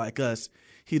Swagger Like Us,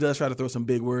 he does try to throw some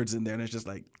big words in there, and it's just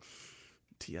like,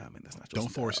 T.I., man, that's not your style.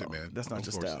 Don't force it, man. That's not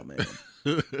your style, man.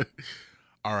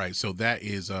 All right, so that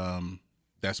is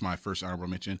that's my first honorable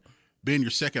mention. Ben,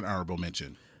 your second honorable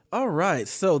mention. All right,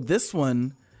 so this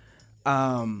one,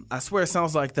 I swear it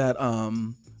sounds like that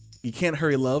You Can't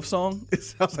Hurry Love song. It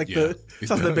sounds like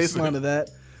the bass line of that.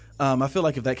 I feel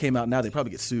like if that came out now, they'd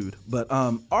probably get sued. But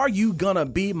Are You Gonna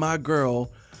Be My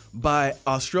Girl by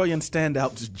Australian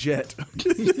standout Jet.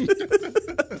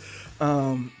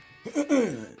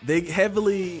 They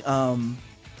heavily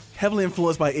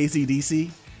influenced by AC/DC.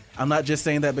 I'm not just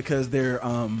saying that because they're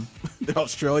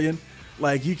Australian.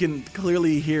 Like, you can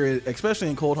clearly hear it, especially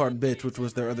in Cold Hard Bitch, which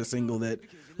was their other single that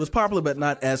was popular but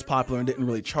not as popular and didn't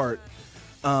really chart.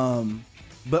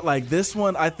 But like this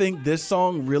one, I think this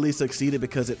song really succeeded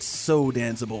because it's so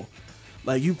danceable.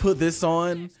 Like, you put this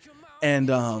on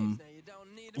and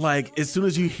like as soon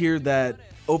as you hear that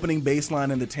opening bass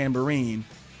line and the tambourine,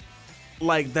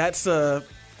 like it's a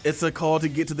call to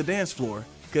get to the dance floor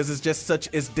because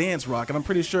it's dance rock, and I'm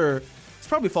pretty sure it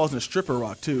probably falls into stripper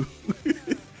rock too.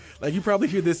 Like, you probably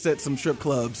hear this at some strip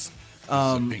clubs. It's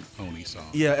a Pink Pony song.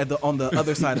 Yeah, on the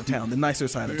other side of town, the nicer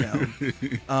side of town.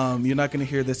 You're not going to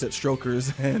hear this at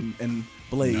Strokers and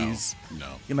Blaze. No.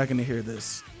 You're not going to hear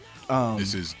this.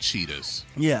 This is Cheetahs.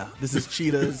 Yeah, this is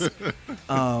Cheetahs.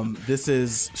 This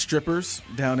is Strippers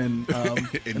down in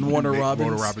Warner Robins.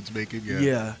 Warner Robins making, yeah.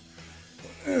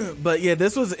 Yeah. But yeah,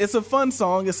 it's a fun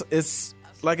song. It's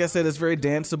like I said, it's very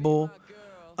danceable.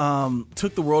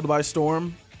 Took the world by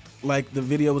storm. Like, the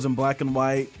video was in black and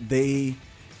white. They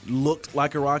looked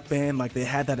like a rock band. Like, they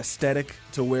had that aesthetic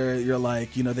to where you're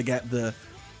like, they got the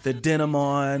denim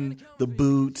on, the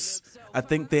boots. I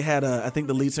think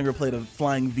the lead singer played a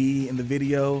flying V in the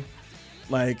video.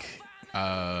 Like,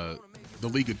 the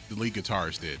lead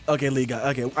guitarist did.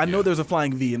 Okay. I know there's a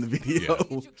flying V in the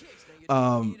video.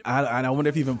 Yeah. I wonder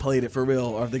if he even played it for real,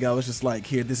 or if the guy was just like,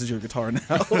 "Here, this is your guitar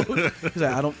now." He's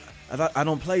like, I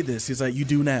don't play this. He's like, "You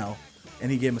do now," and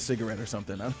he gave him a cigarette or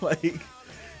something. I'm like,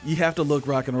 you have to look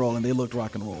rock and roll, and they looked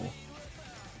rock and roll.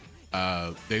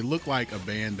 They look like a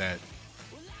band that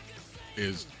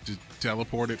is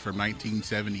teleported from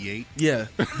 1978. Yeah,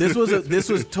 this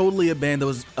was totally a band that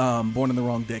was born in the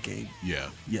wrong decade. Yeah.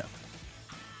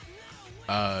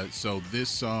 So this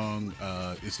song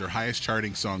is their highest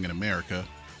charting song in America,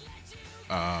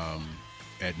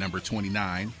 at number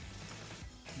 29.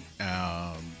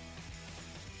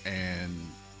 And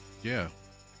yeah,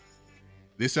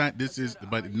 this is,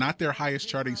 but not their highest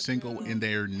charting single in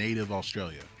their native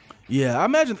Australia. Yeah,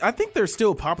 I think they're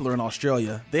still popular in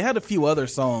Australia. They had a few other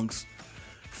songs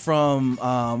from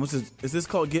is this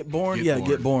called Get Born?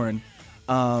 Get Born.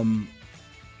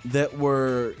 That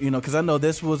were, because I know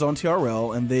this was on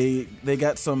TRL, and they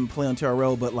got some play on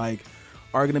TRL, but like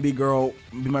Are Gonna Be My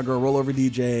Girl, Roll Over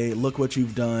DJ, Look What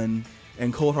You've Done,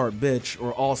 and Cold Heart Bitch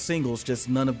were all singles, just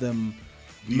none of them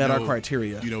met our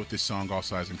criteria. You know what this song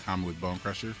also has in common with Bone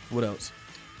Crusher? What else?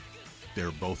 They're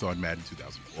both on Madden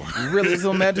 2004. Really? It's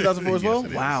on Madden 2004 as well?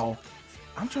 Yes, wow.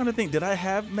 I'm trying to think, did I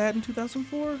have Madden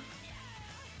 2004?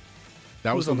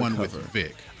 That was the one with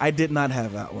Vic. I did not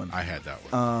have that one. I had that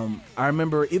one. I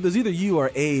remember it was either you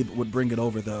or Abe would bring it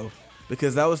over, though,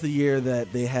 because that was the year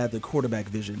that they had the quarterback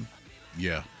vision.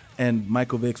 Yeah. And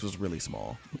Michael Vick's was really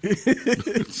small.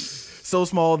 So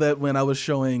small that when I was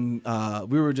showing,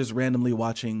 we were just randomly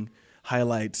watching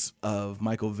highlights of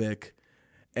Michael Vick,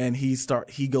 and he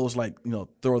goes like,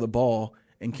 throw the ball,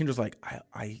 and Kendra's like,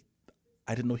 I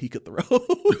didn't know he could throw.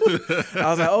 I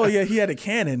was like, oh yeah, he had a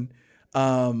cannon.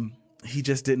 He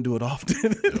just didn't do it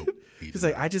often. Nope, He's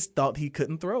like, I just thought he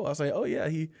couldn't throw. I was like, oh yeah,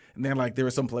 and then like there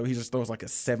was some play where he just throws like a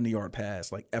 70-yard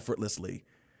pass, like effortlessly.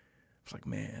 I was like,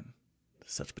 man,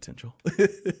 Such potential.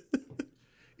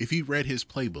 If he read his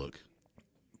playbook,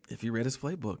 If you read his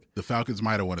playbook. the Falcons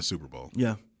might have won a Super Bowl.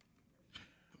 Yeah.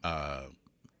 But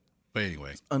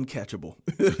anyway, Uncatchable.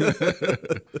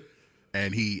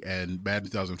 and Madden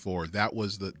 2004,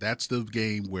 that's the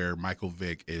game where Michael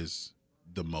Vick is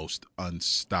the most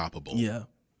unstoppable. Yeah.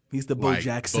 He's the Bo Like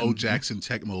Jackson. Bo Jackson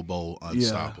Tecmo Bowl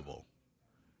unstoppable.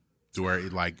 To where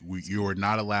you are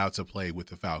not allowed to play with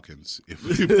the Falcons if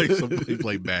you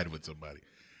play bad with somebody.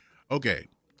 Okay.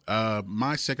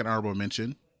 My second honorable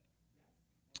mention.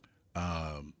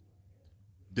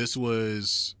 This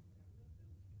was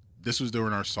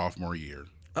during our sophomore year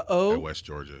Uh-oh. at West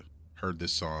Georgia. Heard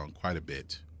this song quite a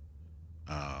bit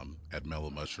at Mellow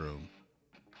Mushroom.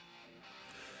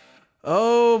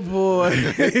 Oh,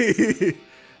 boy.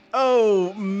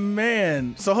 Oh,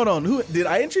 man. So, hold on. Who did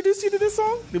I introduce you to this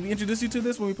song? Did we introduce you to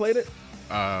this when we played it?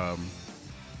 Or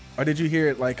did you hear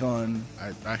it like on...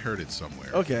 I heard it somewhere.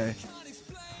 Okay.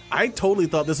 I totally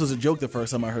thought this was a joke the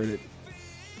first time I heard it.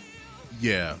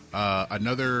 Yeah.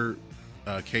 Another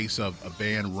case of a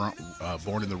band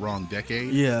born in the wrong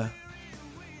decade. Yeah.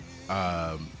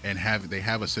 And they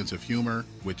have a sense of humor,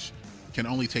 which can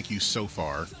only take you so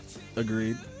far.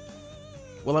 Agreed.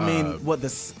 Well, I mean,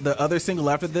 the other single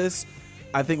after this,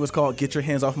 I think was called "Get Your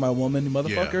Hands Off My Woman,"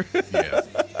 motherfucker. Yeah.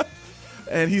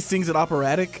 And he sings it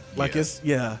operatic, like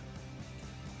Yeah.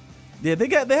 Yeah,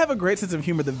 they have a great sense of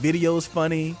humor. The video's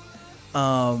funny.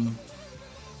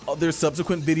 Their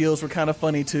subsequent videos were kind of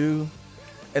funny too.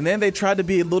 And then they tried to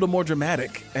be a little more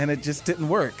dramatic, and it just didn't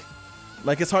work.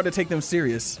 Like, it's hard to take them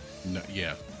serious. No,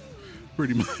 yeah.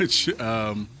 Pretty much.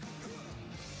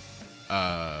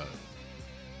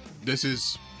 This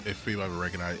is, if people ever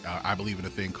recognize, I Believe in a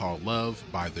Thing Called Love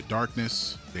by The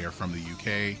Darkness. They are from the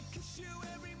UK.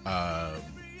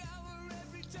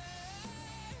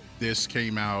 This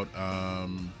came out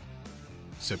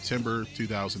September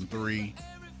 2003.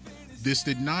 This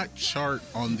did not chart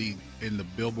in the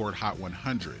Billboard Hot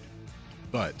 100,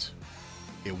 but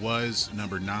it was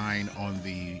number 9 on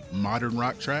the modern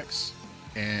rock tracks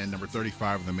and number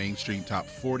 35 on the mainstream top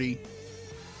 40,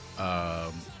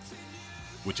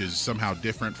 which is somehow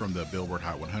different from the Billboard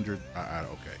Hot 100.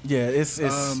 Okay. Yeah, it's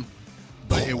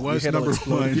but it was your head will number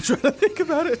explode if 1. you try to think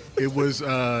about it. It was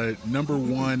number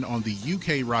 1 on the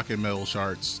UK rock and metal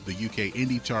charts, the UK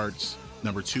indie charts,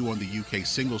 number 2 on the UK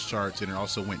singles charts, and it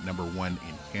also went number 1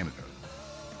 in Canada.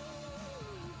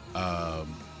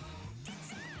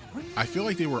 I feel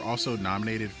like they were also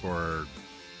nominated for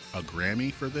a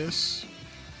Grammy for this,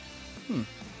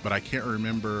 but I can't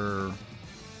remember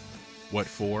what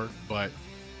for. But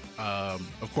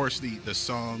of course, the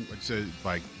song, like I said,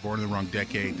 like "Born in the Wrong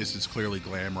Decade," this is clearly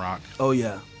glam rock. Oh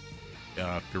yeah,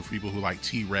 for people who like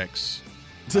T-Rex.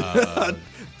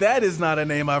 That is not a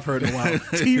name I've heard in a while.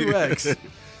 T-Rex.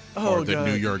 Oh, or the God.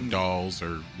 New York Dolls,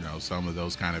 or some of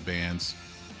those kind of bands.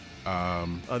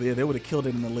 Oh yeah, they would have killed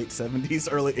it in the late 70s,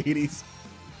 early 80s.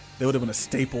 They would have been a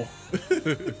staple.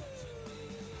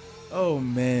 Oh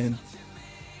man,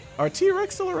 are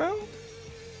T-Rex still around?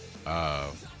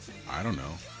 I don't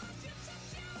know.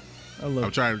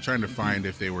 I'm trying to find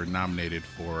if they were nominated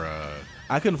for.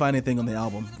 I couldn't find anything on the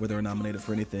album where they were nominated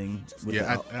for anything.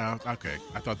 Okay.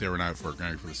 I thought they were nominated for a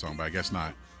Grammy for the song, but I guess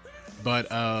not. But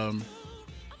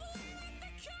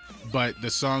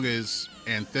the song is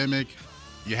anthemic.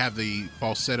 You have the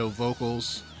falsetto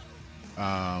vocals,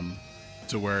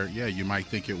 to where you might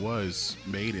think it was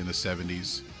made in the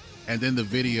 70s, and then the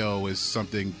video is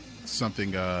something.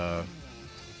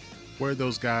 Where are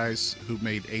those guys who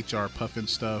made HR Puffin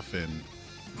stuff and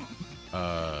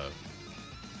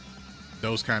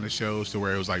those kind of shows, to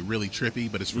where it was like really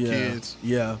trippy, but it's for kids.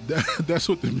 Yeah, that's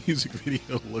what the music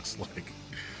video looks like.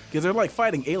 Because they're like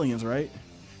fighting aliens, right?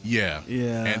 Yeah.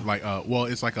 And like,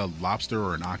 it's like a lobster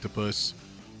or an octopus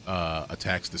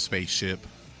attacks the spaceship,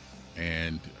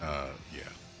 and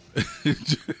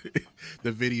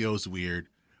the video's weird,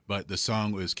 but the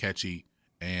song was catchy,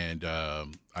 and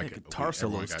guitar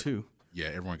solos too. Yeah,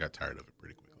 everyone got tired of it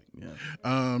pretty quickly.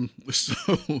 Yeah.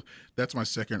 So that's my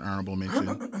second honorable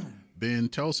mention. Ben,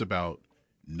 tell us about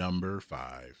number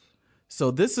 5.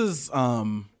 So this is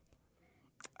I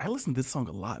listen to this song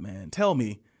a lot, man. Tell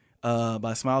Me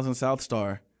by Smiles and South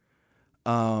Star.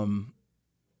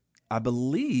 I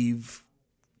believe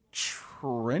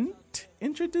Trent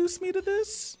introduced me to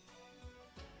this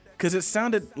because it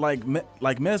sounded like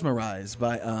Mesmerized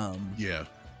by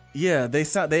Yeah,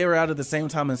 they were out at the same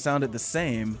time and sounded the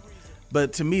same,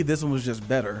 but to me this one was just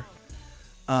better.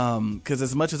 Because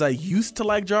as much as I used to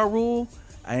like Ja Rule,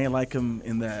 I ain't like him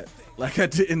in that. Like I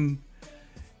didn't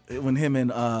when him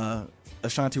and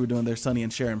Ashanti were doing their Sonny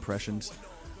and Cher impressions.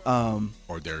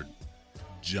 Or they're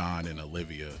John and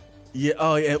Olivia. Yeah.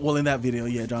 Oh, yeah. Well, in that video,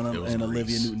 yeah, John It was and Olivia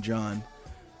Grease. Newton-John.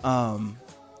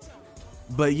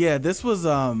 But yeah, this was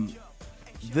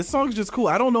this song's just cool.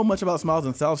 I don't know much about Smiles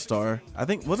and South Star. I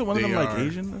think wasn't one of They them like are-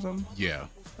 Asian or something? Yeah.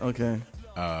 Okay.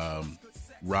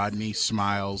 Rodney,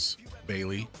 Smiles,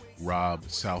 Bailey, Rob,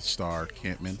 South Star,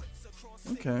 Campman.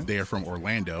 Okay. They are from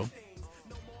Orlando.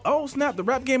 Oh snap! The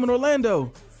rap game in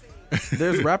Orlando.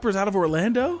 There's rappers out of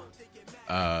Orlando.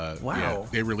 Wow. Yeah,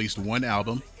 they released one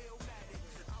album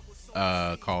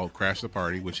called Crash the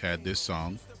Party, which had this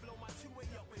song.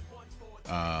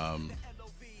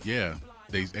 Yeah,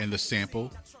 and the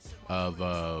sample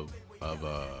of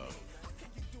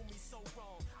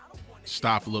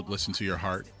Stop, Look, Listen to Your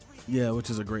Heart. Yeah, which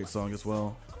is a great song as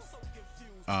well.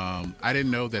 I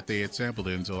didn't know that they had sampled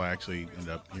it until I actually ended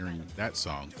up hearing that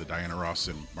song, the Diana Ross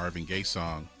and Marvin Gaye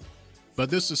song. But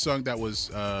this is a song that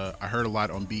was I heard a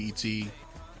lot on BET.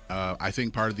 I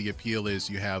think part of the appeal is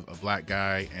you have a black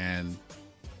guy and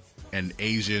an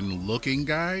Asian looking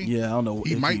guy. Yeah, I don't know.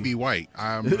 He if might be white.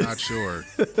 I'm not sure.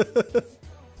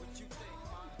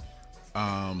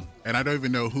 And I don't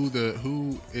even know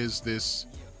who is this.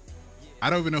 I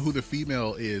don't even know who the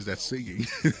female is that's singing.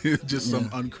 Just some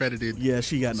uncredited. Yeah,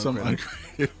 she got no some credit.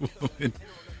 uncredited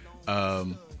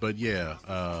woman. But yeah.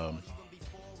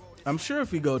 I'm sure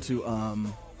if we go to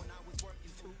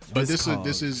But this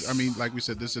Discogs. is I mean, like we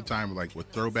said, this is a time like with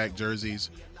throwback jerseys,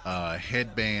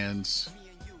 headbands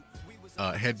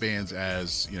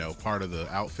as part of the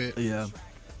outfit, Yeah,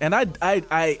 and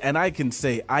I can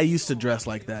say I used to dress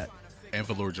like that. and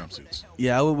velour jumpsuits.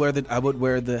 Yeah, I would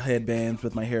wear the headbands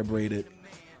with my hair braided.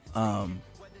 I'm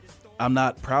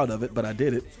not proud of it, but I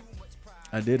did it.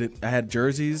 I had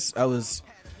jerseys. I was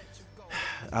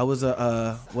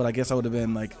a what I guess I would have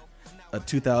been like a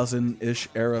 2000-ish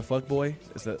era fuckboy.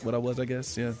 Is that what I was? I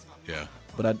guess yeah. Yeah.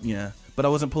 But I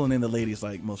wasn't pulling in the ladies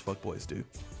like most fuckboys do.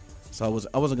 So I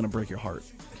wasn't gonna break your heart.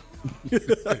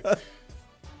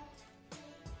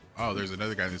 Oh, there's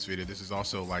another guy in this video. This is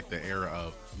also like the era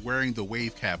of wearing the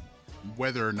wave cap,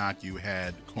 whether or not you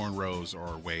had cornrows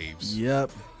or waves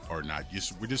Yep. or not.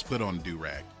 We just put on a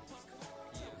do-rag.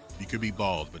 You could be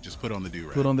bald, but just put on the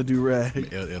do-rag. Put on the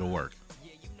do-rag. It'll work.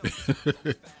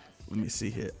 Let me see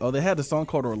here. Oh, they had a song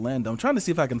called Orlando. I'm trying to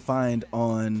see if I can find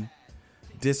on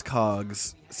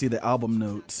Discogs, see the album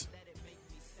notes.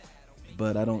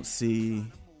 But I don't see.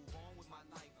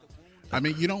 I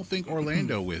mean, you don't think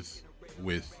Orlando with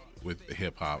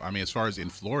hip hop. I mean, as far as in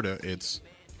Florida, it's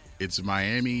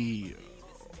Miami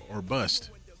or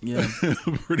bust. Yeah.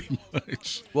 Pretty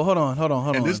much. Well, hold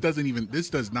on. And this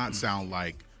doesn't sound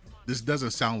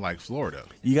like Florida.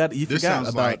 You This forgot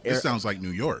about this sounds like New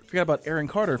York. forgot about Aaron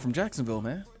Carter from Jacksonville,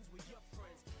 man.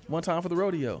 One time for the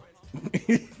rodeo.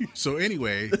 So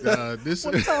anyway, this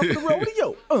One time for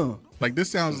the rodeo. like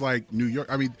this sounds like New York.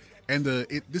 I mean, and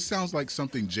this sounds like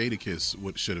something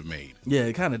Jadakiss should have made. Yeah,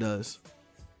 it kind of does.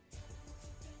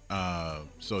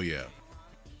 So yeah.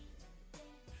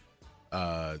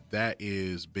 That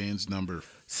is Ben's number.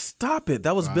 Stop it.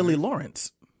 That was Billy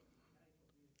Lawrence.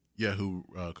 Yeah, who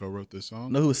co-wrote this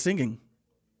song? No, who was singing?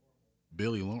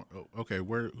 Billy Lawrence. Oh, okay,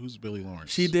 who's Billy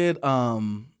Lawrence? She did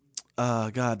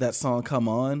God, that song Come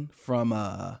On from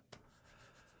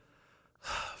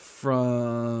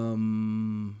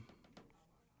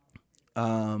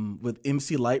with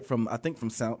MC Light from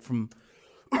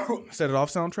Set It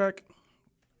Off soundtrack.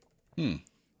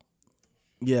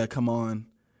 Yeah, Come On.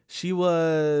 She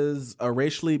was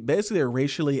basically a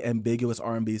racially ambiguous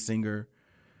R&B singer.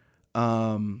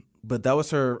 But that was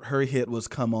her hit was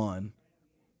Come On.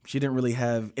 She didn't really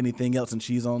have anything else, and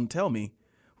she's on Tell Me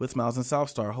with Smiles and South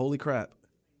Star. Holy crap.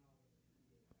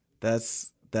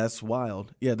 That's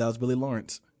wild. Yeah, that was Billy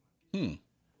Lawrence.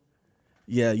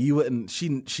 Yeah, you wouldn't.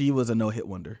 She was a no-hit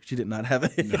wonder. She did not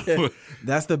have it. No.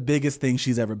 That's the biggest thing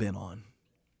she's ever been on.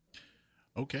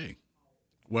 Okay.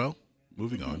 Well,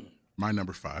 moving on. My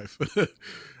number 5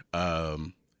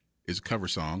 is a cover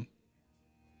song.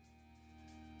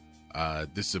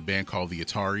 This is a band called the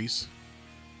Ataris.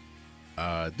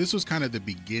 This was kind of the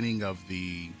beginning of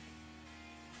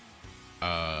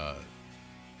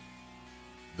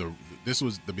this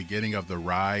was the beginning of the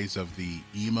rise of the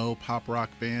emo pop rock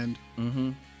band.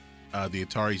 Mm-hmm. The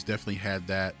Ataris definitely had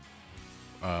that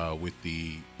with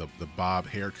the bob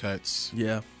haircuts.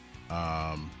 Yeah.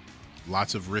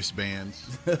 Lots of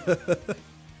wristbands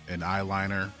and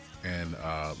eyeliner and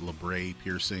labrae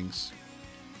piercings.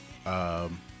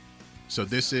 So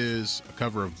this is a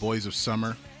cover of Boys of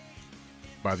Summer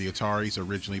by the Ataris,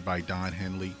 originally by Don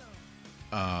Henley.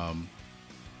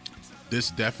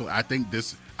 This definitely,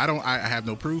 I have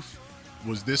no proof,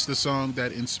 Was this the song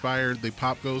that inspired the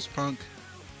Pop Goes Punk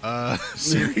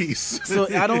series? So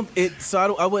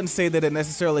I wouldn't say that it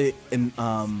necessarily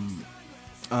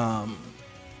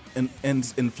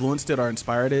influenced it or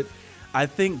inspired it. I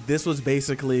think this was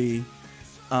basically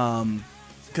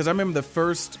because I remember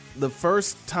the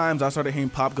first times I started hearing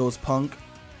Pop Goes Punk,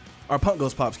 or Punk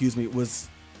Goes Pop, excuse me, was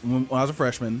when I was a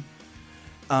freshman.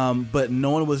 But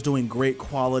no one was doing great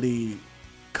quality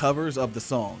covers of the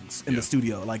songs in the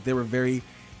studio. Like, they were very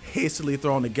hastily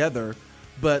thrown together,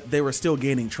 but they were still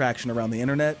gaining traction around the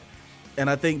internet. And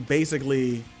I think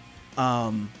basically,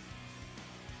 and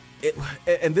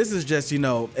this is just,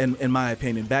 in my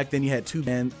opinion, back then you had two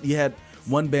bands. You had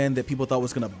one band that people thought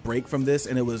was going to break from this,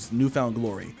 and it was New Found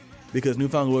Glory, because New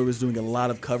Found Glory was doing a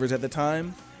lot of covers at the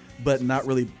time, but not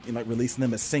really releasing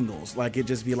them as singles. Like, it'd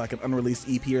just be like an unreleased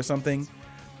EP or something.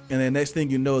 And then next thing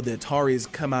you know, the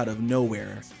Ataris come out of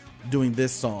nowhere doing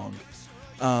this song.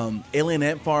 Alien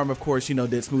Ant Farm, of course,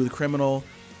 did Smooth Criminal,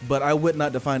 but I would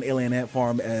not define Alien Ant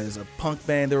Farm as a punk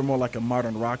band. They were more like a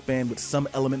modern rock band with some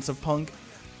elements of punk.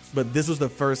 But this was the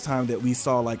first time that we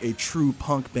saw like a true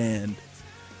punk band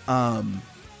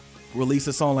release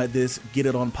a song like this, get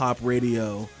it on pop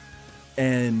radio,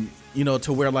 and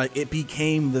to where like it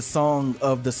became the song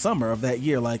of the summer of that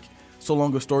year. Like, So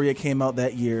Long Astoria came out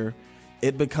that year.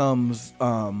 It becomes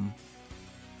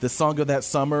the song of that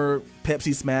summer.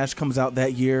 Pepsi Smash comes out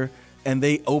that year, and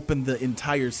they opened the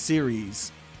entire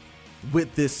series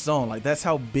with this song. Like, that's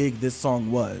how big this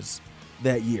song was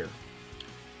that year.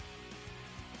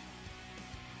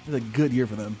 It was a good year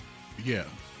for them. Yeah.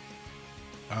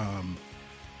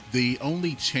 The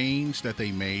only change that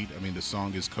they made, I mean, the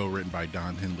song is co-written by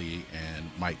Don Henley and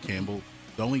Mike Campbell.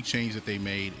 The only change that they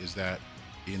made is that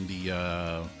in the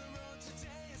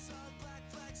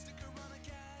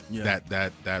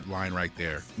that line right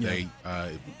there, they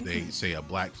say a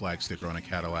black flag sticker on a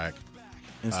Cadillac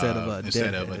instead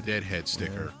of a deadhead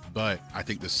sticker. Yeah. But I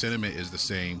think the sentiment is the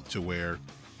same, to where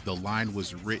the line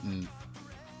was written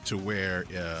to where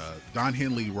Don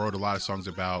Henley wrote a lot of songs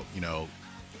about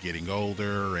getting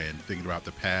older and thinking about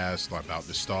the past, about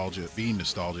nostalgia, being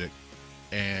nostalgic,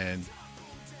 and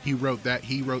he wrote that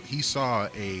he saw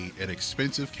an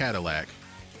expensive Cadillac.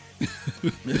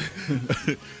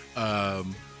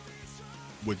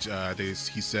 Which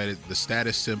he said is the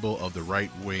status symbol of the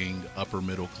right-wing upper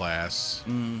middle class,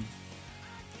 and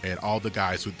all the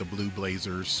guys with the blue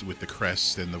blazers with the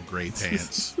crest and the gray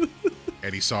pants,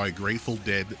 and he saw a Grateful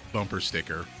Dead bumper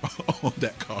sticker on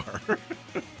that car.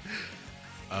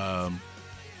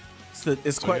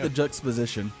 It's quite the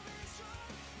juxtaposition.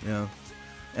 Yeah,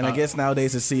 and I guess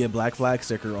nowadays to see a black flag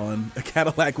sticker on a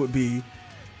Cadillac would be,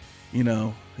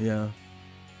 yeah.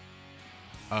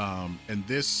 And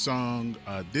this song,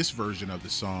 this version of the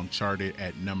song charted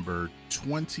at number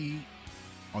 20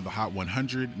 on the Hot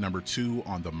 100, number 2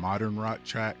 on the Modern Rock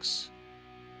tracks,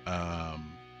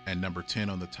 and number 10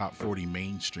 on the Top 40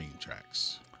 mainstream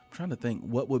tracks. I'm trying to think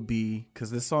what would be,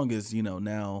 because this song is,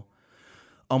 now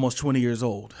almost 20 years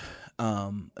old.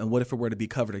 And what if it were to be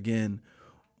covered again?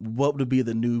 What would be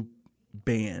the new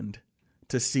band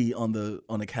to see on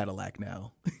a Cadillac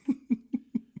now?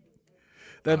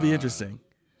 That'd be interesting.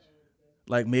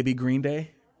 Like maybe Green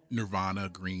Day? Nirvana,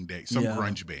 Green Day, some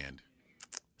grunge band.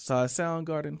 Saw a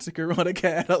Soundgarden sticker on a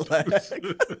Cadillac.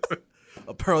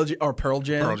 Pearl Jam. Pearl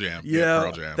Jam. Yeah,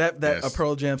 Pearl Jam. A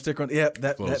Pearl Jam sticker on. Yep,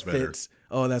 that fits. Better.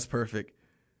 Oh, that's perfect.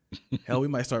 Hell, we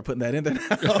might start putting that in there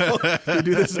now. You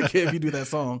do this again if you do that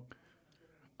song.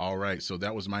 All right, so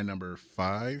that was my number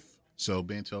 5. So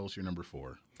Ben, tell us your number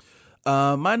 4.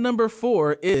 My number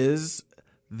 4 is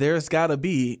There's Gotta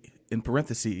Be, in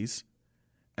parentheses,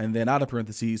 and then out of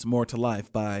parentheses, More to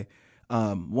Life by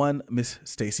one Miss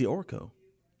Stacey Orko.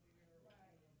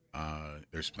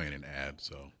 There's playing an ad,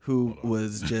 so who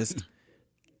was just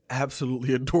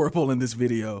absolutely adorable in this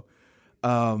video.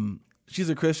 She's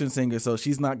a Christian singer, so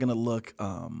she's not gonna look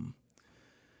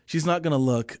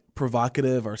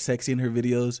provocative or sexy in her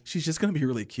videos. She's just gonna be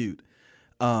really cute.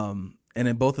 And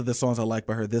in both of the songs I like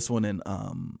by her, this one and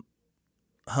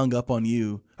Hung Up on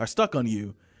You or Stuck on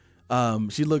You,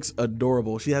 she looks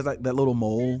adorable. She has like that little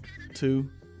mole too.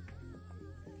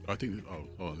 I think this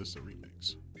is a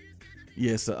remix.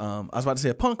 Yes, I was about to say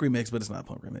a punk remix, but it's not a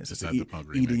punk remix. It's an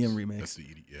EDM remix. That's the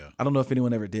EDM. Yeah. I don't know if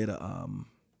anyone ever did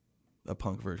a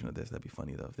punk version of this. That'd be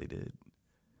funny though if they did.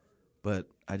 But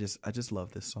I just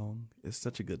love this song. It's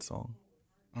such a good song.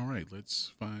 All right,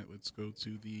 let's go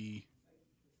to the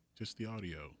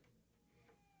audio.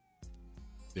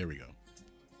 There we go.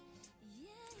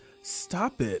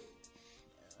 Stop it.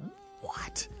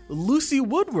 What? Lucy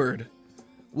Woodward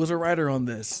was a writer on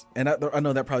this. And I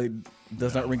know that probably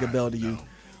Does not ring a bell to you.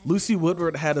 Lucy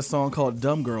Woodward had a song called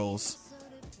Dumb Girls.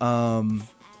 I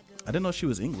didn't know she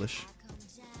was English.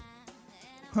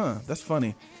 Huh, that's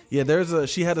funny. Yeah,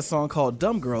 she had a song called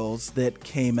Dumb Girls that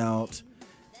came out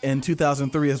in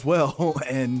 2003 as well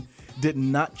and did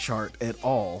not chart at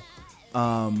all.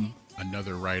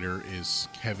 Another writer is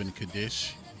Kevin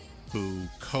Kadish, who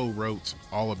co-wrote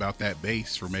All About That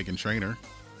Bass for Meghan Trainor.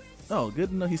 Oh, good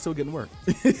to know he's still getting work.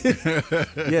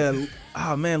 Yeah.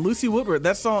 Oh, man, Lucy Woodward.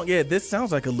 That song, yeah, this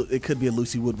sounds like it could be a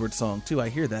Lucy Woodward song, too. I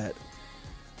hear that.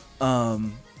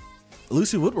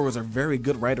 Lucy Woodward was a very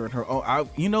good writer in her own.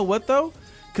 You know what, though?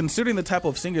 Considering the type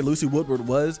of singer Lucy Woodward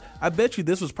was, I bet you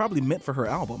this was probably meant for her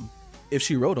album if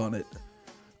she wrote on it.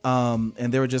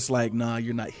 And they were just like, nah,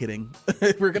 you're not hitting.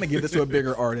 We're going to give this to a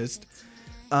bigger artist.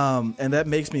 And that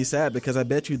makes me sad because I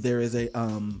bet you there is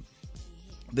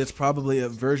there's probably a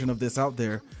version of this out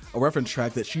there, a reference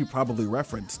track that she probably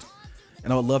referenced.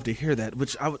 And I would love to hear that,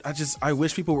 which I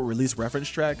wish people would release reference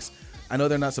tracks. I know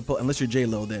they're not supposed, unless you're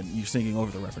J-Lo, then you're singing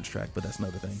over the reference track, but that's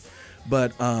another thing.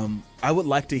 But I would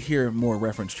like to hear more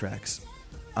reference tracks.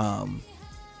 I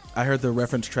heard the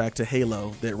reference track to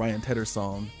Halo, that Ryan Tedder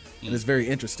song, and it's very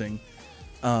interesting.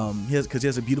 Because he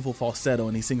has a beautiful falsetto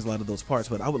and he sings a lot of those parts,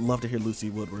 but I would love to hear Lucy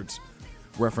Woodward's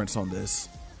reference on this.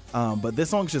 But this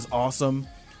song's just awesome.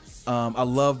 I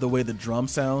love the way the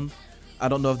drums sound. I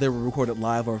don't know if they were recorded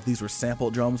live or if these were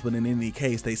sampled drums, but in any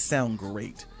case, they sound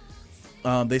great.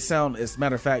 They sound, as a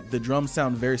matter of fact, the drums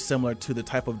sound very similar to the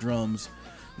type of drums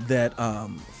that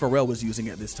Pharrell was using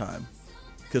at this time.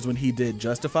 Because when he did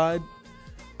Justified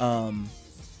and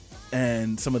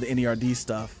some of the NERD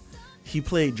stuff, he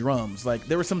played drums. Like,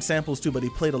 there were some samples too, but he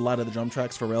played a lot of the drum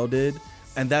tracks Pharrell did.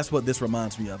 And that's what this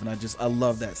reminds me of. And I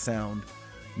love that sound.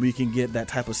 We can get that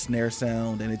type of snare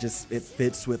sound, and it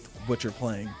fits with what you're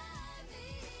playing.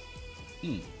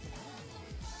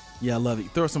 Yeah, I love it.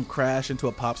 Throw some Crash into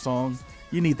a pop song.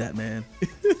 You need that, man.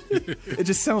 It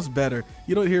just sounds better.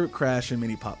 You don't hear Crash in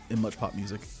much pop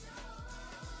music.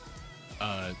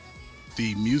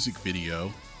 The music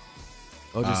video.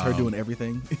 Oh, just her doing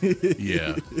everything.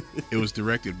 Yeah, it was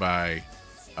directed by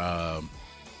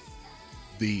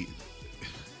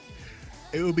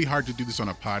It would be hard to do this on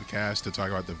a podcast to talk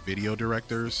about the video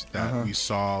directors that we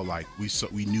saw. Like we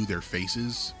knew their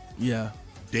faces. Yeah,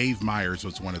 Dave Meyers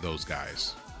was one of those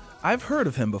guys. I've heard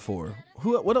of him before.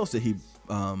 What else did he?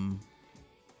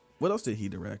 What else did he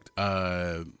direct?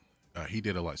 He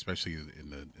did a lot, especially in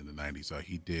the 90s.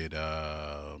 He did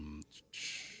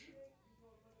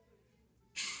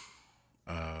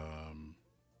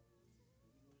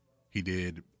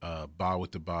Ba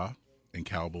with the Ba and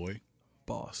Cowboy.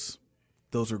 Boss.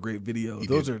 Those are great videos.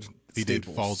 He did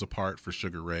Falls Apart for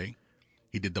Sugar Ray.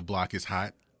 He did The Block Is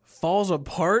Hot. Falls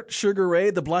Apart, Sugar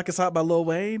Ray, The Block Is Hot by Lil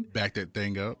Wayne. Back that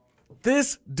thing up.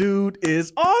 This dude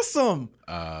is awesome.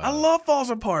 I love Falls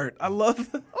Apart. I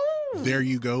love. There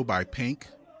You Go by Pink,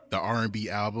 the R&B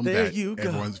album that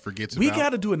everyone forgets about. We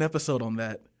got to do an episode on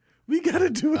that.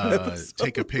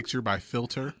 Take a Picture by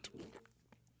Filter.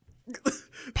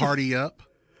 Party Up,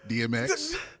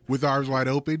 DMX. With Arms Wide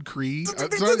Open, Creed.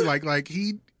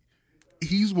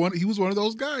 He was one of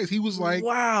those guys. He was like,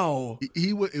 wow.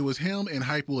 It was him and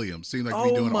Hype Williams. Seemed like to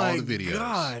be doing all the videos. Oh my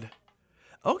God.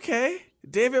 Okay,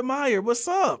 David Meyer, what's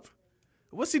up?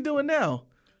 What's he doing now?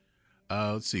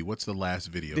 Let's see. What's the last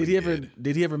video? Did he ever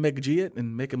McG it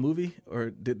and make a movie, or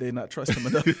did they not trust him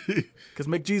enough? Because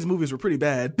McG's movies were pretty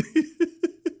bad.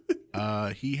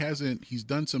 He hasn't. He's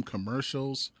done some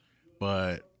commercials,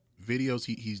 but videos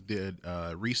he did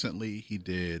recently. He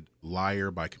did Liar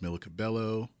by Camila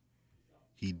Cabello.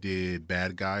 He did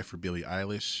Bad Guy for Billie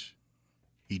Eilish.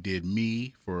 He did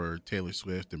Me for Taylor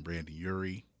Swift and Brandon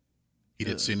Urie. He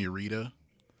did Senorita.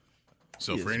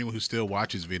 So for anyone who still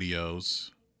watches videos,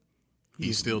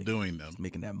 he's still doing them.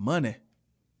 Making that money.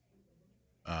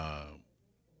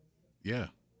 Yeah.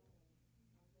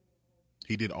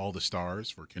 He did All the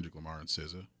Stars for Kendrick Lamar and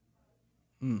SZA.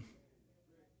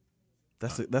 I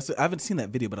haven't seen that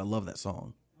video, but I love that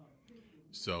song.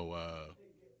 So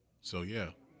yeah,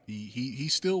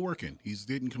 he's still working. He's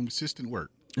getting consistent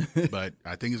work. But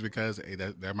I think it's because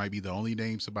that might be the only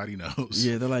name somebody knows.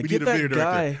 Yeah, they're like, get that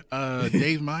guy.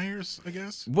 Dave Meyers, I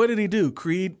guess. What did he do?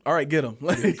 Creed? All right, get him.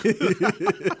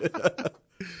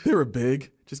 They were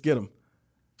big. Just get him.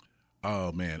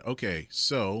 Oh, man. Okay,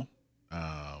 so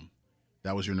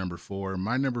that was your number 4.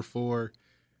 My number 4,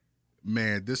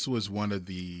 man, this was one of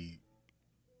the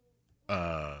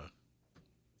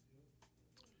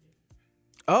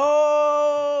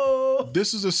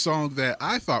this is a song that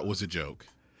I thought was a joke.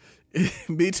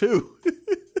 Me too.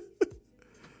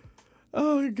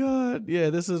 Oh my God. Yeah,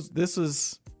 this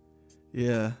is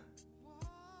Yeah.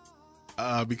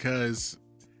 Because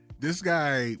this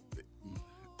guy,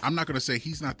 I'm not going to say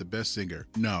he's not the best singer.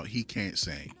 No, he can't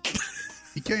sing.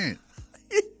 He can't.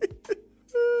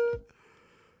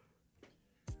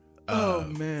 Oh,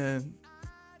 man.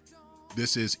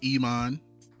 This is Iman.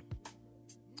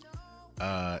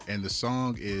 And the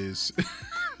song is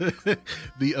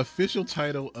the official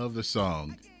title of the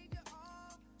song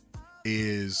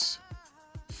is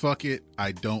Fuck It,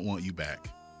 I Don't Want You Back.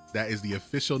 That is the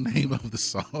official name of the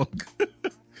song.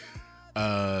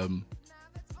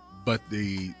 But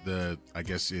the I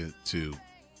guess to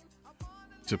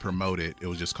promote it, it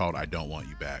was just called I Don't Want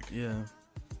You Back. Yeah.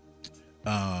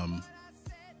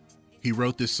 He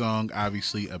wrote this song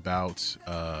obviously about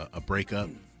a breakup.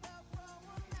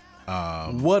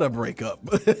 What a breakup.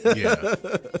 Yeah.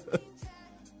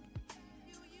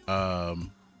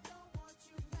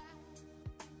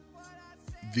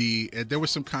 There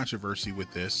was some controversy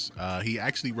with this. He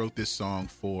actually wrote this song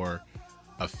for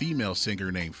a female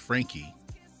singer named Frankie,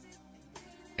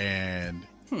 and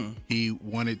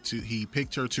he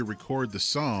picked her to record the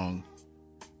song,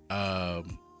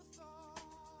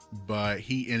 but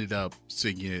he ended up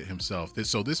singing it himself.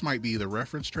 So this might be the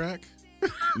reference track.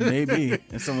 Maybe.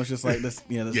 And someone's just like, let's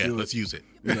do it. Let's use it.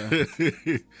 Yeah.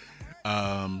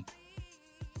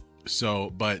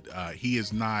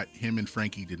 Him and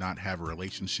Frankie did not have a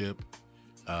relationship,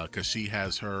 because she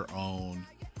has her own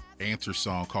answer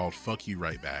song called Fuck You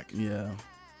Right Back. Yeah.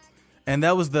 And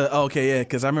that was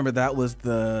because I remember that was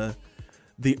the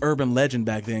urban legend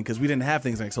back then, because we didn't have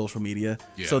things like social media.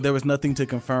 Yeah. So there was nothing to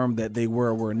confirm that they were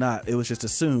or were not. It was just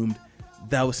assumed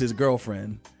that was his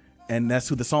girlfriend, and that's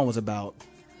who the song was about.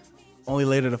 Only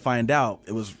later to find out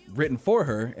it was written for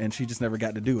her, and she just never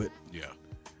got to do it. Yeah,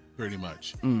 pretty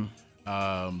much.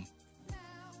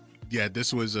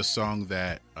 This was a song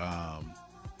that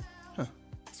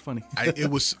It's funny. I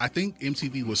think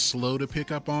MTV was slow to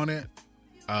pick up on it.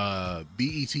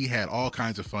 BET had all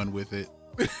kinds of fun with it.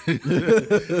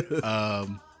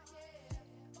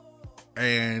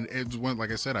 And it's one,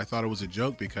 like I said, I thought it was a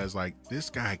joke because like this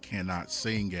guy cannot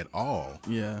sing at all.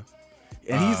 Yeah.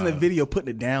 And he's in the video putting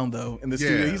it down though in the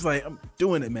studio. He's like, I'm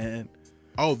doing it, man.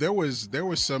 Oh, there was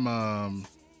some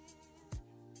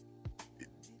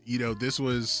this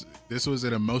was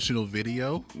an emotional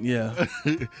video. Yeah.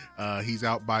 He's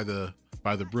out by the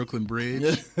Brooklyn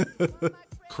Bridge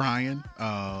crying.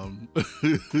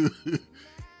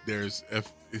 There's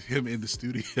him in the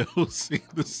studio singing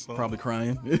the song. Probably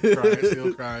crying.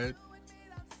 Still crying.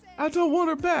 I don't want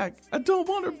her back. I don't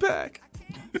want her back.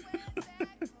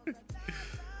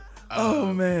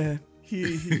 Oh man.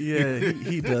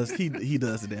 He does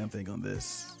the damn thing on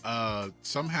this.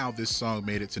 Somehow this song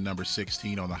made it to number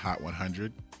 16 on the Hot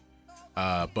 100.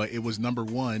 But it was number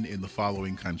 1 in the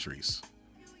following countries: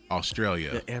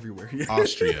 Australia, everywhere.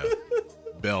 Austria,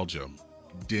 Belgium,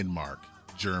 Denmark,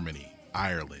 Germany,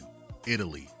 Ireland,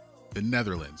 Italy, the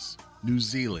Netherlands, New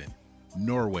Zealand,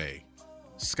 Norway,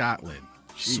 Scotland,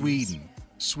 Sweden,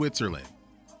 Switzerland,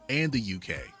 and the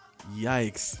UK.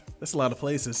 Yikes. That's a lot of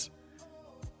places.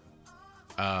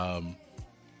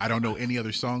 I don't know any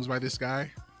other songs by this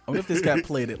guy. I wonder if this guy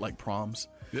played it like proms.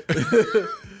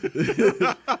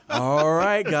 All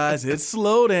right, guys, it's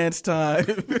slow dance time.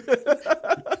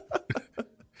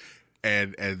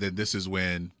 and then this is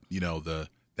when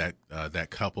that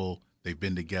couple, they've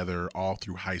been together all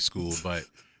through high school, but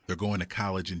they're going to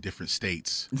college in different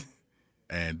states,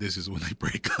 and this is when they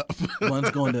break up.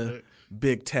 One's going to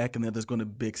big tech, and the other's going to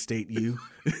big state U.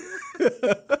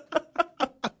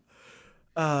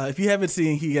 If you haven't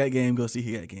seen He Got Game, go see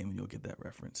He Got Game, and you'll get that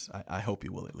reference. I hope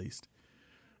you will at least.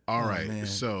 All right, man.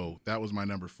 So that was my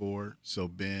number 4. So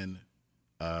Ben,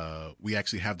 we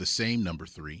actually have the same number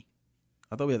 3.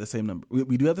 I thought we had the same number.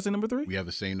 We do have the same number 3? We have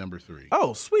the same number 3.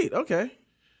 Oh, sweet. Okay.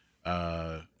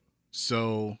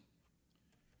 So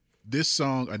this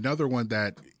song, another one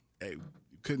that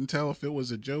couldn't tell if it was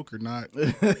a joke or not.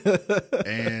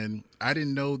 And I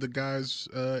didn't know the guys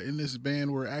in this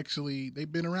band were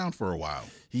they've been around for a while.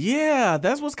 Yeah,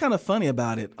 that's what's kind of funny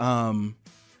about it.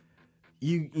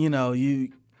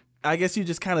 I guess you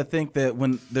just kind of think that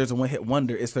when there's a one-hit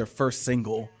wonder, it's their first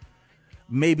single,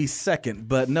 maybe second.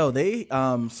 But no, they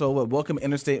Welcome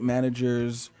Interstate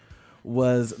Managers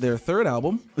was their third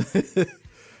album.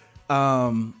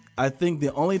 I think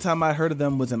the only time I heard of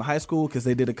them was in high school because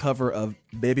they did a cover of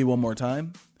Baby One More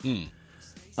Time.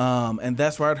 And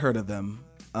that's where I'd heard of them.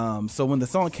 So when the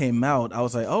song came out, I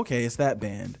was like, okay, it's that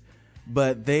band.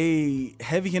 But they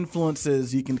heavy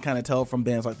influences you can kind of tell from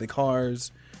bands like The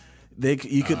Cars.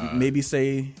 You could maybe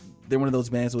say they're one of those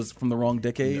bands that was from the wrong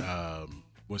decade.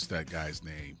 What's that guy's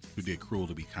name who did Cruel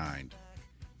to Be Kind?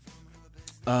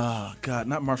 God,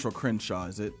 not Marshall Crenshaw,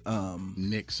 is it?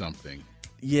 Nick something.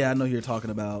 Yeah, I know who you're talking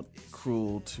about.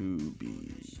 Cruel to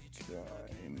be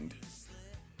kind.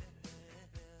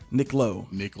 Nick Lowe.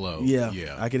 Nick Lowe. Yeah,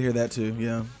 Yeah. I could hear that too.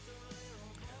 Yeah.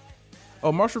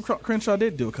 Oh, Marshall Crenshaw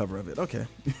did do a cover of it. Okay.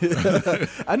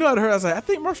 I knew I'd heard. I was like, I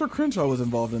think Marshall Crenshaw was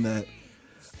involved in that.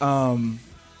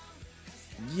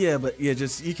 Yeah, but yeah,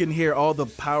 just you can hear all the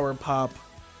power pop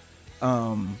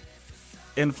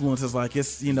influences. Like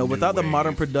it's without the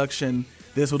modern production,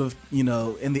 this would have in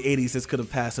the 80s this could have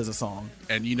passed as a song.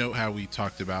 And you know how we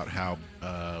talked about how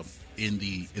in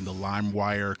the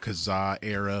LimeWire Kazaa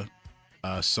era,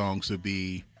 songs would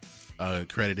be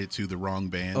credited to the wrong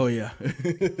band. Oh yeah.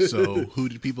 So who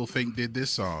did people think did this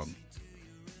song?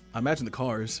 I imagine the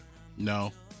Cars.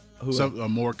 No, Who?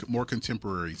 more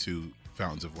contemporary to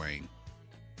Fountains of Wayne.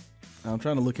 I'm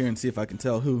trying to look here and see if I can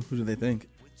tell who do they think.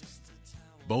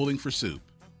 Bowling for Soup.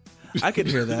 I could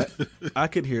hear that. I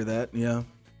could hear that. Yeah.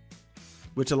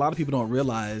 Which a lot of people don't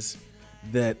realize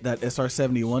that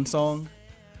SR-71 song,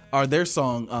 or their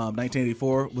song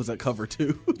 1984 was a cover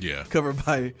too. Yeah. Covered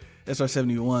by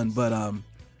SR-71. But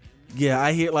yeah,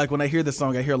 I hear, like when I hear the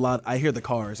song, I hear the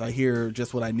Cars. I hear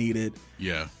Just What I Needed.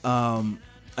 Yeah.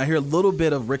 I hear a little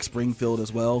bit of Rick Springfield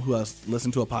as well, who I was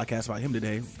listening to a podcast about him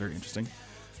today. Very interesting.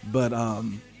 But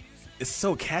it's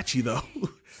so catchy though.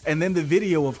 And then the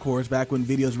video, of course, back when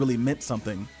videos really meant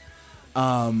something,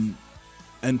 and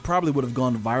probably would have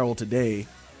gone viral today,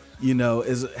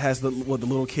 has the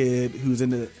little kid who's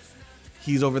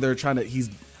he's over there he's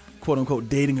quote unquote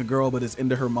dating a girl, but is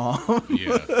into her mom.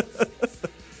 Yeah.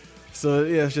 So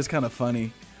yeah, it's just kind of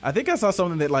funny. I think I saw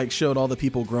something that like showed all the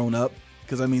people grown up,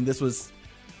 because I mean this was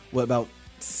about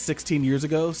 16 years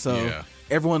ago, so yeah.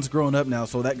 Everyone's grown up now.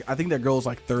 So that I think that girl's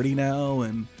like 30 now,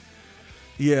 and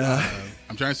yeah.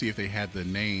 I'm trying to see if they had the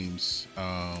names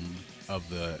of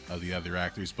the other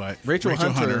actors, but Rachel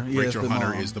Hunter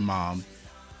is the mom.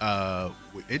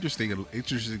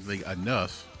 Interestingly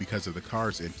enough, because of the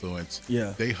Cars influence,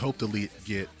 yeah, they hope to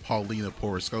get Paulina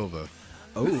Poroskova.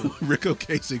 Oh, Rick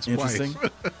Ocasek's wife.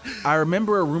 I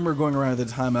remember a rumor going around at the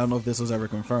time, I don't know if this was ever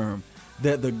confirmed,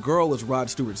 that the girl was Rod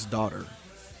Stewart's daughter.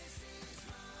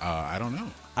 I don't know.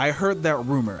 I heard that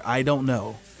rumor. I don't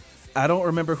know. I don't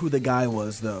remember who the guy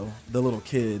was though, the little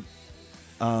kid.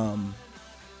 But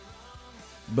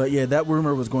yeah, that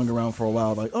rumor was going around for a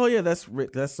while. Like, oh yeah, that's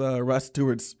Rod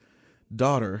Stewart's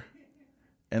daughter,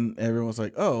 and everyone was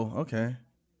like, oh, okay.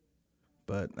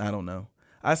 But I don't know.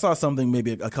 I saw something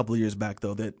maybe a couple of years back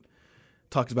though that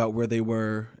talked about where they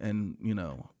were, and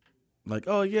like,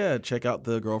 oh yeah, check out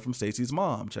the girl from Stacey's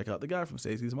mom. Check out the guy from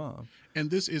Stacey's mom.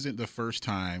 And this isn't the first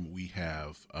time we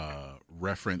have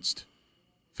referenced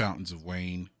Fountains of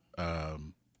Wayne.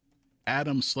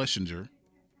 Adam Schlesinger,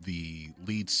 the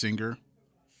lead singer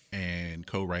and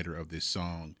co-writer of this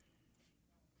song,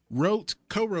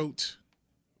 co-wrote.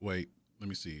 Wait, let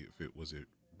me see if it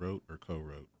wrote or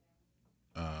co-wrote.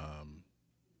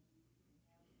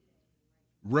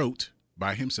 Wrote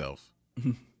by himself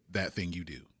That Thing You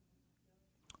Do.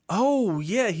 Oh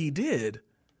yeah, he did.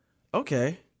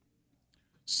 Okay.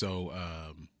 So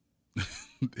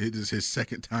it is his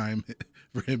second time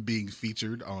for him being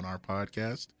featured on our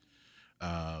podcast.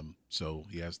 So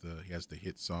he has the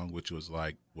hit song, which was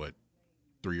like what,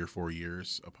 3 or 4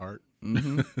 years apart.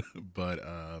 Mm-hmm. But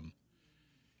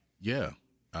yeah.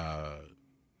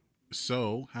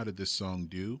 So how did this song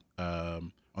do?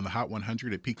 On the Hot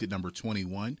 100, it peaked at number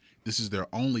 21. This is their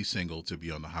only single to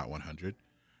be on the Hot 100.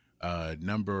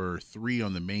 Number 3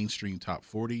 on the mainstream top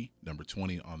 40, number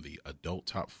 20 on the adult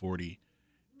top 40,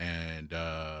 and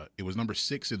it was number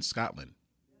 6 in Scotland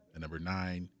and number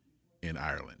 9 in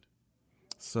Ireland.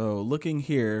 So looking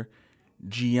here,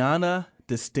 Gianna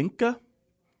Distinka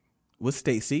was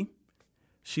Stacey.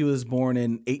 She was born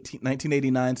in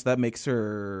 1989, so that makes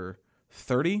her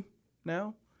 30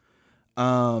 now.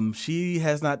 She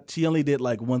only did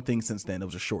like one thing since then. It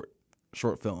was a short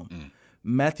film.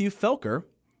 Matthew Felker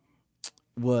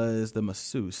was the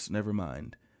masseuse. Never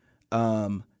mind.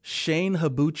 Shane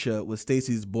Habucha was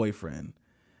Stacey's boyfriend.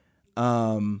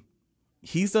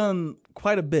 He's done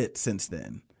quite a bit since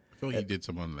then. I feel like he did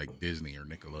someone like Disney or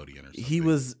Nickelodeon or something. He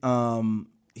was.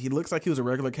 He looks like he was a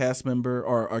regular cast member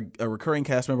or a recurring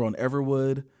cast member on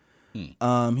Everwood.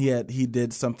 He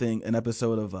did an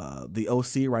episode of the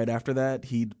OC right after that.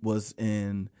 He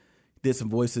did some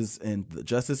voices in the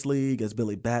Justice League as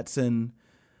Billy Batson.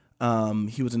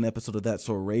 He was in an episode of That's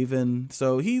So Raven.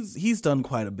 So he's done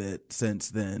quite a bit since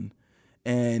then.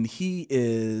 And he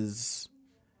was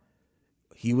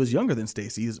younger than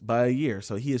Stacey by a year.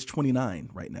 So he is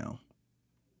 29 right now.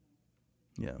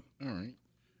 Yeah. All right.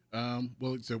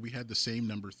 Well, so we had the same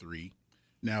number 3.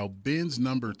 Now, Ben's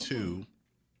number 2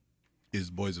 is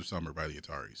Boys of Summer by the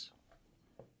Ataris,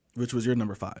 Which was your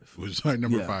number 5. which is my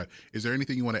number Yeah. 5. Is there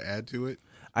anything you want to add to it?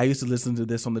 I used to listen to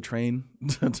this on the train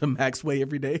to Maxway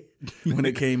every day when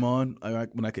it came on,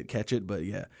 when I could catch it. But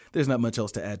yeah, there's not much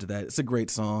else to add to that. It's a great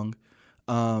song.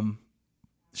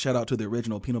 Shout out to the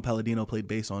original. Pino Palladino played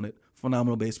bass on it.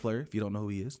 Phenomenal bass player. If you don't know who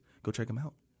he is, go check him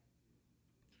out.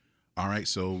 All right,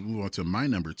 so move on to my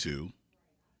number 2.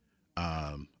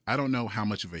 I don't know how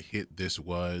much of a hit this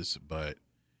was, but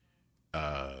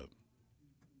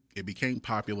it became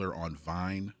popular on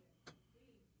Vine.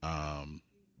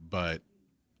 But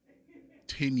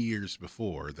 10 years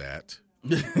before that,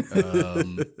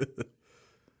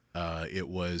 it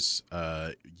was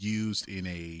used in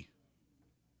a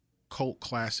cult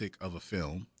classic of a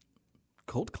film.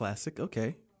 Cult classic.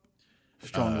 Okay.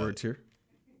 Strong words here.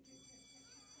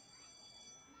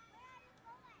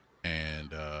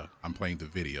 And I'm playing the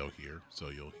video here, so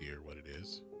you'll hear what it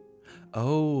is.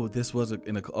 Oh, this was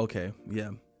okay. Yeah.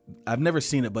 I've never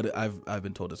seen it, but I've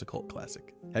been told it's a cult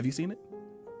classic. Have you seen it?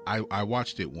 I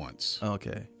watched it once.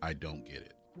 Okay. I don't get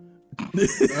it.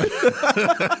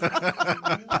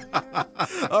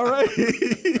 All right.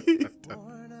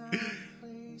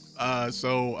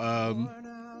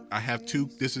 I have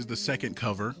 2. This is the second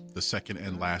cover, the second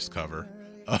and last cover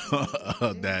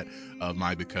that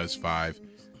my Because 5.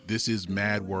 This is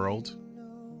Mad World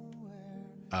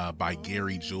by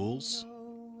Gary Jules.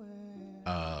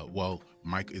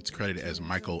 It's credited as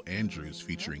Michael Andrews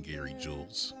featuring Gary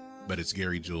Jules, but it's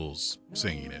Gary Jules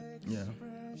singing it. Yeah.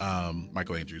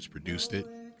 Michael Andrews produced it.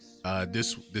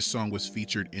 This song was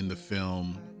featured in the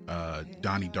film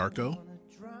Donnie Darko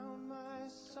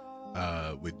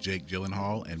with Jake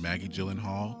Gyllenhaal and Maggie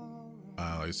Gyllenhaal.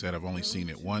 Like I said, I've only seen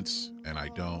it once, and I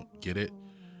don't get it.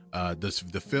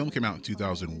 The film came out in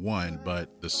 2001,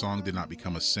 but the song did not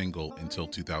become a single until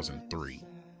 2003.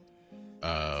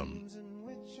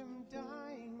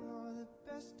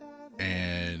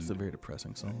 And It's a very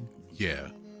depressing song. yeah,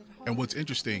 and what's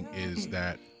interesting is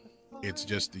that it's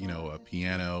just a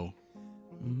piano.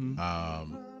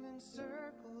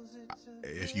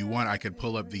 If you want, I could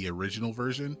pull up the original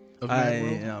version of Mad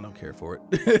World. I don't care for it.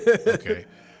 Okay,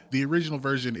 the original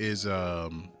version is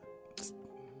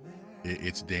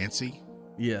it's dancey.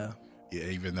 Yeah.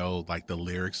 Even though like the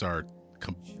lyrics are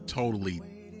totally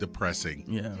depressing.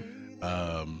 Yeah.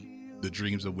 The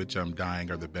dreams of which I'm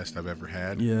dying are the best I've ever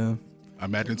had. Yeah.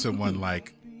 Imagine someone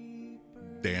like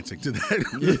dancing to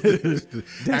that.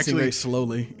 Dancing Actually, very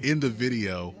slowly. in the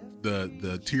video,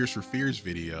 the Tears for Fears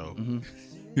video,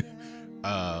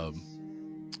 the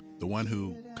one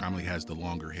who commonly has the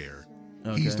longer hair,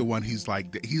 he's the one. He's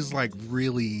like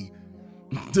really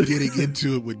getting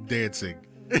into it with dancing.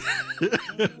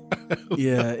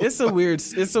 Yeah, it's a weird.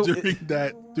 It's a.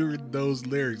 during those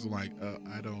lyrics, I'm like,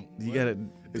 I don't. You gotta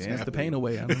It's dance the happening. pain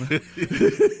away. I don't know.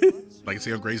 Like I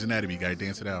say on Grey's Anatomy, you gotta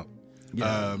dance it out.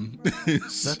 Yeah.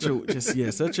 Such a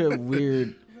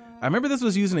weird. I remember this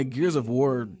was using a Gears of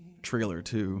War trailer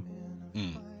too.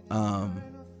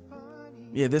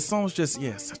 Yeah, this song was just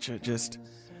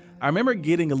I remember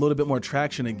getting a little bit more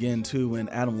traction again too when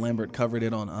Adam Lambert covered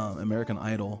it on American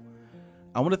Idol.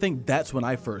 I want to think that's when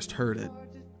I first heard it.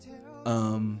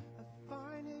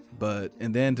 But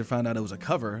then to find out it was a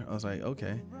cover, I was like,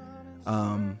 okay.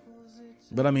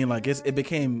 But I mean, like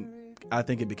I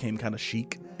think it became kind of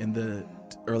chic in the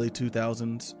early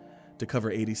 2000s to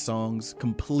cover 80s songs,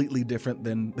 completely different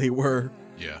than they were.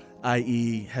 Yeah.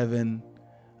 I.e. Heaven,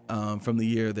 from the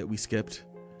year that we skipped,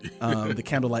 the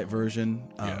Candlelight version.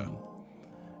 Yeah.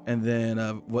 And then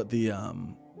what's the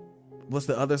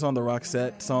other song, the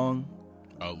Roxette song?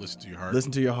 Oh, Listen to Your Heart.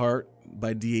 Listen to Your Heart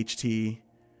by DHT.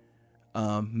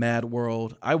 Mad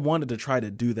World. I wanted to try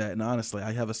to do that, and honestly,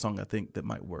 I have a song I think that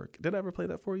might work. Did I ever play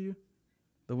that for you?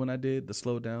 The one I did, the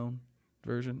slowed down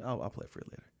version? I'll play it for you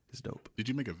later. It's dope. Did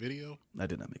you make a video? I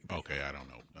did not make it. Okay, I don't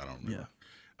know. I don't remember.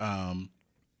 Yeah.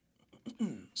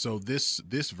 So this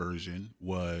version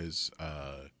was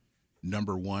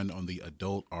number 1 on the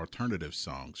adult alternative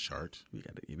songs chart. We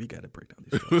got to break down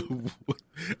these songs.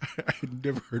 I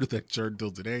never heard of that chart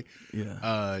until today.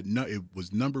 Yeah. No, it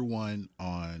was number 1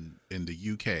 in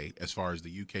the UK as far as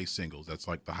the UK singles. That's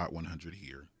like the Hot 100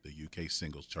 here. The UK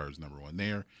singles chart is number 1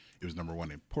 there. It was number 1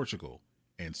 in Portugal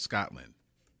and Scotland,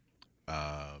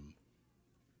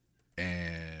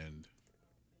 and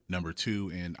number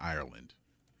 2 in Ireland.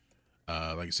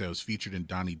 Like I said, it was featured in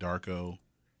Donnie Darko,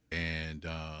 and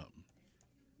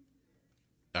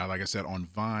like I said, on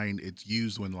Vine, it's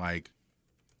used when for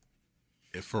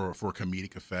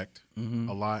comedic effect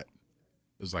a lot.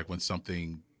 It's like when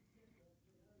something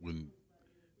when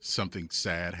something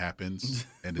sad happens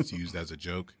and it's used as a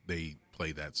joke, they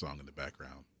play that song in the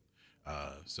background.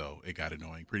 So it got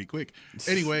annoying pretty quick.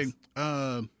 Anyway,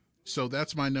 so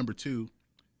that's my number 2.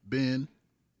 Ben,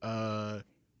 Yeah,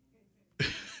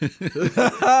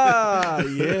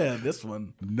 this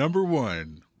one. number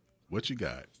 1. What you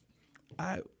got? Give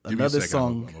me a Another second,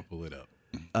 song. I'm gonna pull it up.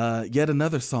 Yet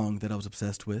another song that I was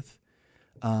obsessed with.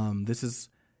 This is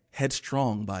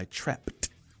Headstrong by Trapped.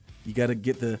 You got to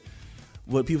get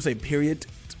what people say, period.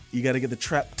 You got to get the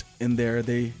trapped in there.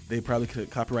 They probably could have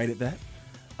copyrighted that.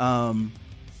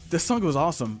 This song was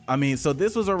awesome. I mean, so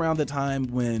this was around the time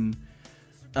when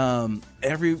a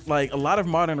lot of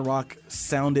modern rock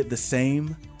sounded the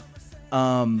same.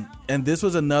 And this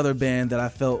was another band that I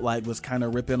felt like was kind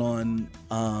of ripping on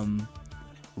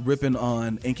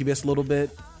Incubus a little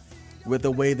bit with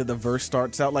the way that the verse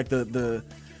starts out. Like the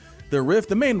riff,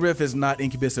 the main riff is not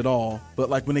Incubus at all, but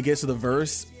like when it gets to the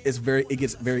verse, it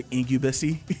gets very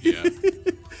Incubus-y. Yeah.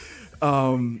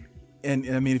 And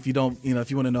I mean, if you want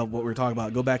to know what we're talking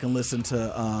about, go back and listen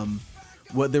to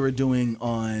what they were doing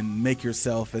on Make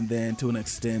Yourself, and then to an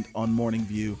extent on Morning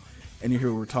View, and you hear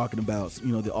what we're talking about.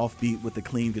 You know, the offbeat with the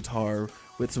clean guitar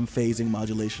with some phasing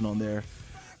modulation on there.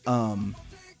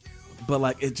 But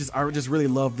like I just really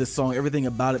love this song. Everything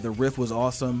about it. The riff was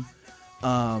awesome.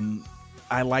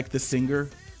 I liked the singer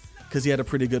because he had a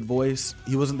pretty good voice.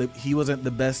 He wasn't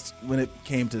the best when it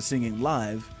came to singing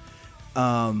live.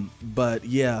 But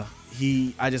yeah,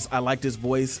 I liked his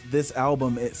voice. This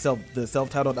album itself, the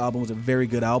self-titled album, was a very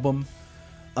good album.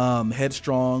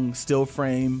 Headstrong, Still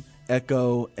Frame,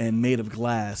 Echo, and Made of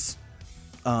Glass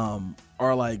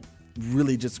are like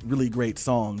really great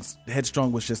songs.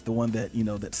 Headstrong was just the one that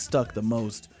that stuck the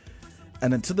most.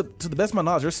 And then to the best of my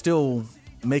knowledge, they're still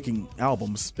making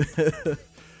albums.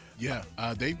 Yeah,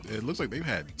 it looks like they've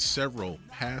had several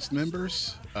past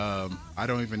members. I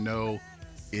don't even know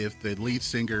if the lead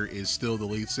singer is still the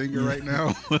lead singer right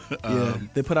now. Yeah,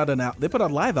 they put out a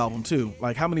live album too.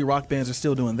 Like, how many rock bands are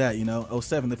still doing that?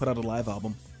 07, they put out a live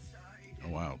album. Oh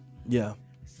wow. Yeah.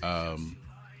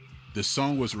 The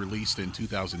song was released in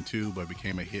 2002, but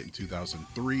became a hit in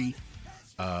 2003.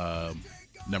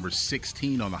 Number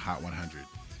 16 on the Hot 100.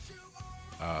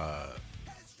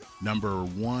 Number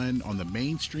 1 on the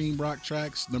mainstream rock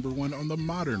tracks. Number 1 on the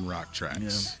modern rock tracks.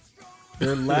 Yeah.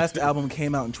 Their last album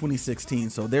came out in 2016,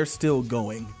 so they're still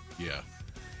going. Yeah.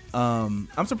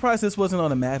 I'm surprised this wasn't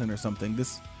on a Madden or something.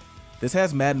 This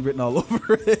has Madden written all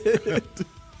over it.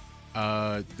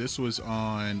 This was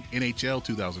on NHL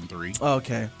 2003.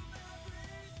 Okay.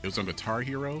 It was on Guitar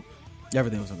Hero.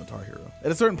 Everything was on Guitar Hero.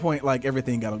 At a certain point, like,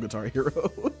 everything got on Guitar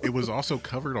Hero. It was also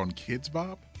covered on Kids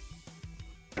Bop.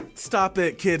 Stop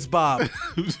it, Kids Bop.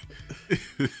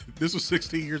 This was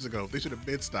 16 years ago. They should have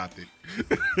been stopped it.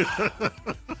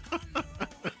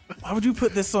 Why would you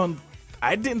put this on?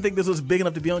 I didn't think this was big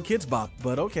enough to be on Kids Bop,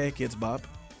 but okay, Kids Bop.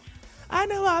 I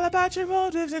know all about your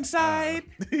motives inside.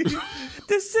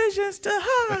 Decisions to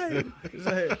hide.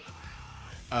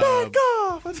 Back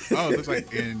off. It looks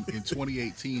like in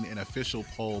 2018, an official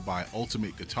poll by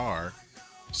Ultimate Guitar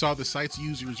saw the site's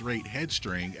users rate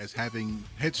Headstrong as having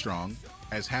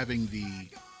the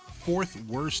 4th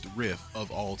worst riff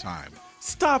of all time.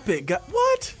 Stop it.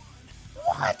 What?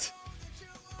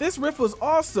 This riff was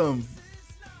awesome.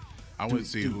 I want to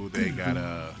see who they got.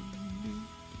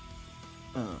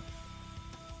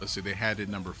 Let's see. They had it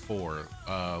number 4.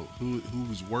 Who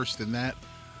was worse than that?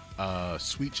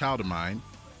 Sweet Child of Mine.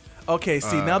 Okay,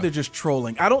 see, now they're just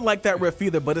trolling. I don't like that riff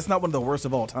either, but it's not one of the worst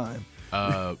of all time.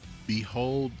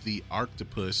 Behold the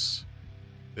Octopus.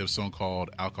 There's a song called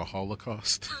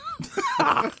Alcoholocaust.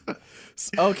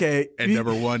 Okay. And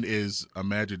number 1 is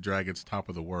Imagine Dragons' Top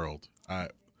of the World.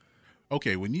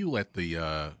 Okay, when you let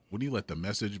the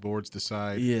message boards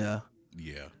decide. Yeah.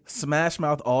 Yeah. Smash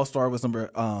Mouth All Star was number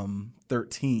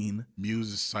 13.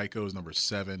 Muse's Psycho is number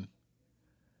 7.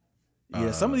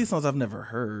 Yeah, some of these songs I've never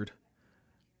heard.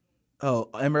 Oh,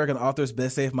 American Author's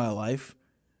Best Day of My Life.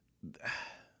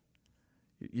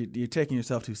 You're taking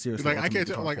yourself too seriously. Like, I can't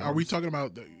tell. Like, are we talking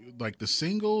about the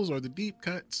singles or the deep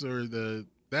cuts or that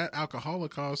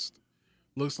Alcoholocaust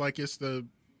looks like it's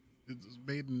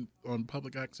made on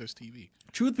public access TV.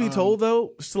 Truth be told,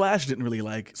 though, Slash didn't really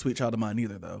like Sweet Child of Mine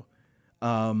either, though.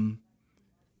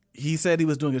 He said he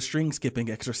was doing a string skipping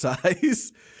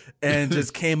exercise and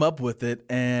just came up with it.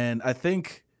 And I don't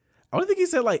think he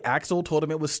said like Axl told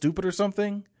him it was stupid or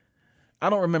something. I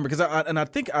don't remember because I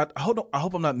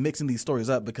hope I'm not mixing these stories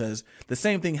up, because the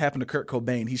same thing happened to Kurt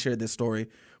Cobain. He shared this story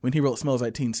when he wrote "Smells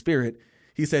Like Teen Spirit."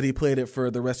 He said he played it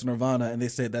for the rest of Nirvana, and they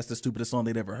said that's the stupidest song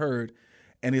they'd ever heard.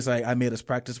 And he's like, "I made us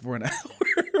practice for an hour."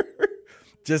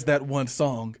 just that one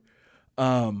song.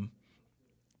 And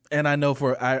I know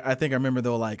I think I remember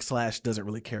though, like Slash doesn't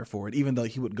really care for it, even though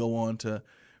he would go on to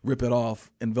rip it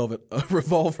off in Velvet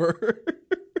Revolver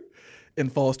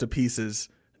and Falls to Pieces.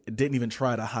 It didn't even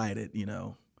try to hide it, you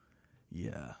know.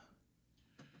 Yeah.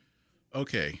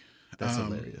 Okay. That's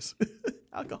hilarious.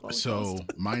 Alcoholic So Ghost.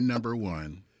 my number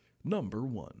one,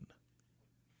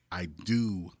 I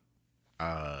do,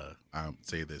 I'll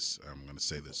say this, I'm going to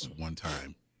say this one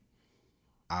time.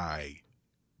 I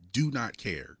do not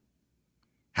care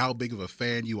how big of a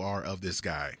fan you are of this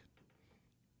guy.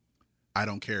 I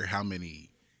don't care how many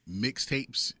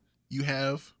mixtapes you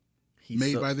have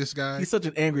made by this guy. He's such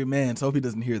an angry man, so I hope he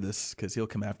doesn't hear this because he'll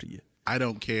come after you. I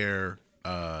don't care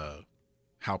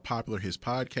how popular his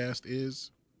podcast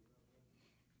is.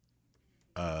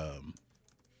 I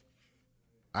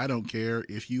don't care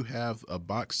if you have a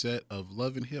box set of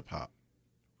Love and Hip Hop.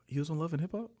 He was on Love and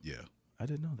Hip Hop? Yeah. I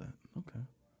didn't know that. Okay.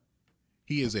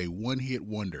 He is a one-hit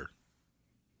wonder.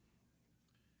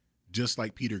 Just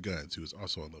like Peter Guns, who is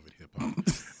also on Love and Hip Hop.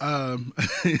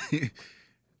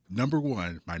 Number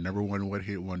one, my number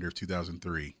one-hit wonder of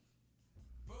 2003.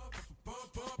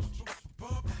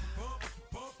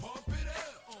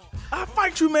 I'll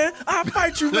fight you, man. I'll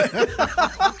fight you, man.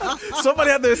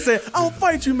 Somebody out there said, I'll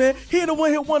fight you, man. He the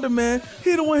one-hit wonder, man.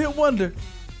 He the one-hit wonder.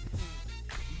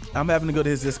 I'm having to go to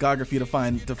his discography to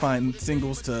find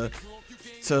singles to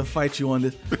fight you on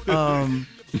this.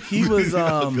 He was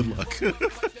good luck.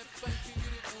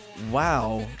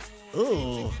 Wow.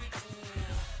 Ooh.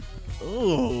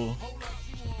 Ooh.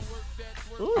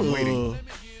 I'm waiting.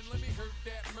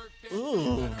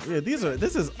 Ooh. Yeah,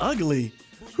 this is ugly.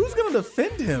 Who's gonna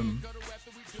defend him?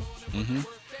 Mm-hmm.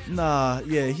 Nah,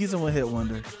 yeah, he's a one-hit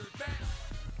wonder.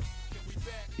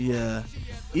 Yeah.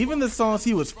 Even the songs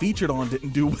he was featured on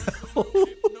didn't do well.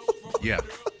 Yeah.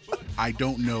 I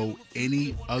don't know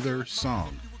any other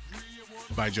song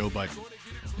by Joe Budden.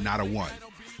 Not a one.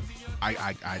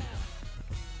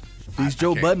 These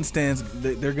Joe Budden stands,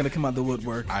 they're gonna come out the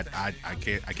woodwork. I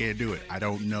can't do it. I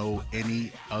don't know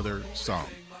any other song.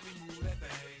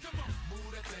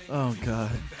 Oh God!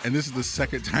 And this is the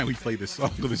second time we played this song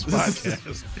on this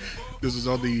podcast. This was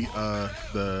on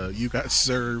the You Got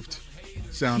Served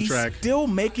soundtrack. He's still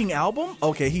making album?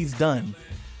 Okay, he's done.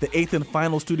 The 8th and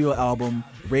final studio album,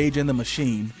 Rage in the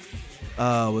Machine,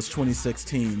 was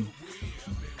 2016.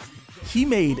 He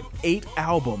made 8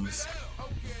 albums.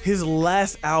 His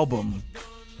last album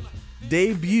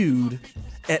debuted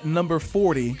at number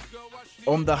 40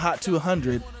 on the Hot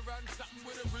 200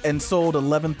 and sold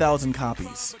 11,000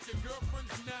 copies.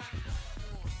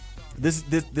 This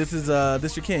is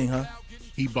your king, huh?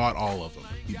 He bought all of them.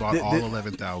 He bought all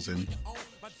 11,000.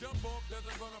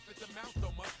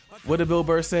 What did Bill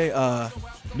Burr say?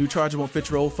 New charger won't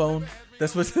fit your old phone.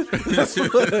 That's what. This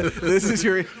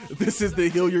is the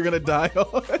hill you're gonna die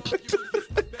on.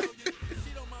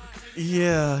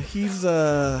 Yeah, he's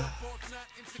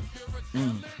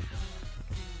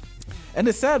And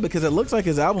it's sad because it looks like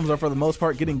his albums are for the most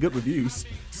part getting good reviews.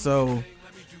 So,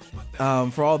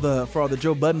 for all the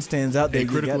Joe Budden stands out there,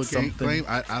 critical you got acclaim,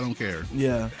 I don't care.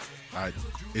 Yeah.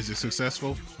 Is it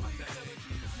successful?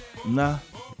 Nah.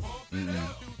 Mm-mm.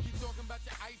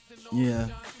 Yeah.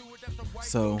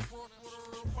 So,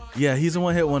 yeah, he's a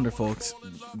one-hit wonder, folks.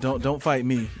 Don't fight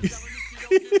me.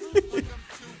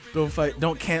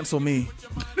 Don't cancel me.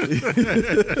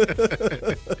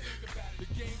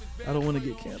 I don't want to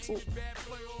get canceled.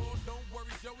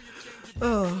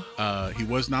 He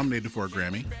was nominated for a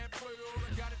Grammy.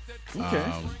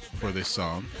 Okay. For this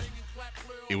song.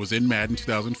 It was in Madden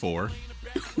 2004.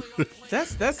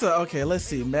 That's okay. Let's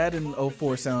see, Madden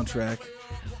 04 soundtrack.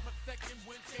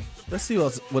 Let's see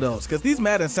what else, because these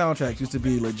Madden soundtracks used to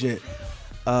be legit.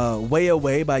 Way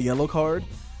Away by Yellow Card.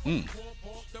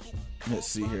 Let's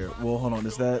see here. Well, hold on.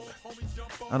 Is that?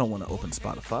 I don't want to open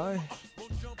Spotify.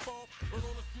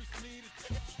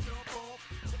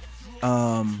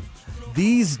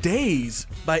 These Days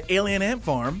by Alien Ant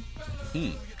Farm.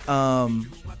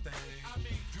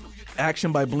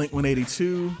 Action by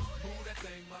Blink-182,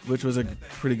 which was a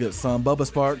pretty good song. Bubba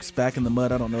Sparks, Back in the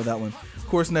Mud. I don't know that one. Of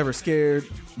course, Never Scared.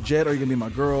 Jet, Are You Gonna Be My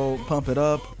Girl? Pump It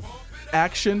Up.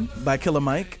 Action by Killer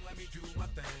Mike.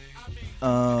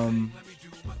 And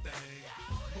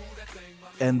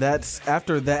that's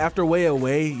after Way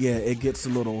Away, yeah, it gets a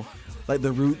little like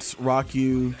The Roots, Rock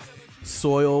You,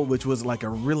 Soil, which was like a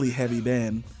really heavy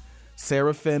band.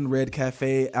 Seraphim, Red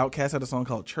Cafe, Outkast had a song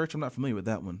called Church. I'm not familiar with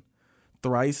that one.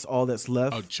 Thrice, All That's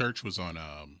Left. Oh, Church was on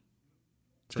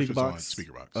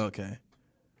Speakerbox. Okay.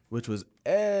 Which was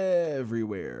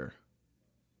everywhere.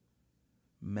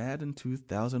 Madden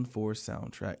 2004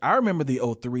 soundtrack. I remember the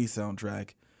 03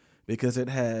 soundtrack because it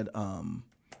had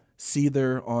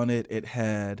Seether on it. It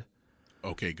had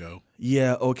OK Go.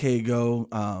 Yeah, OK Go.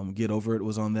 Get Over It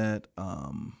was on that.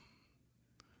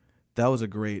 That was a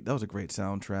great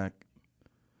soundtrack.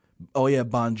 Oh yeah,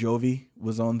 Bon Jovi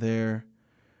was on there.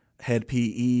 Had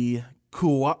PE.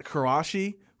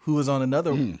 Karashi, who was on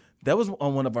another. That was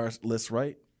on one of our lists,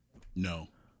 right? No.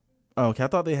 Oh, okay, I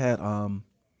thought they had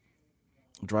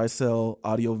Dry Cell,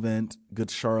 Audio Vent, Good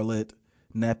Charlotte,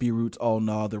 Nappy Roots, All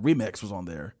Nah. The remix was on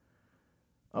there.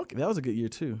 Okay, that was a good year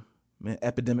too. Man,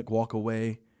 Epidemic, Walk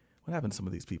Away. What happened to some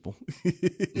of these people?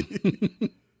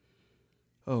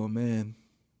 Oh man.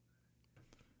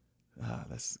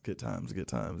 That's good times, good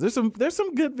times. There's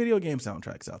some good video game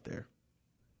soundtracks out there.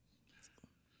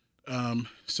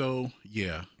 So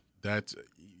yeah,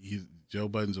 Joe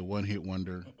Budden's a one-hit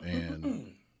wonder,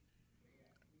 and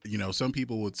you know, some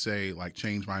people would say like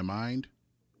change my mind.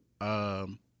 Nah.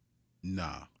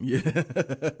 Yeah.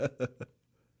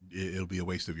 It'll be a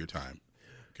waste of your time.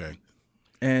 Okay.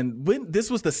 And when this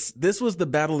was the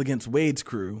battle against Wade's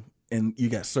crew, and you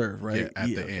got served, right? Yeah, at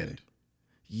the end.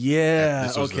 Yeah.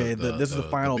 This was okay. This is the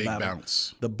final big battle.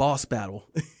 Bounce. The boss battle.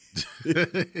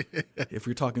 If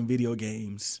you're talking video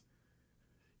games.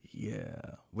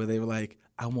 Yeah. Where they were like,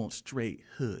 I want straight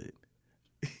hood.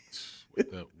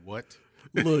 What?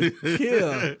 Look,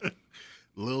 Kim.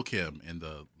 Lil' Kim, and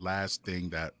the last thing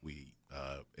that we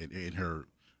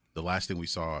the last thing we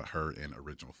saw her in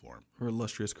original form. Her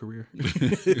illustrious career.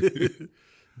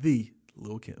 The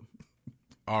Lil' Kim.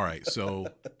 All right, so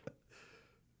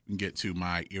we can get to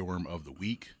my earworm of the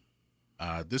week.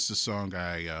 This is a song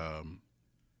I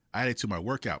added to my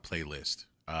workout playlist.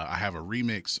 I have a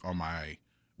remix on my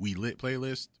We Lit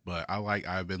playlist, but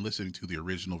I've been listening to the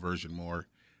original version more.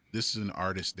 This is an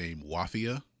artist named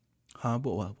Wafia. Huh?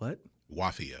 But what?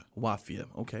 Wafia. Wafia.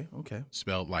 Okay.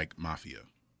 Spelled like mafia.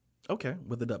 Okay.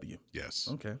 With a W. Yes.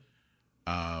 Okay.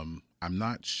 I'm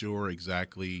not sure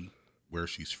exactly where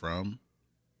she's from.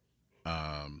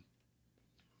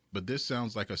 But this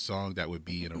sounds like a song that would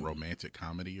be in a romantic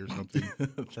comedy or something.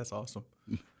 That's awesome.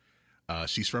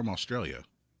 She's from Australia.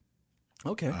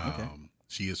 Okay.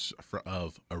 She is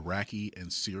of Iraqi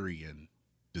and Syrian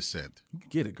descent.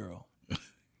 Get it, girl.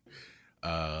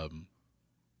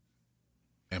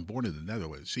 And born in the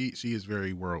Netherlands. She is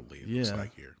very worldly, it looks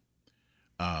like here.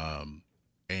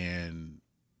 And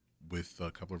with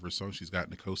a couple of her songs, she's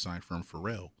gotten a cosign from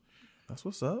Pharrell. That's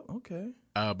what's up. Okay.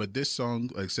 But this song,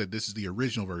 like I said, this is the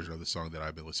original version of the song that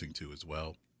I've been listening to as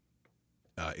well.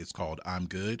 It's called I'm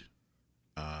Good.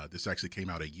 This actually came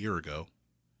out a year ago,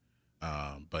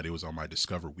 but it was on my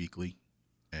Discover Weekly,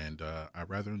 and I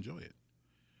rather enjoy it.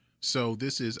 So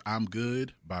this is I'm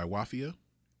Good by Wafia,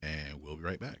 and we'll be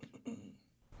right back.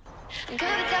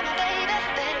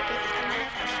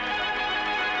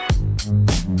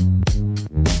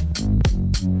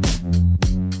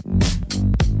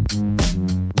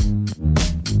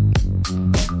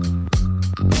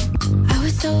 I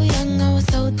was so young, I was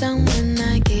so dumb when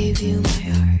I gave you my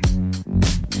heart.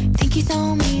 Think you're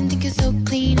so mean, think you're so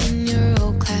clean in your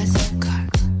old classic car.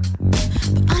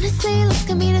 But honestly, looks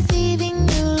can be deceiving,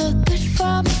 you look good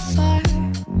from afar.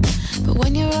 But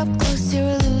when you're up close, you're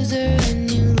a loser and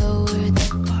you lower the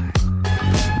bar.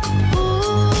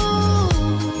 Ooh,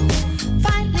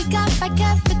 finally got back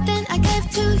everything I gave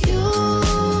to you.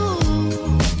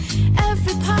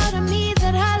 Every part of me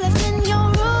that I left in your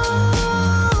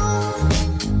room.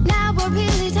 Now I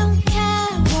really don't care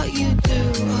what you do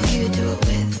or who you do it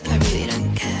with. I really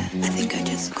don't care. I think I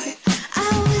just quit. I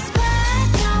was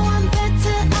bad, now I'm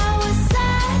better. I was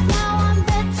sad, now I'm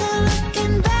better.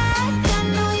 Looking back, I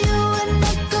know you were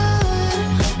no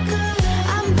good.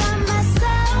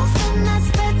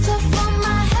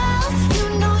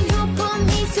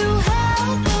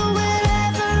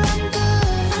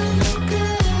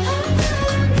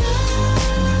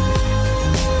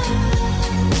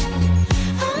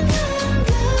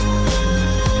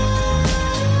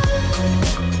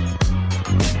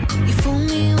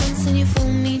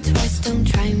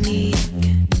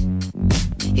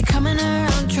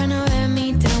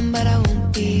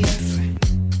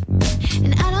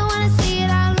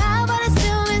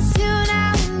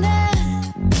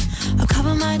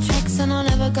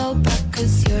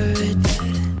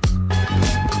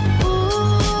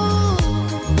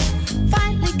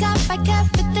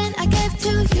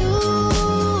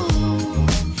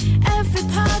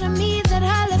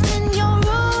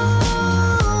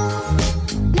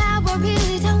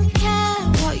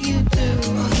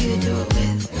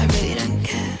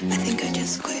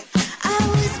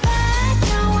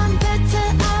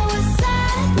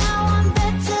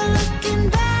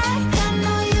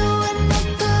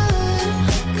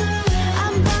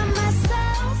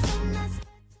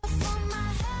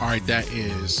 right, that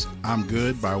is I'm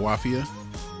Good by Wafia.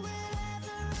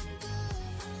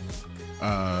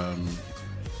 I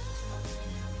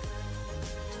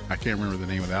can't remember the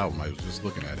name of the album. I was just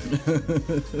looking at it.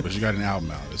 But you got an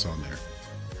album out. It's on there.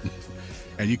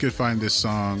 And you can find this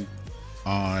song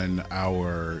on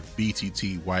our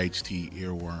BTT YHT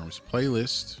Earworms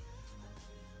playlist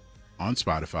on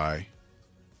Spotify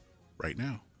right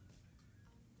now.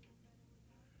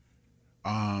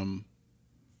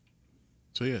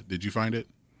 So yeah, did you find it?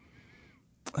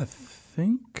 I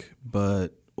think, but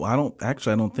I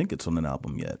don't think it's on an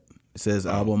album yet. It says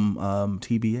album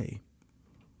TBA.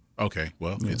 Okay,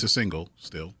 well, it's a single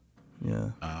still.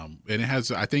 Yeah. And it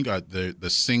has, I think the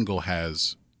single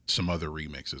has some other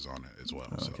remixes on it as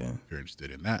well. So if you're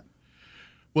interested in that.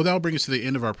 Well, that'll bring us to the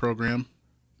end of our program.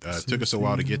 It took us a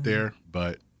while to get there,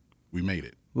 but we made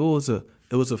it. Well,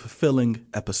 it was a fulfilling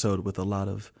episode with a lot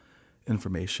of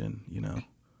information, you know.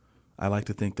 I like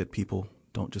to think that people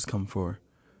don't just come for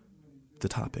the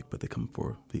topic, but they come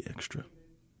for the extra.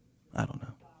 I don't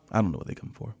know what they come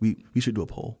for. We should do a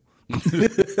poll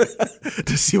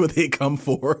to see what they come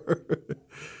for.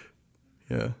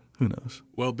 Yeah, who knows?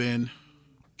 Well, Ben,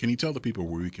 can you tell the people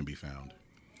where we can be found?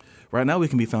 Right now we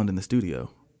can be found in the studio.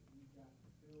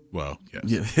 Well, yes.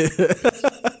 Yeah.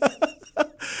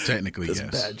 Technically, That's yes.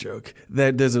 a bad joke.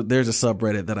 There's a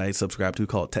subreddit that I subscribe to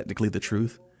called Technically the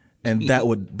Truth, and that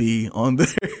would be on there.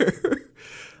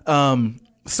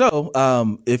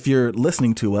 So if you're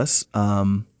listening to us,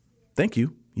 thank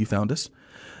you. You found us.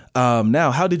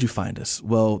 Now, how did you find us?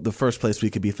 Well, the first place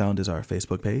we could be found is our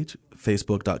Facebook page,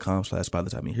 facebook.com/by the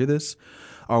time you hear this.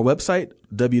 Our website,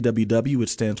 www, which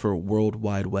stands for World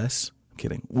Wide West. I'm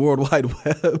kidding. World Wide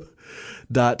Web.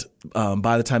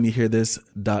 By the time you hear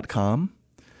this.com.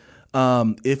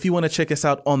 If you want to check us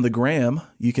out on the gram,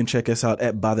 you can check us out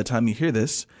at By the Time You Hear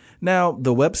This. Now,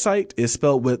 the website is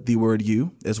spelled with the word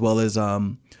you, as well as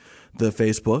the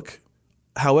Facebook.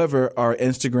 However, our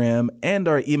Instagram and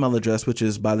our email address, which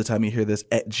is by the time you hear this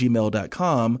at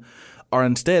gmail.com, are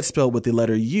instead spelled with the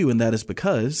letter U, and that is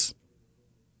because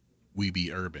we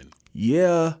be urban.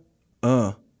 Yeah.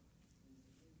 I'll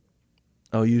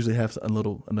usually have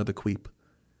another queep.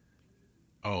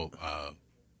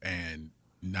 And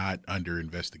not under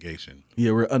investigation.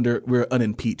 Yeah, we're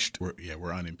unimpeached.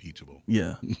 We're unimpeachable.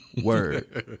 Yeah.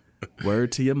 Word.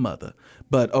 Word to your mother.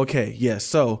 But okay, yeah,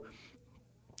 so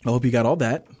I hope you got all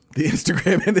that. The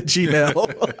Instagram and the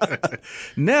Gmail.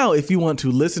 Now, if you want to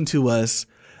listen to us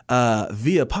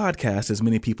via podcast, as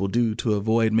many people do, to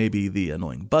avoid maybe the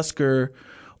annoying busker,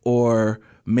 or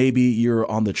maybe you're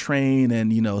on the train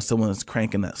and, you know, someone's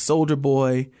cranking that Soldier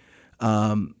Boy.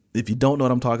 If you don't know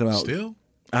what I'm talking about. Still?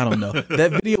 I don't know.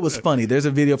 That video was funny. There's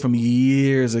a video from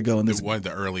years ago. And one of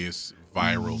the earliest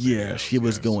viral Yeah, videos, she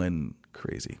was going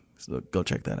crazy. So go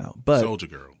check that out. But Soldier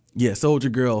Girl. Yeah, Soldier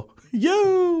Girl.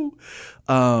 Yo!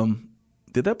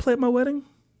 Did that play at my wedding?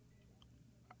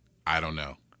 I don't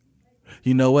know.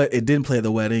 You know what? It didn't play at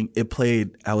the wedding. It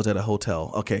played, I was at a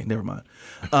hotel. Okay, never mind.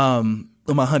 On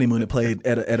my honeymoon, it played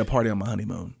at a party on my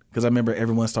honeymoon. Because I remember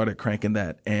everyone started cranking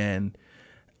that. And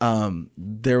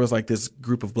there was like this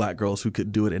group of black girls who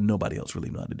could do it and nobody else really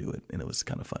knew how to do it. And it was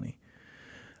kind of funny.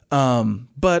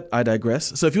 But I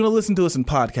digress. So if you want to listen to us in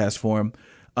podcast form,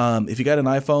 if you got an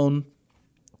iPhone,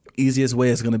 easiest way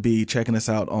is going to be checking us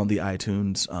out on the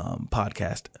iTunes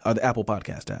podcast or the Apple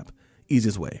Podcast app.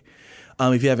 Easiest way.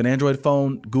 If you have an Android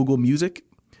phone, Google Music.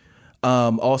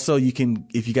 Also, you can,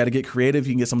 if you got to get creative,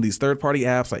 you can get some of these third-party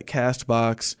apps like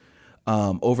Castbox,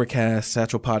 Overcast,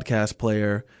 Satchel Podcast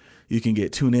Player. You can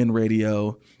get TuneIn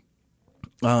Radio.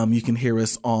 You can hear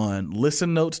us on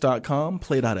listennotes.com,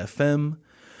 play.fm.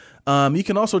 You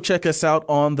can also check us out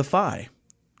on the Fi,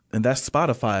 and that's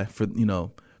Spotify for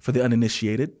the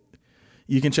uninitiated.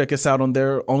 You can check us out on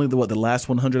there. Only the last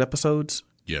 100 episodes?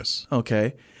 Yes.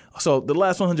 Okay. So the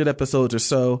last 100 episodes or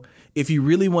so. If you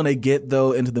really want to get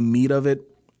though into the meat of it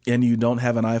and you don't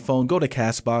have an iPhone, go to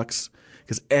Castbox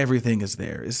because everything is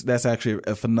there. That's actually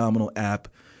a phenomenal app.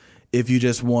 If you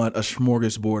just want a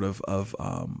smorgasbord of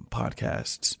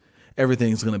podcasts,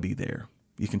 everything's going to be there.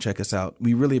 You can check us out.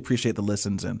 We really appreciate the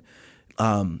listens, and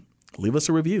leave us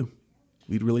a review.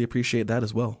 We'd really appreciate that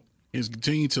as well. Is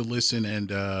continue to listen,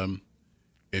 and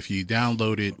if you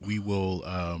download it, we will.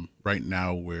 Right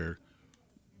now,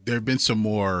 there have been some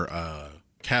more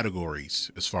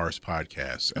categories as far as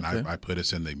podcasts, and I put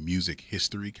us in the music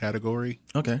history category.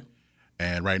 Okay.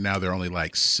 And right now, there are only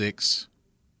like 6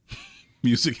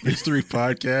 music history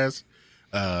podcasts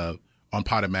on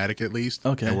Podomatic at least.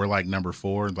 Okay. And we're like number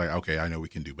 4, and like, okay, I know we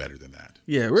can do better than that.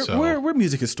 Yeah, we're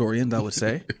music historians, I would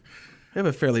say. We have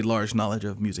a fairly large knowledge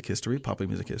of music history, popular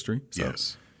music history. So.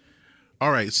 Yes.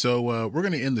 All right, so we're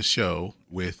going to end the show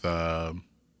with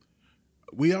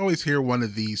we always hear one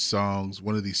of these songs,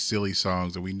 one of these silly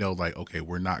songs, and we know, like, okay,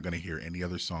 we're not going to hear any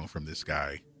other song from this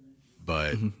guy,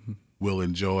 but we'll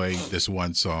enjoy this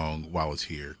one song while it's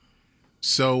here.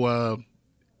 So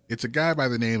it's a guy by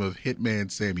the name of Hitman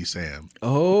Sammy Sam.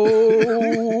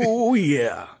 Oh,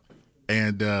 yeah.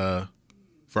 And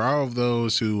for all of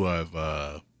those who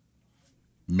have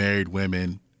married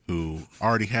women who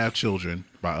already have children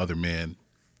by other men,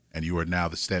 and you are now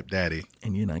the stepdaddy,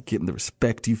 and you're not getting the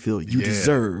respect you feel you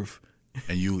deserve,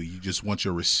 and you just want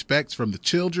your respect from the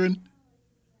children,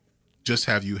 just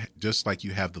like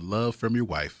you have the love from your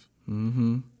wife.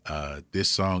 Mm-hmm. This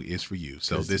song is for you.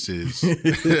 So this is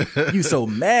you so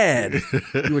mad.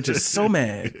 You were just so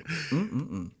mad.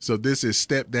 Mm-mm-mm. So this is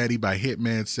Stepdaddy by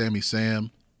Hitman Sammy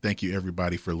Sam. Thank you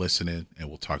everybody for listening, and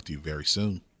we'll talk to you very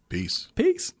soon. Peace.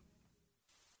 Peace.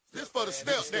 This for the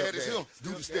stepdaddies, do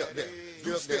the stepdaddy,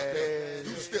 do the stepdaddy, do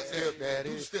the stepdaddy,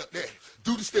 do the stepdaddy,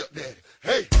 do the step.